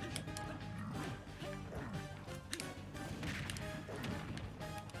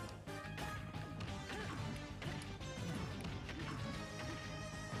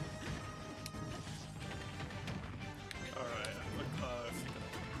 Alright,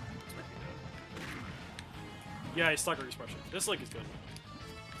 yeah, he's stagger expression. This link is good.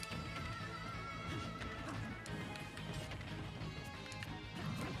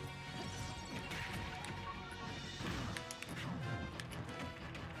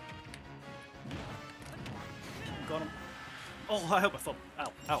 Got him. Oh, I hope I thought. Ow,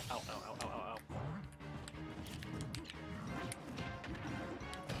 ow, ow, ow, ow, ow, ow, ow.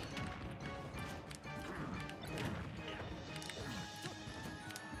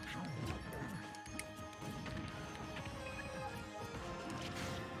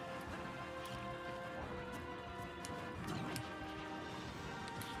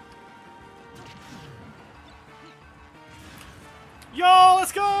 Yo,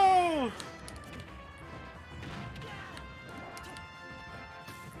 let's go!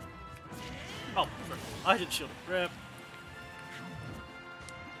 Oh, frick. I didn't shield it. Rip.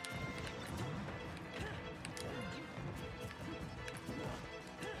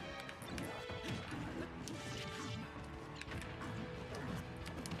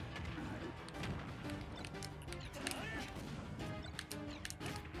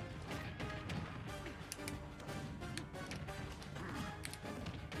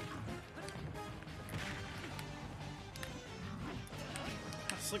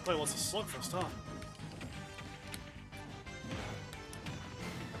 Quickplay wants a slug for a start.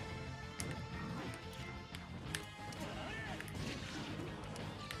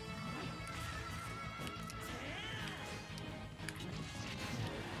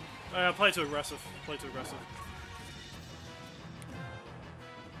 Play too aggressive. Play too aggressive.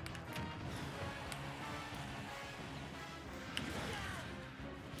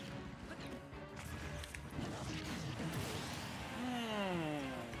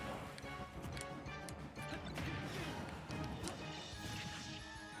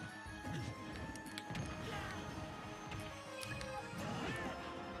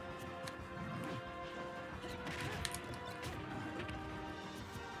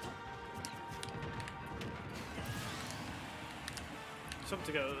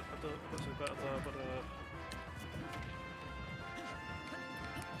 Something to go. But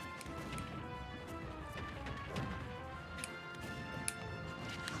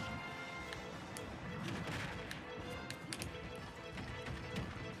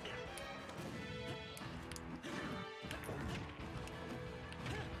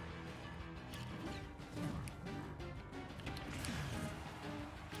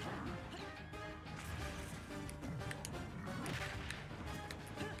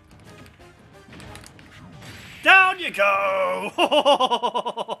down you go!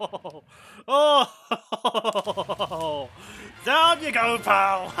 Oh, down you go,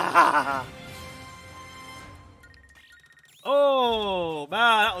 pal! Oh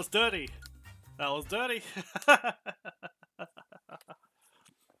man, that was dirty. That was dirty.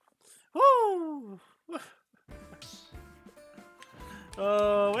 Woo!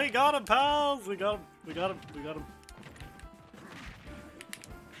 Oh, we got him, pals. We got him. We got him. We got him.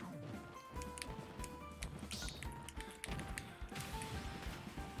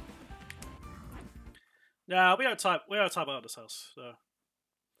 Nah, we don't time out this house. So.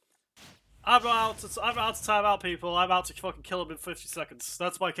 I'm out to time out people. I'm out to fucking kill him in 50 seconds.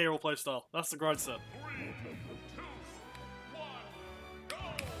 That's my K-roll playstyle. That's the grind set. 3, 2, 1, go!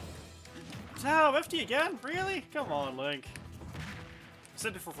 Damn, 50 again? Really? Come on, Link.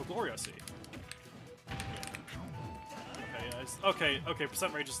 Said before for glory, I see. Okay, yeah, okay,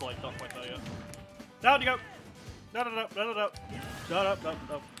 percent rage is like not quite there yet. Down you go! No.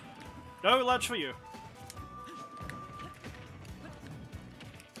 No ledge for you.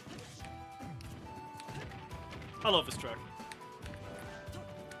 I love this track.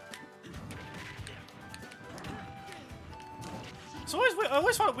 It's always weird. I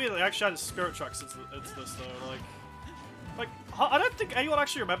always find it weird that they actually added spirit tracks into this though. Like, I don't think anyone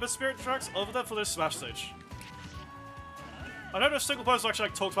actually remembers spirit tracks other than for this Smash stage. I don't know if a single person actually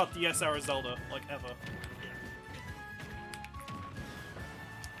like talked about DS era Zelda like ever.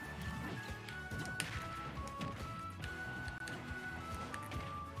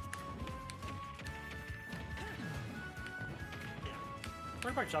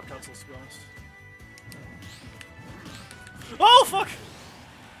 Bring back job councils, to be honest. Oh fuck!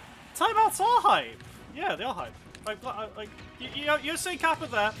 Timeouts are hype. Yeah, they are hype. Like you're saying Kappa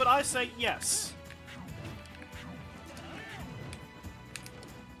there, but I say yes.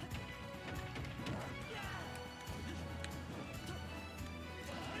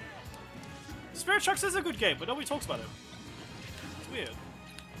 Spirit Tracks is a good game, but nobody talks about it. It's weird.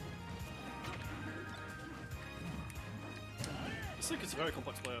 This Link is a very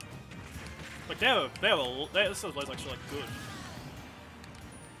complex player. Like this is actually like good.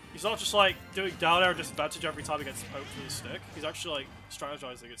 He's not just like doing down air disadvantage every time he gets poked with his stick. He's actually like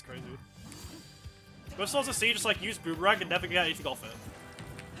strategizing. It's crazy. Most of us see just like use boomerang and never get anything off it.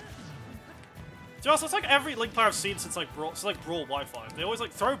 To be honest, it's like every Link player I've seen since like Brawl Wi-Fi. They always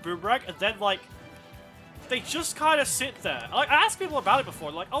like throw boomerang and then like they just kind of sit there. Like I asked people about it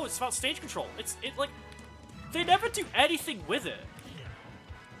before, like, oh, it's about stage control. It like they never do anything with it.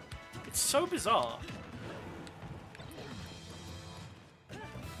 It's so bizarre.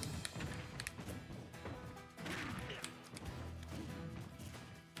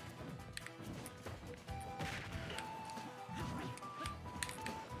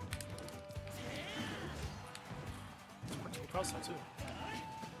 Too.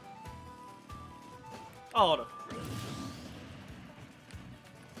 Oh no.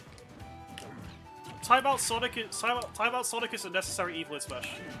 Timeout Sonic is a necessary evil in Smash.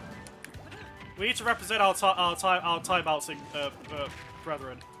 We need to represent our timeouts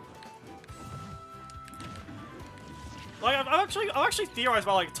brethren. Like I've actually theorized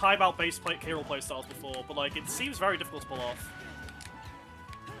about like timeout based K-roll playstyles before, but like it seems very difficult to pull off.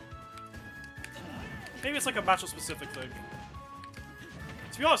 Maybe it's like a matchup specific thing.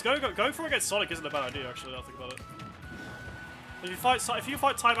 To be honest, going for against Sonic isn't a bad idea, actually, now I think about it. If you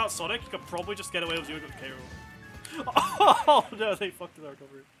fight timeout Sonic, you could probably just get away with doing it with K-roll. Oh no, they fucked in their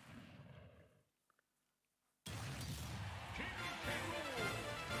recovery.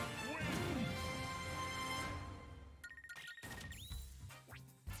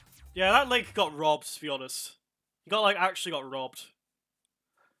 Yeah, that Link got robbed, to be honest. He got, like, actually got robbed.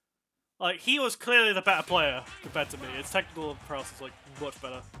 Like, he was clearly the better player compared to me. His technical prowess is, like, much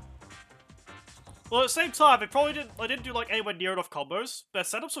better. Well, at the same time, I didn't do, like, anywhere near enough combos. Their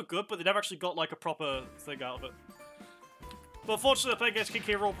setups were good, but they never actually got, like, a proper thing out of it. But unfortunately, I played against King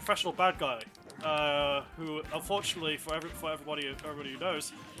K. Rool, professional bad guy. Who, unfortunately, for everybody who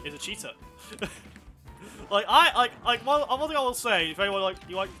knows, is a cheater. Like, one thing I will say, if anyone,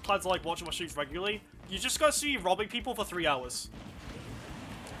 plans to, watching my streams regularly, you just gotta see me robbing people for 3 hours.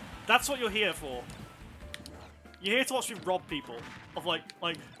 That's what you're here for. You're here to watch me rob people of, like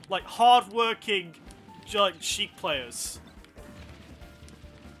hard-working, Sheik players.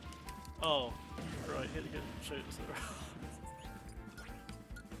 Oh. Right, here, show you this.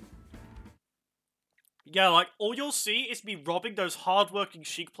 Yeah, like, all you'll see is me robbing those hard-working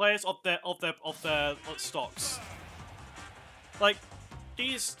Sheik players of their stocks. Like,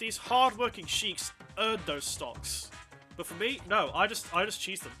 these hard-working Sheiks earn those stocks. But for me, no, I just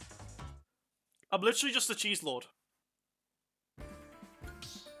cheese them. I'm literally just a cheese lord.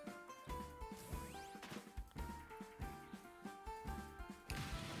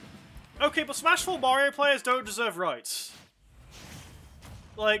 Okay, but Smash 4 Mario players don't deserve rights.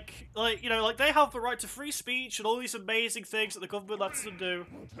 You know, they have the right to free speech and all these amazing things that the government lets them do.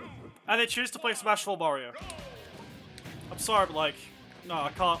 And they choose to play Smash 4 Mario. I'm sorry, but no,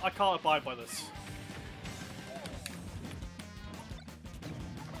 I can't abide by this.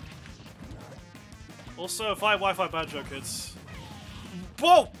 Also, find Wi-Fi banjo, kids.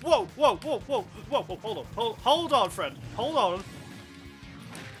 Whoa, whoa, whoa, whoa, whoa, whoa, whoa, hold on, friend. Hold on.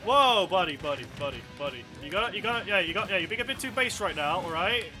 Whoa, buddy. You're being a bit too based right now,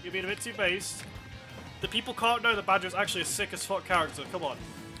 alright? You're being a bit too based. The people can't know that Banjo's actually a sick as fuck character, come on.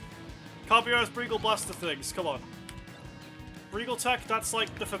 Can't be those Breagle Blaster things, come on. Breagle Tech, that's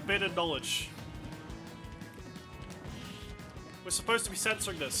like the forbidden knowledge. We're supposed to be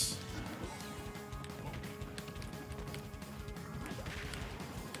censoring this.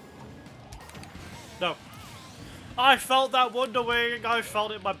 No. I felt that Wonder Wing, I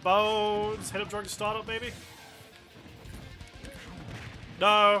felt it in my bones. Hit him during the startup, baby.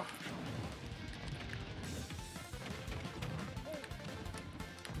 No.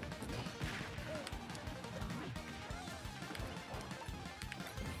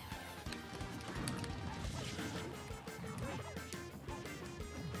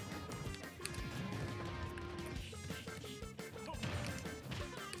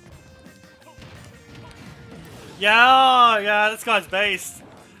 Yeah, this guy's based.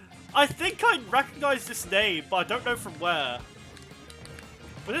 I think I recognize this name, but I don't know from where.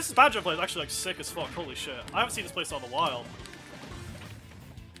 But this Banjo player is actually sick as fuck. Holy shit! I haven't seen this playstyle in a while.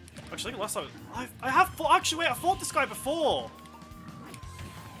 Actually, I think last time I fought this guy before.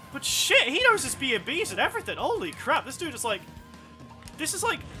 But shit, he knows his B&Bs and everything. Holy crap! This dude is this is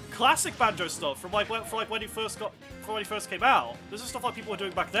classic Banjo stuff from when he first came out. This is stuff people were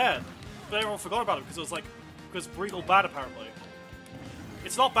doing back then, but everyone forgot about it because it was because Breagle bad apparently.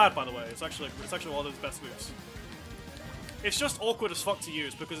 It's not bad, by the way. It's actually one of his best moves. It's just awkward as fuck to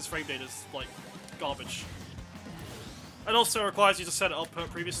use because its frame data is garbage. And also requires you to set it up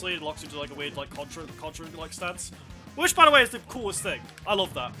previously and locks you into a weird contra stance. Which, by the way, is the coolest thing. I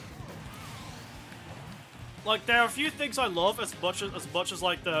love that. There are a few things I love as much as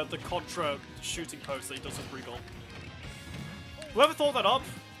the contra shooting pose that he does with Breagle. Whoever thought that up,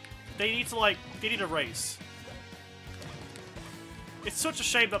 they need a raise. It's such a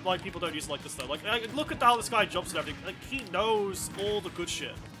shame that people don't use it like this though. Look at how this guy jumps and everything. He knows all the good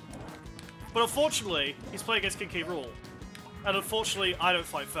shit. But unfortunately, he's playing against King K. Rool. And unfortunately, I don't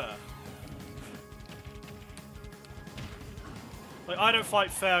fight fair. I don't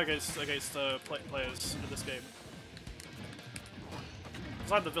fight fair against players in this game.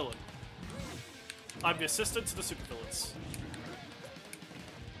 Because I'm the villain. I'm the assistant to the supervillains.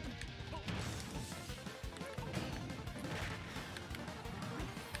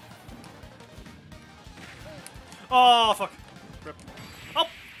 Oh, fuck. Rip. Oh!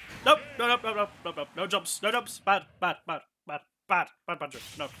 Nope, no jumps, no jumps. Bad, Banjo.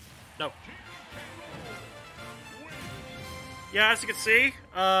 No. Yeah, as you can see,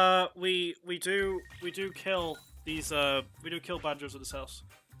 we do kill these, we do kill Banjos in this house.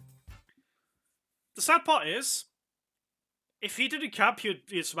 The sad part is, if he didn't camp,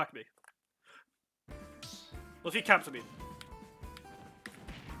 he'd smack me. Well, if he camped, I mean.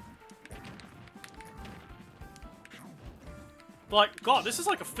 God, this is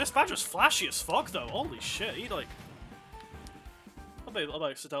this Banjo's flashy as fuck, though. Holy shit, he I'll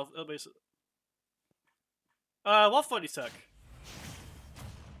sit down. What funny tech?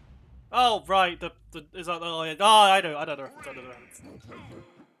 Oh, right. Is that? Oh, yeah. Oh, I know.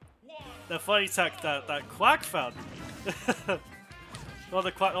 The funny tech that Quack found. Well,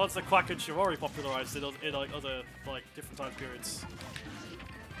 it's the Quack and Shirori popularized in like other like different time periods.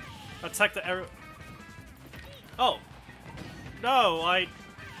 A tech that Oh. No, I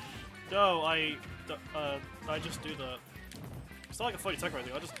just do that. It's not like a funny tech or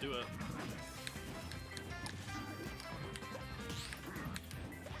anything, I just do it.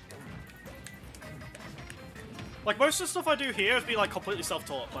 Like, most of the stuff I do here has been, like, completely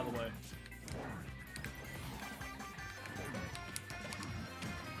self-taught, by the way.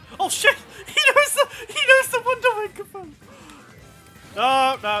 Oh, shit! He knows the Wonder Microphone!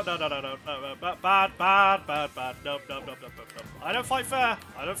 No. Bad. Nope. I don't fight fair.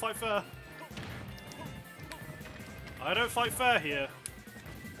 I don't fight fair here.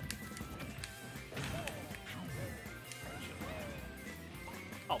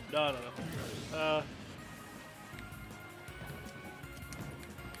 Oh, no.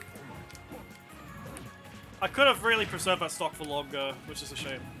 I could have really preserved that stock for longer, which is a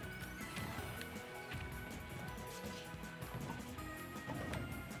shame.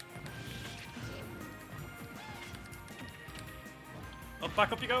 Oh,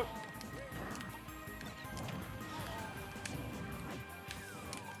 back up you go.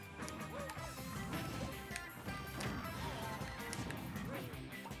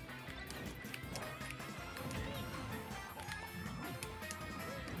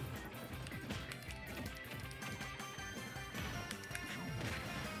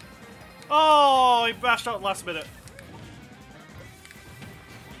 Oh, he bashed out last minute.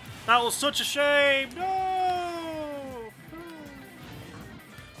 That was such a shame. No.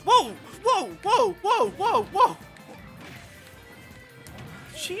 Whoa.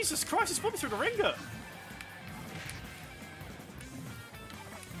 Jesus Christ, he's put me through the ringer.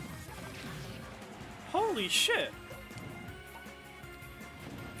 Holy shit.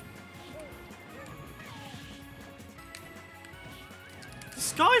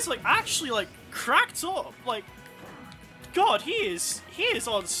 This guy's like actually like cracked up. Like, God, he is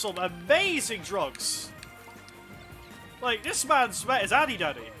on some amazing drugs. Like, this man's met his Addy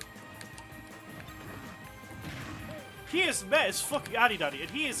Daddy. He has met his fucking Addy Daddy,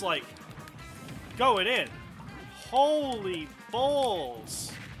 and he is like going in. Holy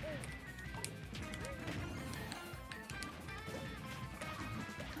balls.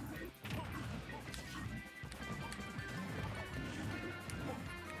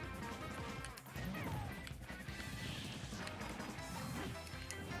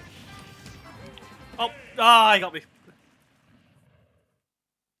 Oh, he got me.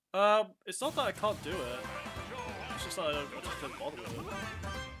 It's not that I can't do it. It's just that I just don't bother with it.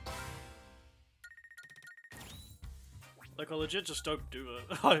 Like, I legit just don't do it.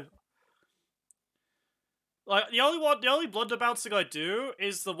 Like, the only blunder bouncing I do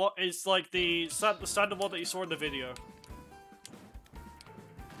is the standard one that you saw in the video.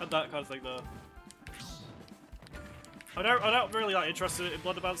 And that kind of thing there. I'm not really that interested in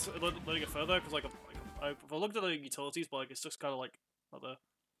blunder bounce learning it further, because like I've looked at the utilities, but like it's just kind of like not there.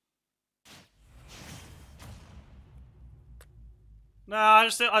 Nah, I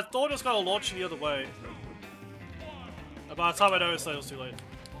thought it was gonna launch the other way. And by the time I noticed, it was too late.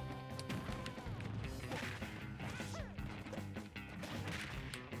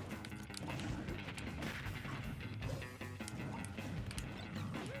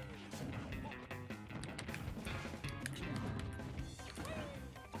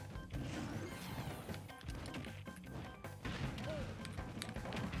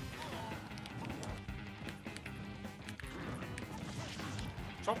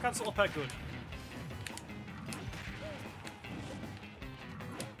 Drop cancel up air, good.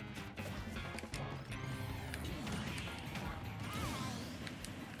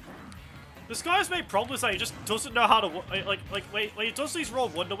 This guy's main problem is that he just doesn't know how to when he does these raw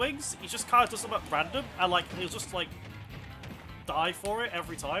Wonder Wings, he just kind of does them at random, and like he'll just like die for it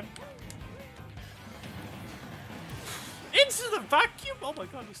every time. Into the vacuum! Oh my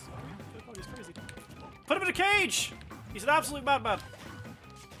god, he's crazy. Put him in a cage! He's an absolute madman.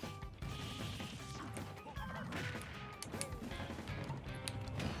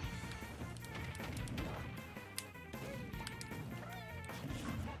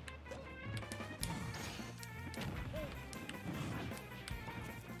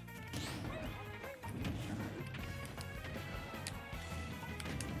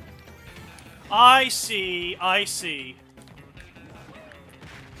 I see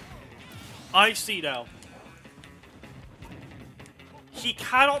now. He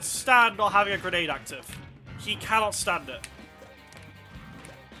cannot stand not having a grenade active. He cannot stand it.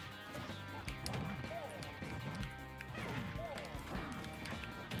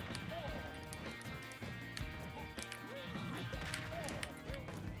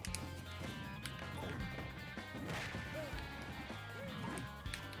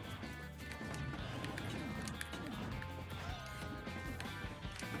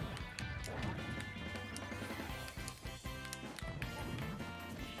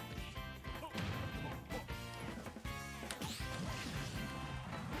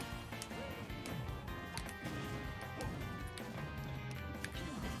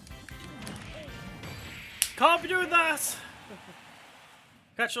 Can't be doing that!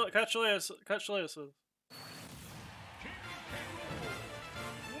 Catch you later, son.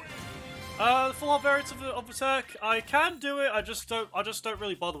 The full art variants of attack, I can do it. I just don't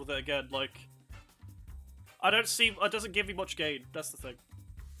really bother with it again. Like, it doesn't give me much gain. That's the thing.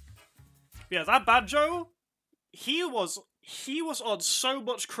 Yeah, that Banjo, he was on so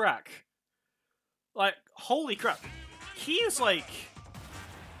much crack. Like, holy crap. He is like,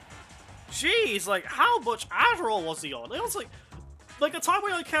 jeez, like, how much Adderall was he on? It was like a time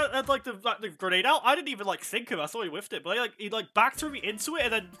where I had like the grenade out, I didn't even like think of it. I thought he whiffed it, but he back threw me into it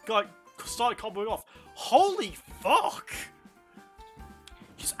and then like started comboing off. Holy fuck!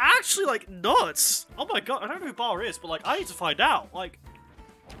 He's actually like nuts. Oh my god, I don't know who Bar is, but like I need to find out. Like,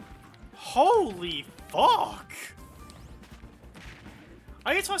 holy fuck!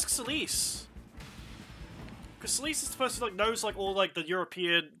 I need to ask Celise. Because Celise is the person who like knows like all like the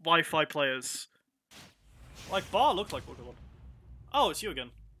European Wi-Fi players. Like Bar looked like one. Oh, it's you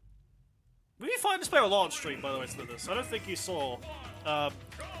again. We find this player a lot on stream, by the way, to this. I don't think you saw. But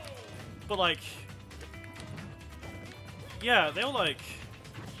like, yeah, they were like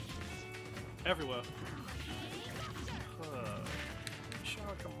everywhere.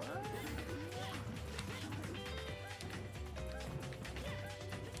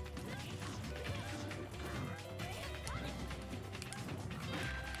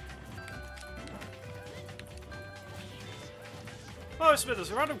 Oh, Smithers,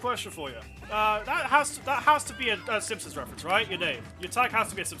 a random question for you. That has to be a Simpsons reference, right? Your name, your tag has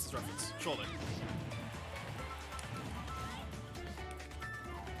to be a Simpsons reference, surely.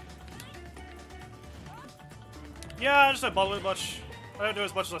 Yeah, I just don't bother with much. I don't do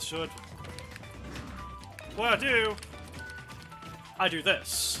as much as I should. What I do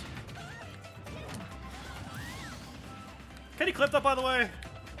this. Can you clip that, by the way?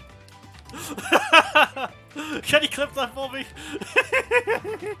 Can you clip that for me?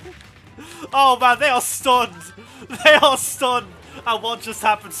 Oh man, they are stunned. They are stunned at what just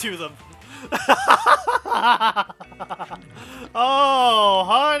happened to them. Oh,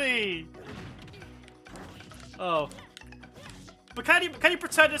 honey. Oh. But can you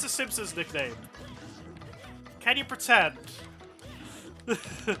pretend it's a Simpsons nickname? Can you pretend?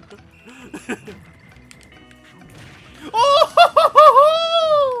 Oh!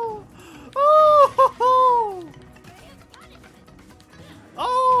 Oh!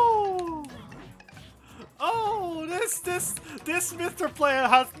 Oh! Oh! This Mr. player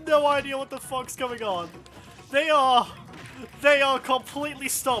has no idea what the fuck's going on. They are completely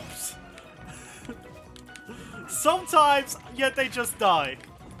stumped. Sometimes, yet they just die.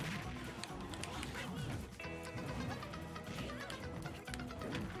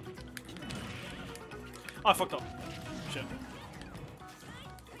 Oh, I fucked up. Shit.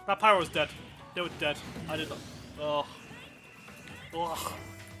 That pyro was dead. They were dead. I did not. Oh. Oh.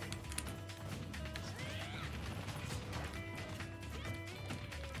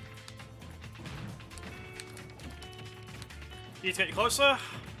 You need to get you closer.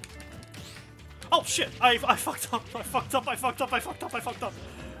 Oh shit! I fucked up. I fucked up. I fucked up. I fucked up. I fucked up.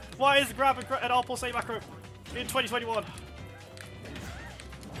 Why is grab and all pulse A macro in 2021?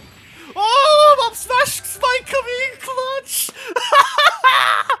 Oh, Mob Smash Spike coming in clutch!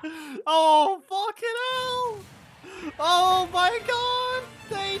 Oh, fucking hell! Oh my god!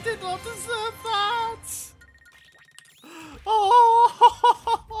 They did not deserve that! Oh!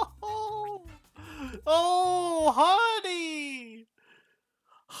 Oh, honey!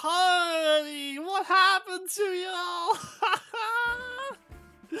 Honey, what happened to y'all?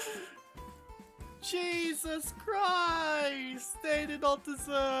 Jesus Christ! They did not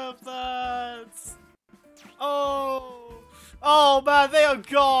deserve that! Oh! Oh man, they are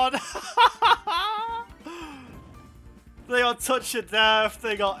gone! They are touch of death,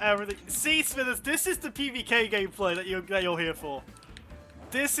 they got everything. See, Smithers, this is the PvK gameplay that you're here for.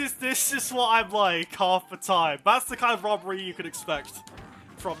 This is what I'm like half the time. That's the kind of robbery you could expect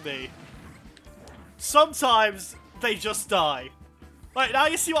from me. Sometimes they just die. Like, now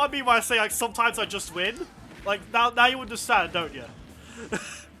you see what I mean when I say, like, sometimes I just win? Like, now you understand, don't you?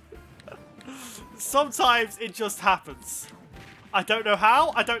 Sometimes it just happens. I don't know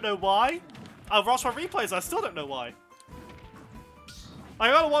how, I don't know why. I've watched my replays, I still don't know why.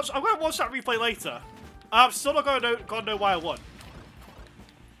 I'm gonna watch that replay later. I'm still not gonna know why I won.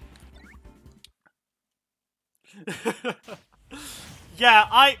 Yeah,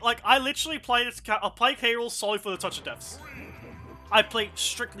 I literally play this. I play K-Rool solely for the touch of deaths. I play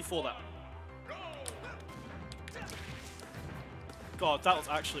strictly for that. God, that was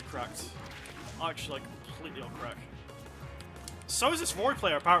actually cracked. Actually, like, completely on crack. So is this Roy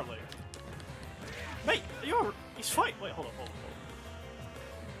player, apparently. Mate, you're... He's fighting. Wait, hold on, hold on.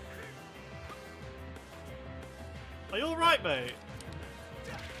 Are you alright, mate?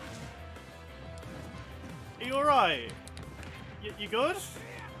 Are you alright? You good?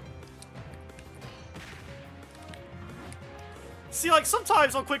 See, like,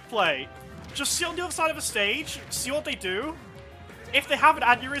 sometimes on Quickplay, just sit on the other side of a stage, see what they do. If they have an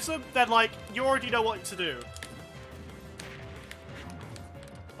aneurysm, then, like, you already know what to do.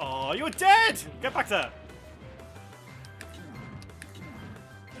 Oh, you're dead! Get back there.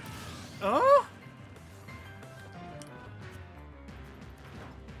 Huh?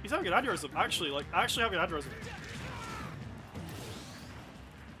 He's having an aneurysm, actually, like, actually having an aneurysm.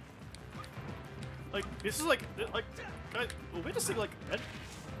 Like, this is like, well, wait a second, like,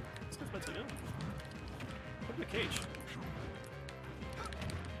 this guy's mentally ill. Put him in a cage.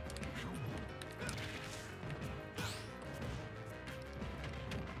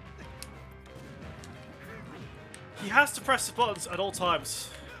 He has to press the buttons at all times.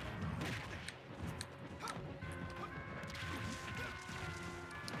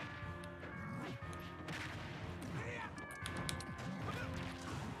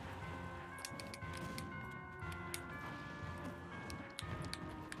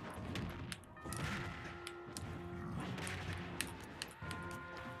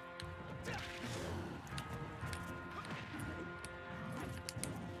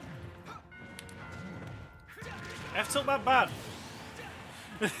 F-tilt man bad.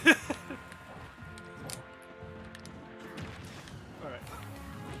 Alright.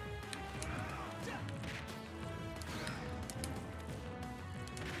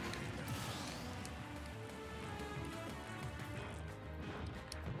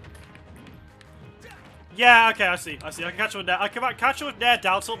 Yeah, okay, I see. I can catch him with Nair. I can catch him with Nair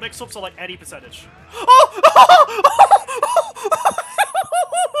down tilt mix ups to like any percentage.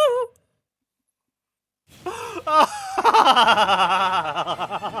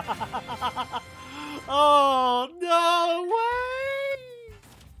 Oh, no way!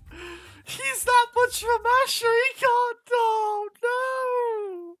 He's that much of a masher, he can't. Oh,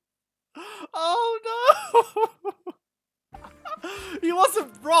 no! Oh, no! He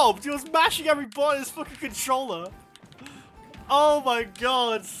wasn't robbed, he was mashing every button in his fucking controller. Oh my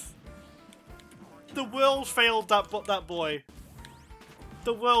god. The world failed that boy.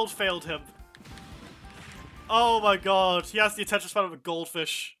 The world failed him. Oh my god, he has the attention span of a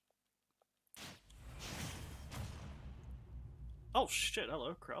goldfish. Oh shit,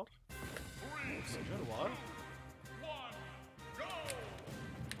 hello, crowd. It's been a while.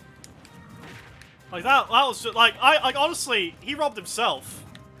 Like that was just, like, honestly, he robbed himself.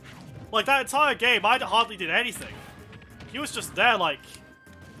 Like, that entire game, I hardly did anything. He was just there, like,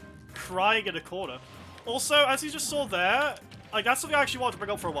 crying in a corner. Also, as you just saw there, like, that's something I actually wanted to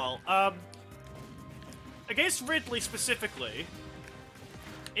bring up for a while. Against Ridley specifically,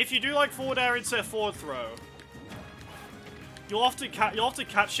 if you do, like, forward air into a forward throw, you'll often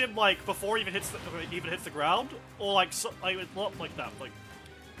catch him, like, before he even hits the ground, or, like, not like that, like...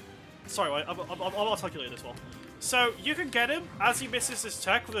 Sorry, I'm articulating this well. So, you can get him as he misses his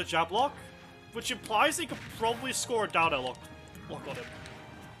tech with a jab lock, which implies he could probably score a down air lock on him.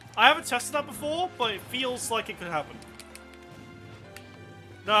 I haven't tested that before, but it feels like it could happen.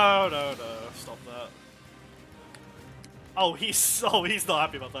 No, stop that. Oh, he's not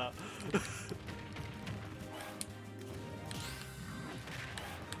happy about that.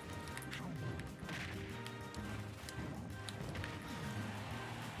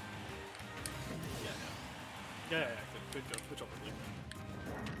 Yeah, good job, Ridley.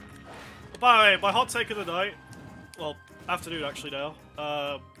 By the way, my hot take of the night, well, afternoon actually now,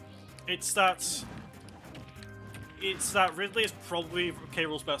 it's that Ridley is probably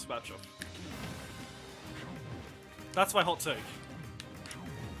K-Rool's best matchup. That's my hot take.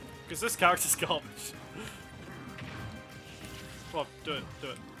 Because this character's garbage. Come on, do it.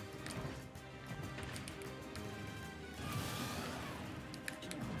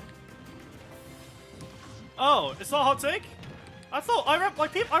 Oh, it's not a hot take? I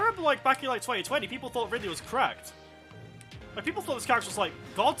remember like back in like 2020, people thought Ridley was cracked. Like people thought this character was like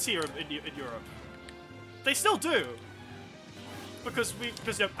god tier in Europe. They still do. Because you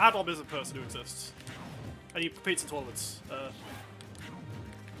know, Adam is a person who exists. And he competes in tournaments.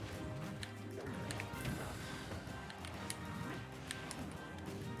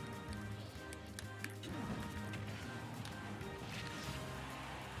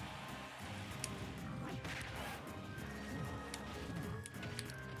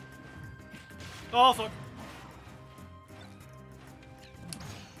 Oh, fuck.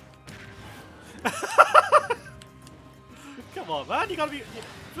 Come on, man. You gotta be. If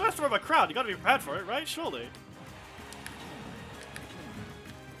you're gonna throw my crown, you gotta be prepared for it, right? Surely.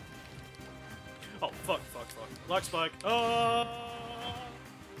 Oh, fuck. Black Spike.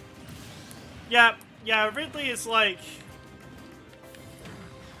 Yeah, Ridley is like...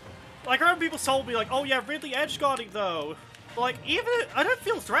 I remember people told me, like, oh yeah, Ridley edgeguarding though. But like, even... I don't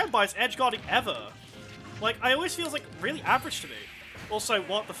feel threatened by his edgeguarding ever. Like, I always feels like really average to me. Also,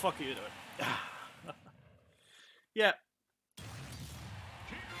 what the fuck are you doing? Yeah.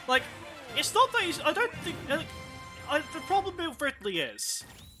 Like, it's not that he's... I don't think... the problem with Ridley is...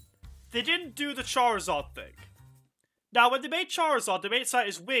 They didn't do the Charizard thing. Now, when they made Charizard, they made it so that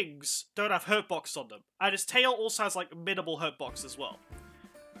his wings don't have hurt box on them. And his tail also has, like, minimal hurt box as well.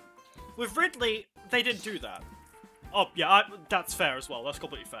 With Ridley, they didn't do that. Oh, yeah, that's fair as well. That's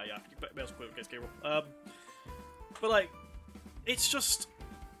completely fair, yeah. You may as well put it against Gabriel. But, like, it's just...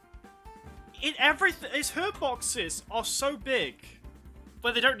 In everything, his hurt boxes are so big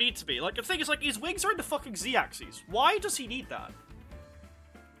when they don't need to be. Like, the thing is, like, his wings are in the fucking Z-axis. Why does he need that?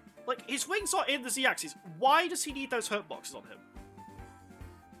 Like, his wings are in the Z-axis. Why does he need those hurt boxes on him?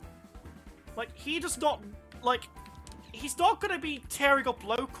 Like, he does not... Like, he's not gonna be tearing up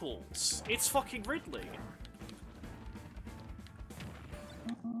locals. It's fucking Ridley.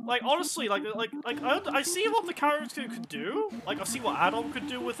 Like, honestly, I see what the characters can do. Like, I've seen what Adam could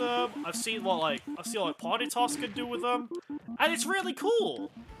do with them. I've seen what Ponytoss can do with them. And it's really cool.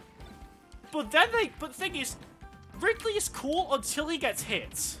 But then but the thing is, Ridley is cool until he gets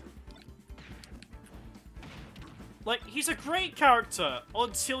hit. Like, he's a great character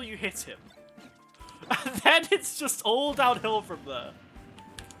until you hit him. And then it's just all downhill from there.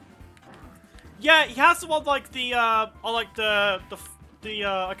 Yeah, he has the one, like, I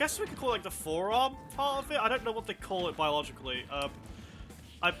guess we could call it, like, the forearm part of it. I don't know what they call it biologically.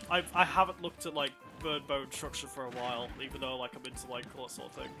 I haven't looked at, like, bird bone structure for a while, even though, like, I'm into, like, all that sort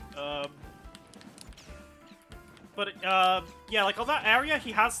of thing. Yeah, like, on that area,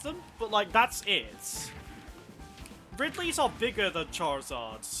 he has them, but, like, that's it. Ridley's are bigger than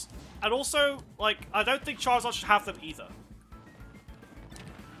Charizard's. And also, like, I don't think Charizard should have them either.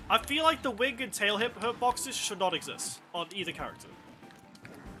 I feel like the wing and tail hurt boxes should not exist on either character.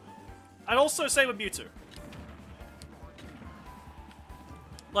 And also, same with Mewtwo.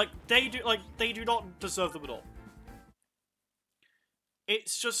 Like, they do not deserve them at all.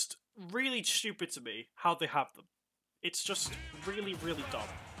 It's just really stupid to me how they have them. It's just really, really dumb.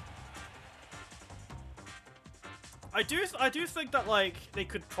 I do think that, like, they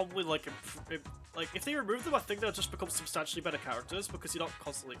could probably, like, like, if they remove them, I think they'll just become substantially better characters, because you're not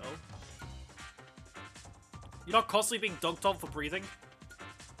constantly... Oh. You're not constantly being dunked on for breathing.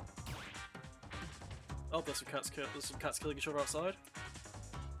 Oh, there's some cats killing each other outside.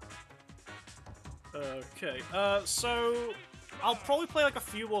 Okay, so... I'll probably play, like, a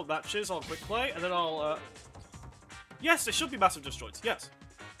few more matches on Quickplay, and then I'll, Yes, there should be massive disjoints, yes.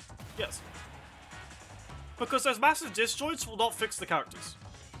 Yes. Because those massive disjoints will not fix the characters.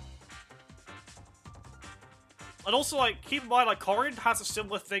 And also, like, keep in mind, like, Corrin has a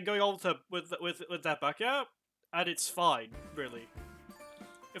similar thing going on with their back air, and it's fine, really.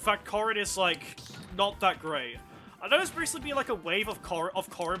 In fact, Corrin is, like, not that great. I know there's recently been, like, a wave of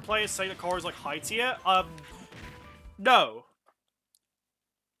Corrin players saying that Corrin's, like, high tier. No.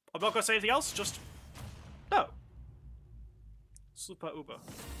 I'm not gonna say anything else, just... No. Super Uber.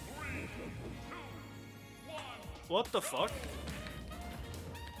 What the fuck?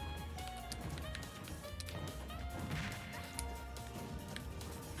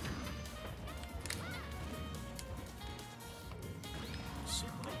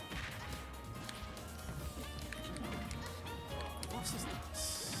 What is this?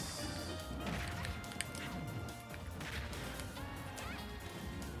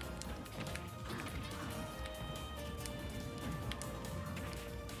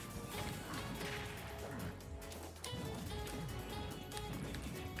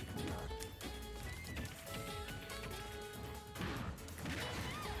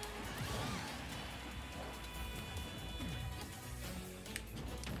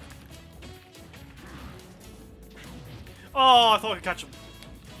 Oh, I thought I could catch him.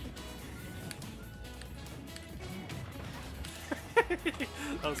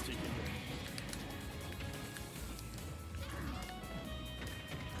 That was cheeky.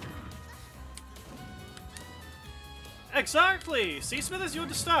 Exactly! See, Smithers, you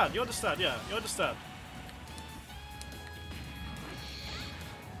understand. You understand, yeah. You understand.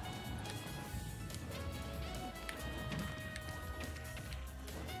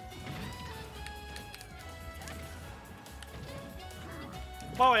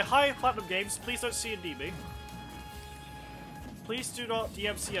 By the way, hi Platinum Games, please don't C&D me. Please do not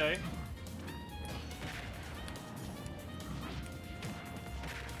DMCA.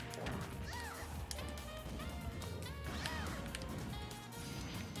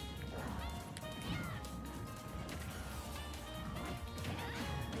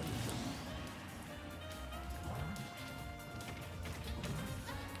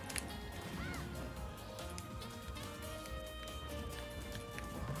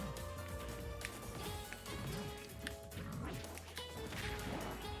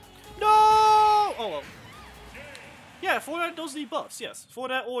 Oh well. Yeah, Fortnite does need buffs, yes.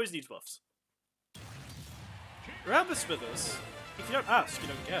 Fortnite always needs buffs. Remember, Smithers, if you don't ask, you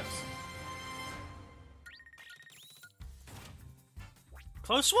don't get.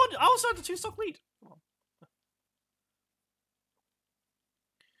 Close one? I was at the 2-stock lead.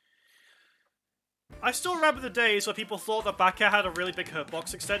 I still remember the days where people thought that back air had a really big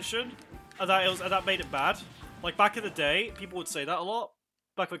hurtbox extension, and that made it bad. Like, back in the day, people would say that a lot,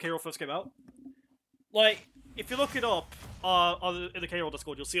 back when K-Roll first came out. Like, if you look it up in the K-Roll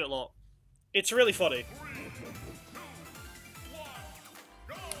Discord, you'll see it a lot. It's really funny. 3, 2, 1,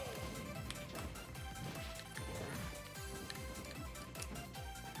 go!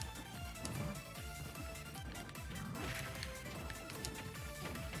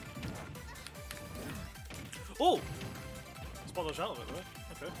 Oh! Spot those out of it, right?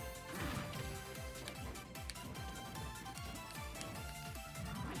 Okay.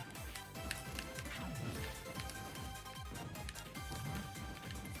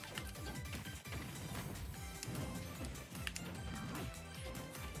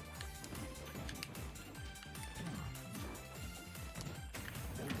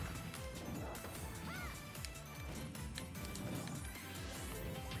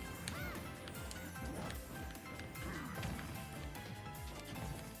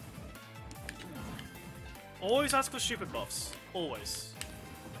 Always ask for stupid buffs. Always.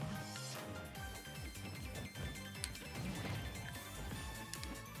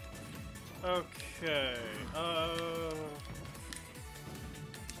 Okay.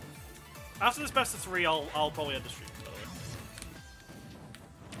 After this best of 3, I'll probably end the stream, by the way.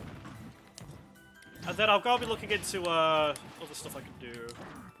 And then I've got to be looking into other stuff I can do,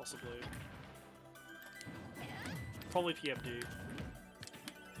 possibly. Probably PMD.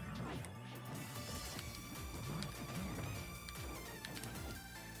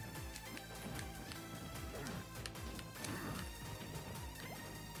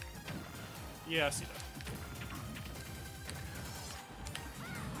 Yeah, I see that.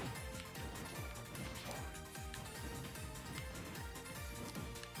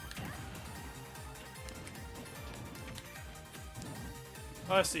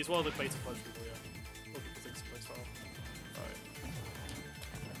 Oh, I see. It's one of the beta pledge people, yeah. What people think it's a play style. Alright.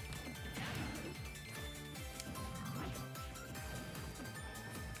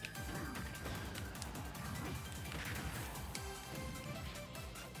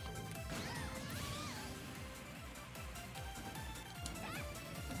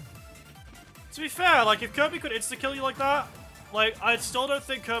 To be fair, like, if Kirby could insta-kill you like that, like, I still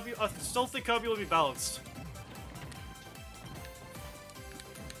think Kirby would be balanced.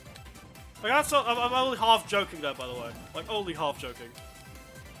 Like, I'm only half joking there, by the way. Like, only half joking.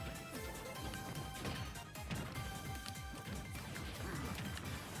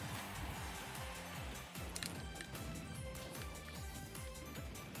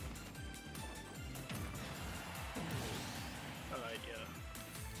 Alright, yeah.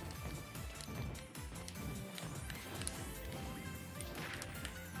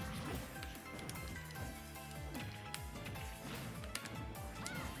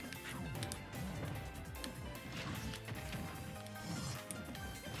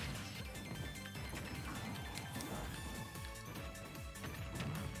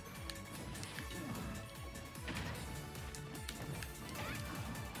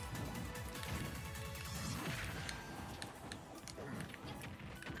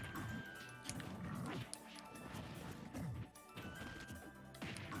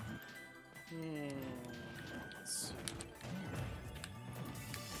 Let's see.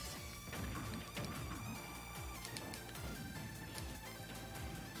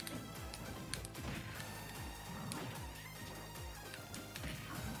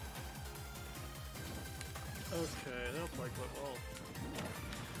 Okay, that'll play quite well.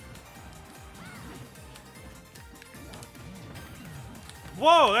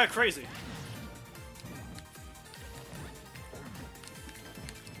 Whoa, that's crazy.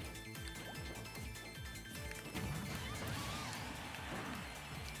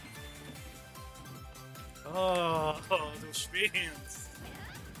 Oh, those spins.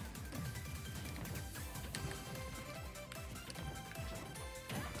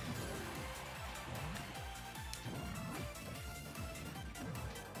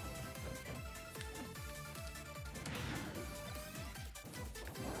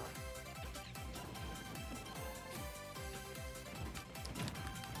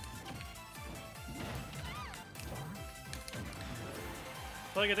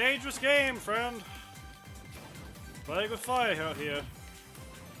 Playing a dangerous game, friend. Playing with fire out here.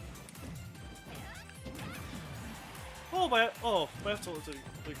 Oh my total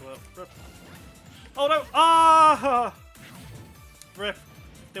didn't go out. Rip. Oh no! Ah! Rip.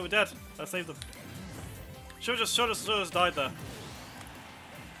 They were dead. I saved them. Should have just died there.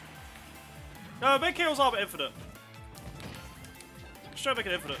 No, make Heroes Armor infinite. Just try to make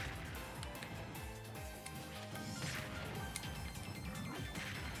it infinite.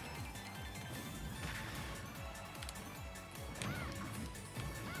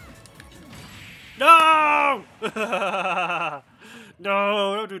 No!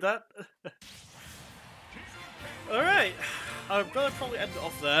 No, don't do that. Alright. I'm gonna probably end it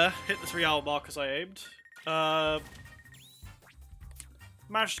off there. Hit the 3-hour mark as I aimed.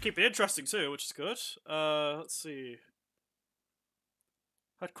 Managed to keep it interesting too, which is good. Let's see.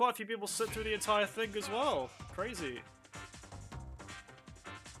 Had quite a few people sit through the entire thing as well. Crazy.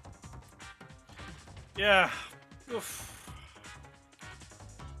 Yeah. Oof.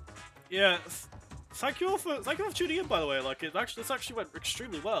 Yeah. Thank you all for tuning in, by the way. Like this actually went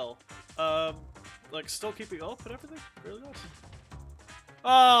extremely well. Like still keeping up and everything. Really nice.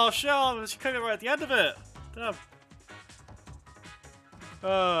 Oh, Shell, she came in right at the end of it. Damn.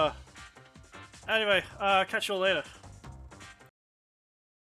 Anyway, catch you all later.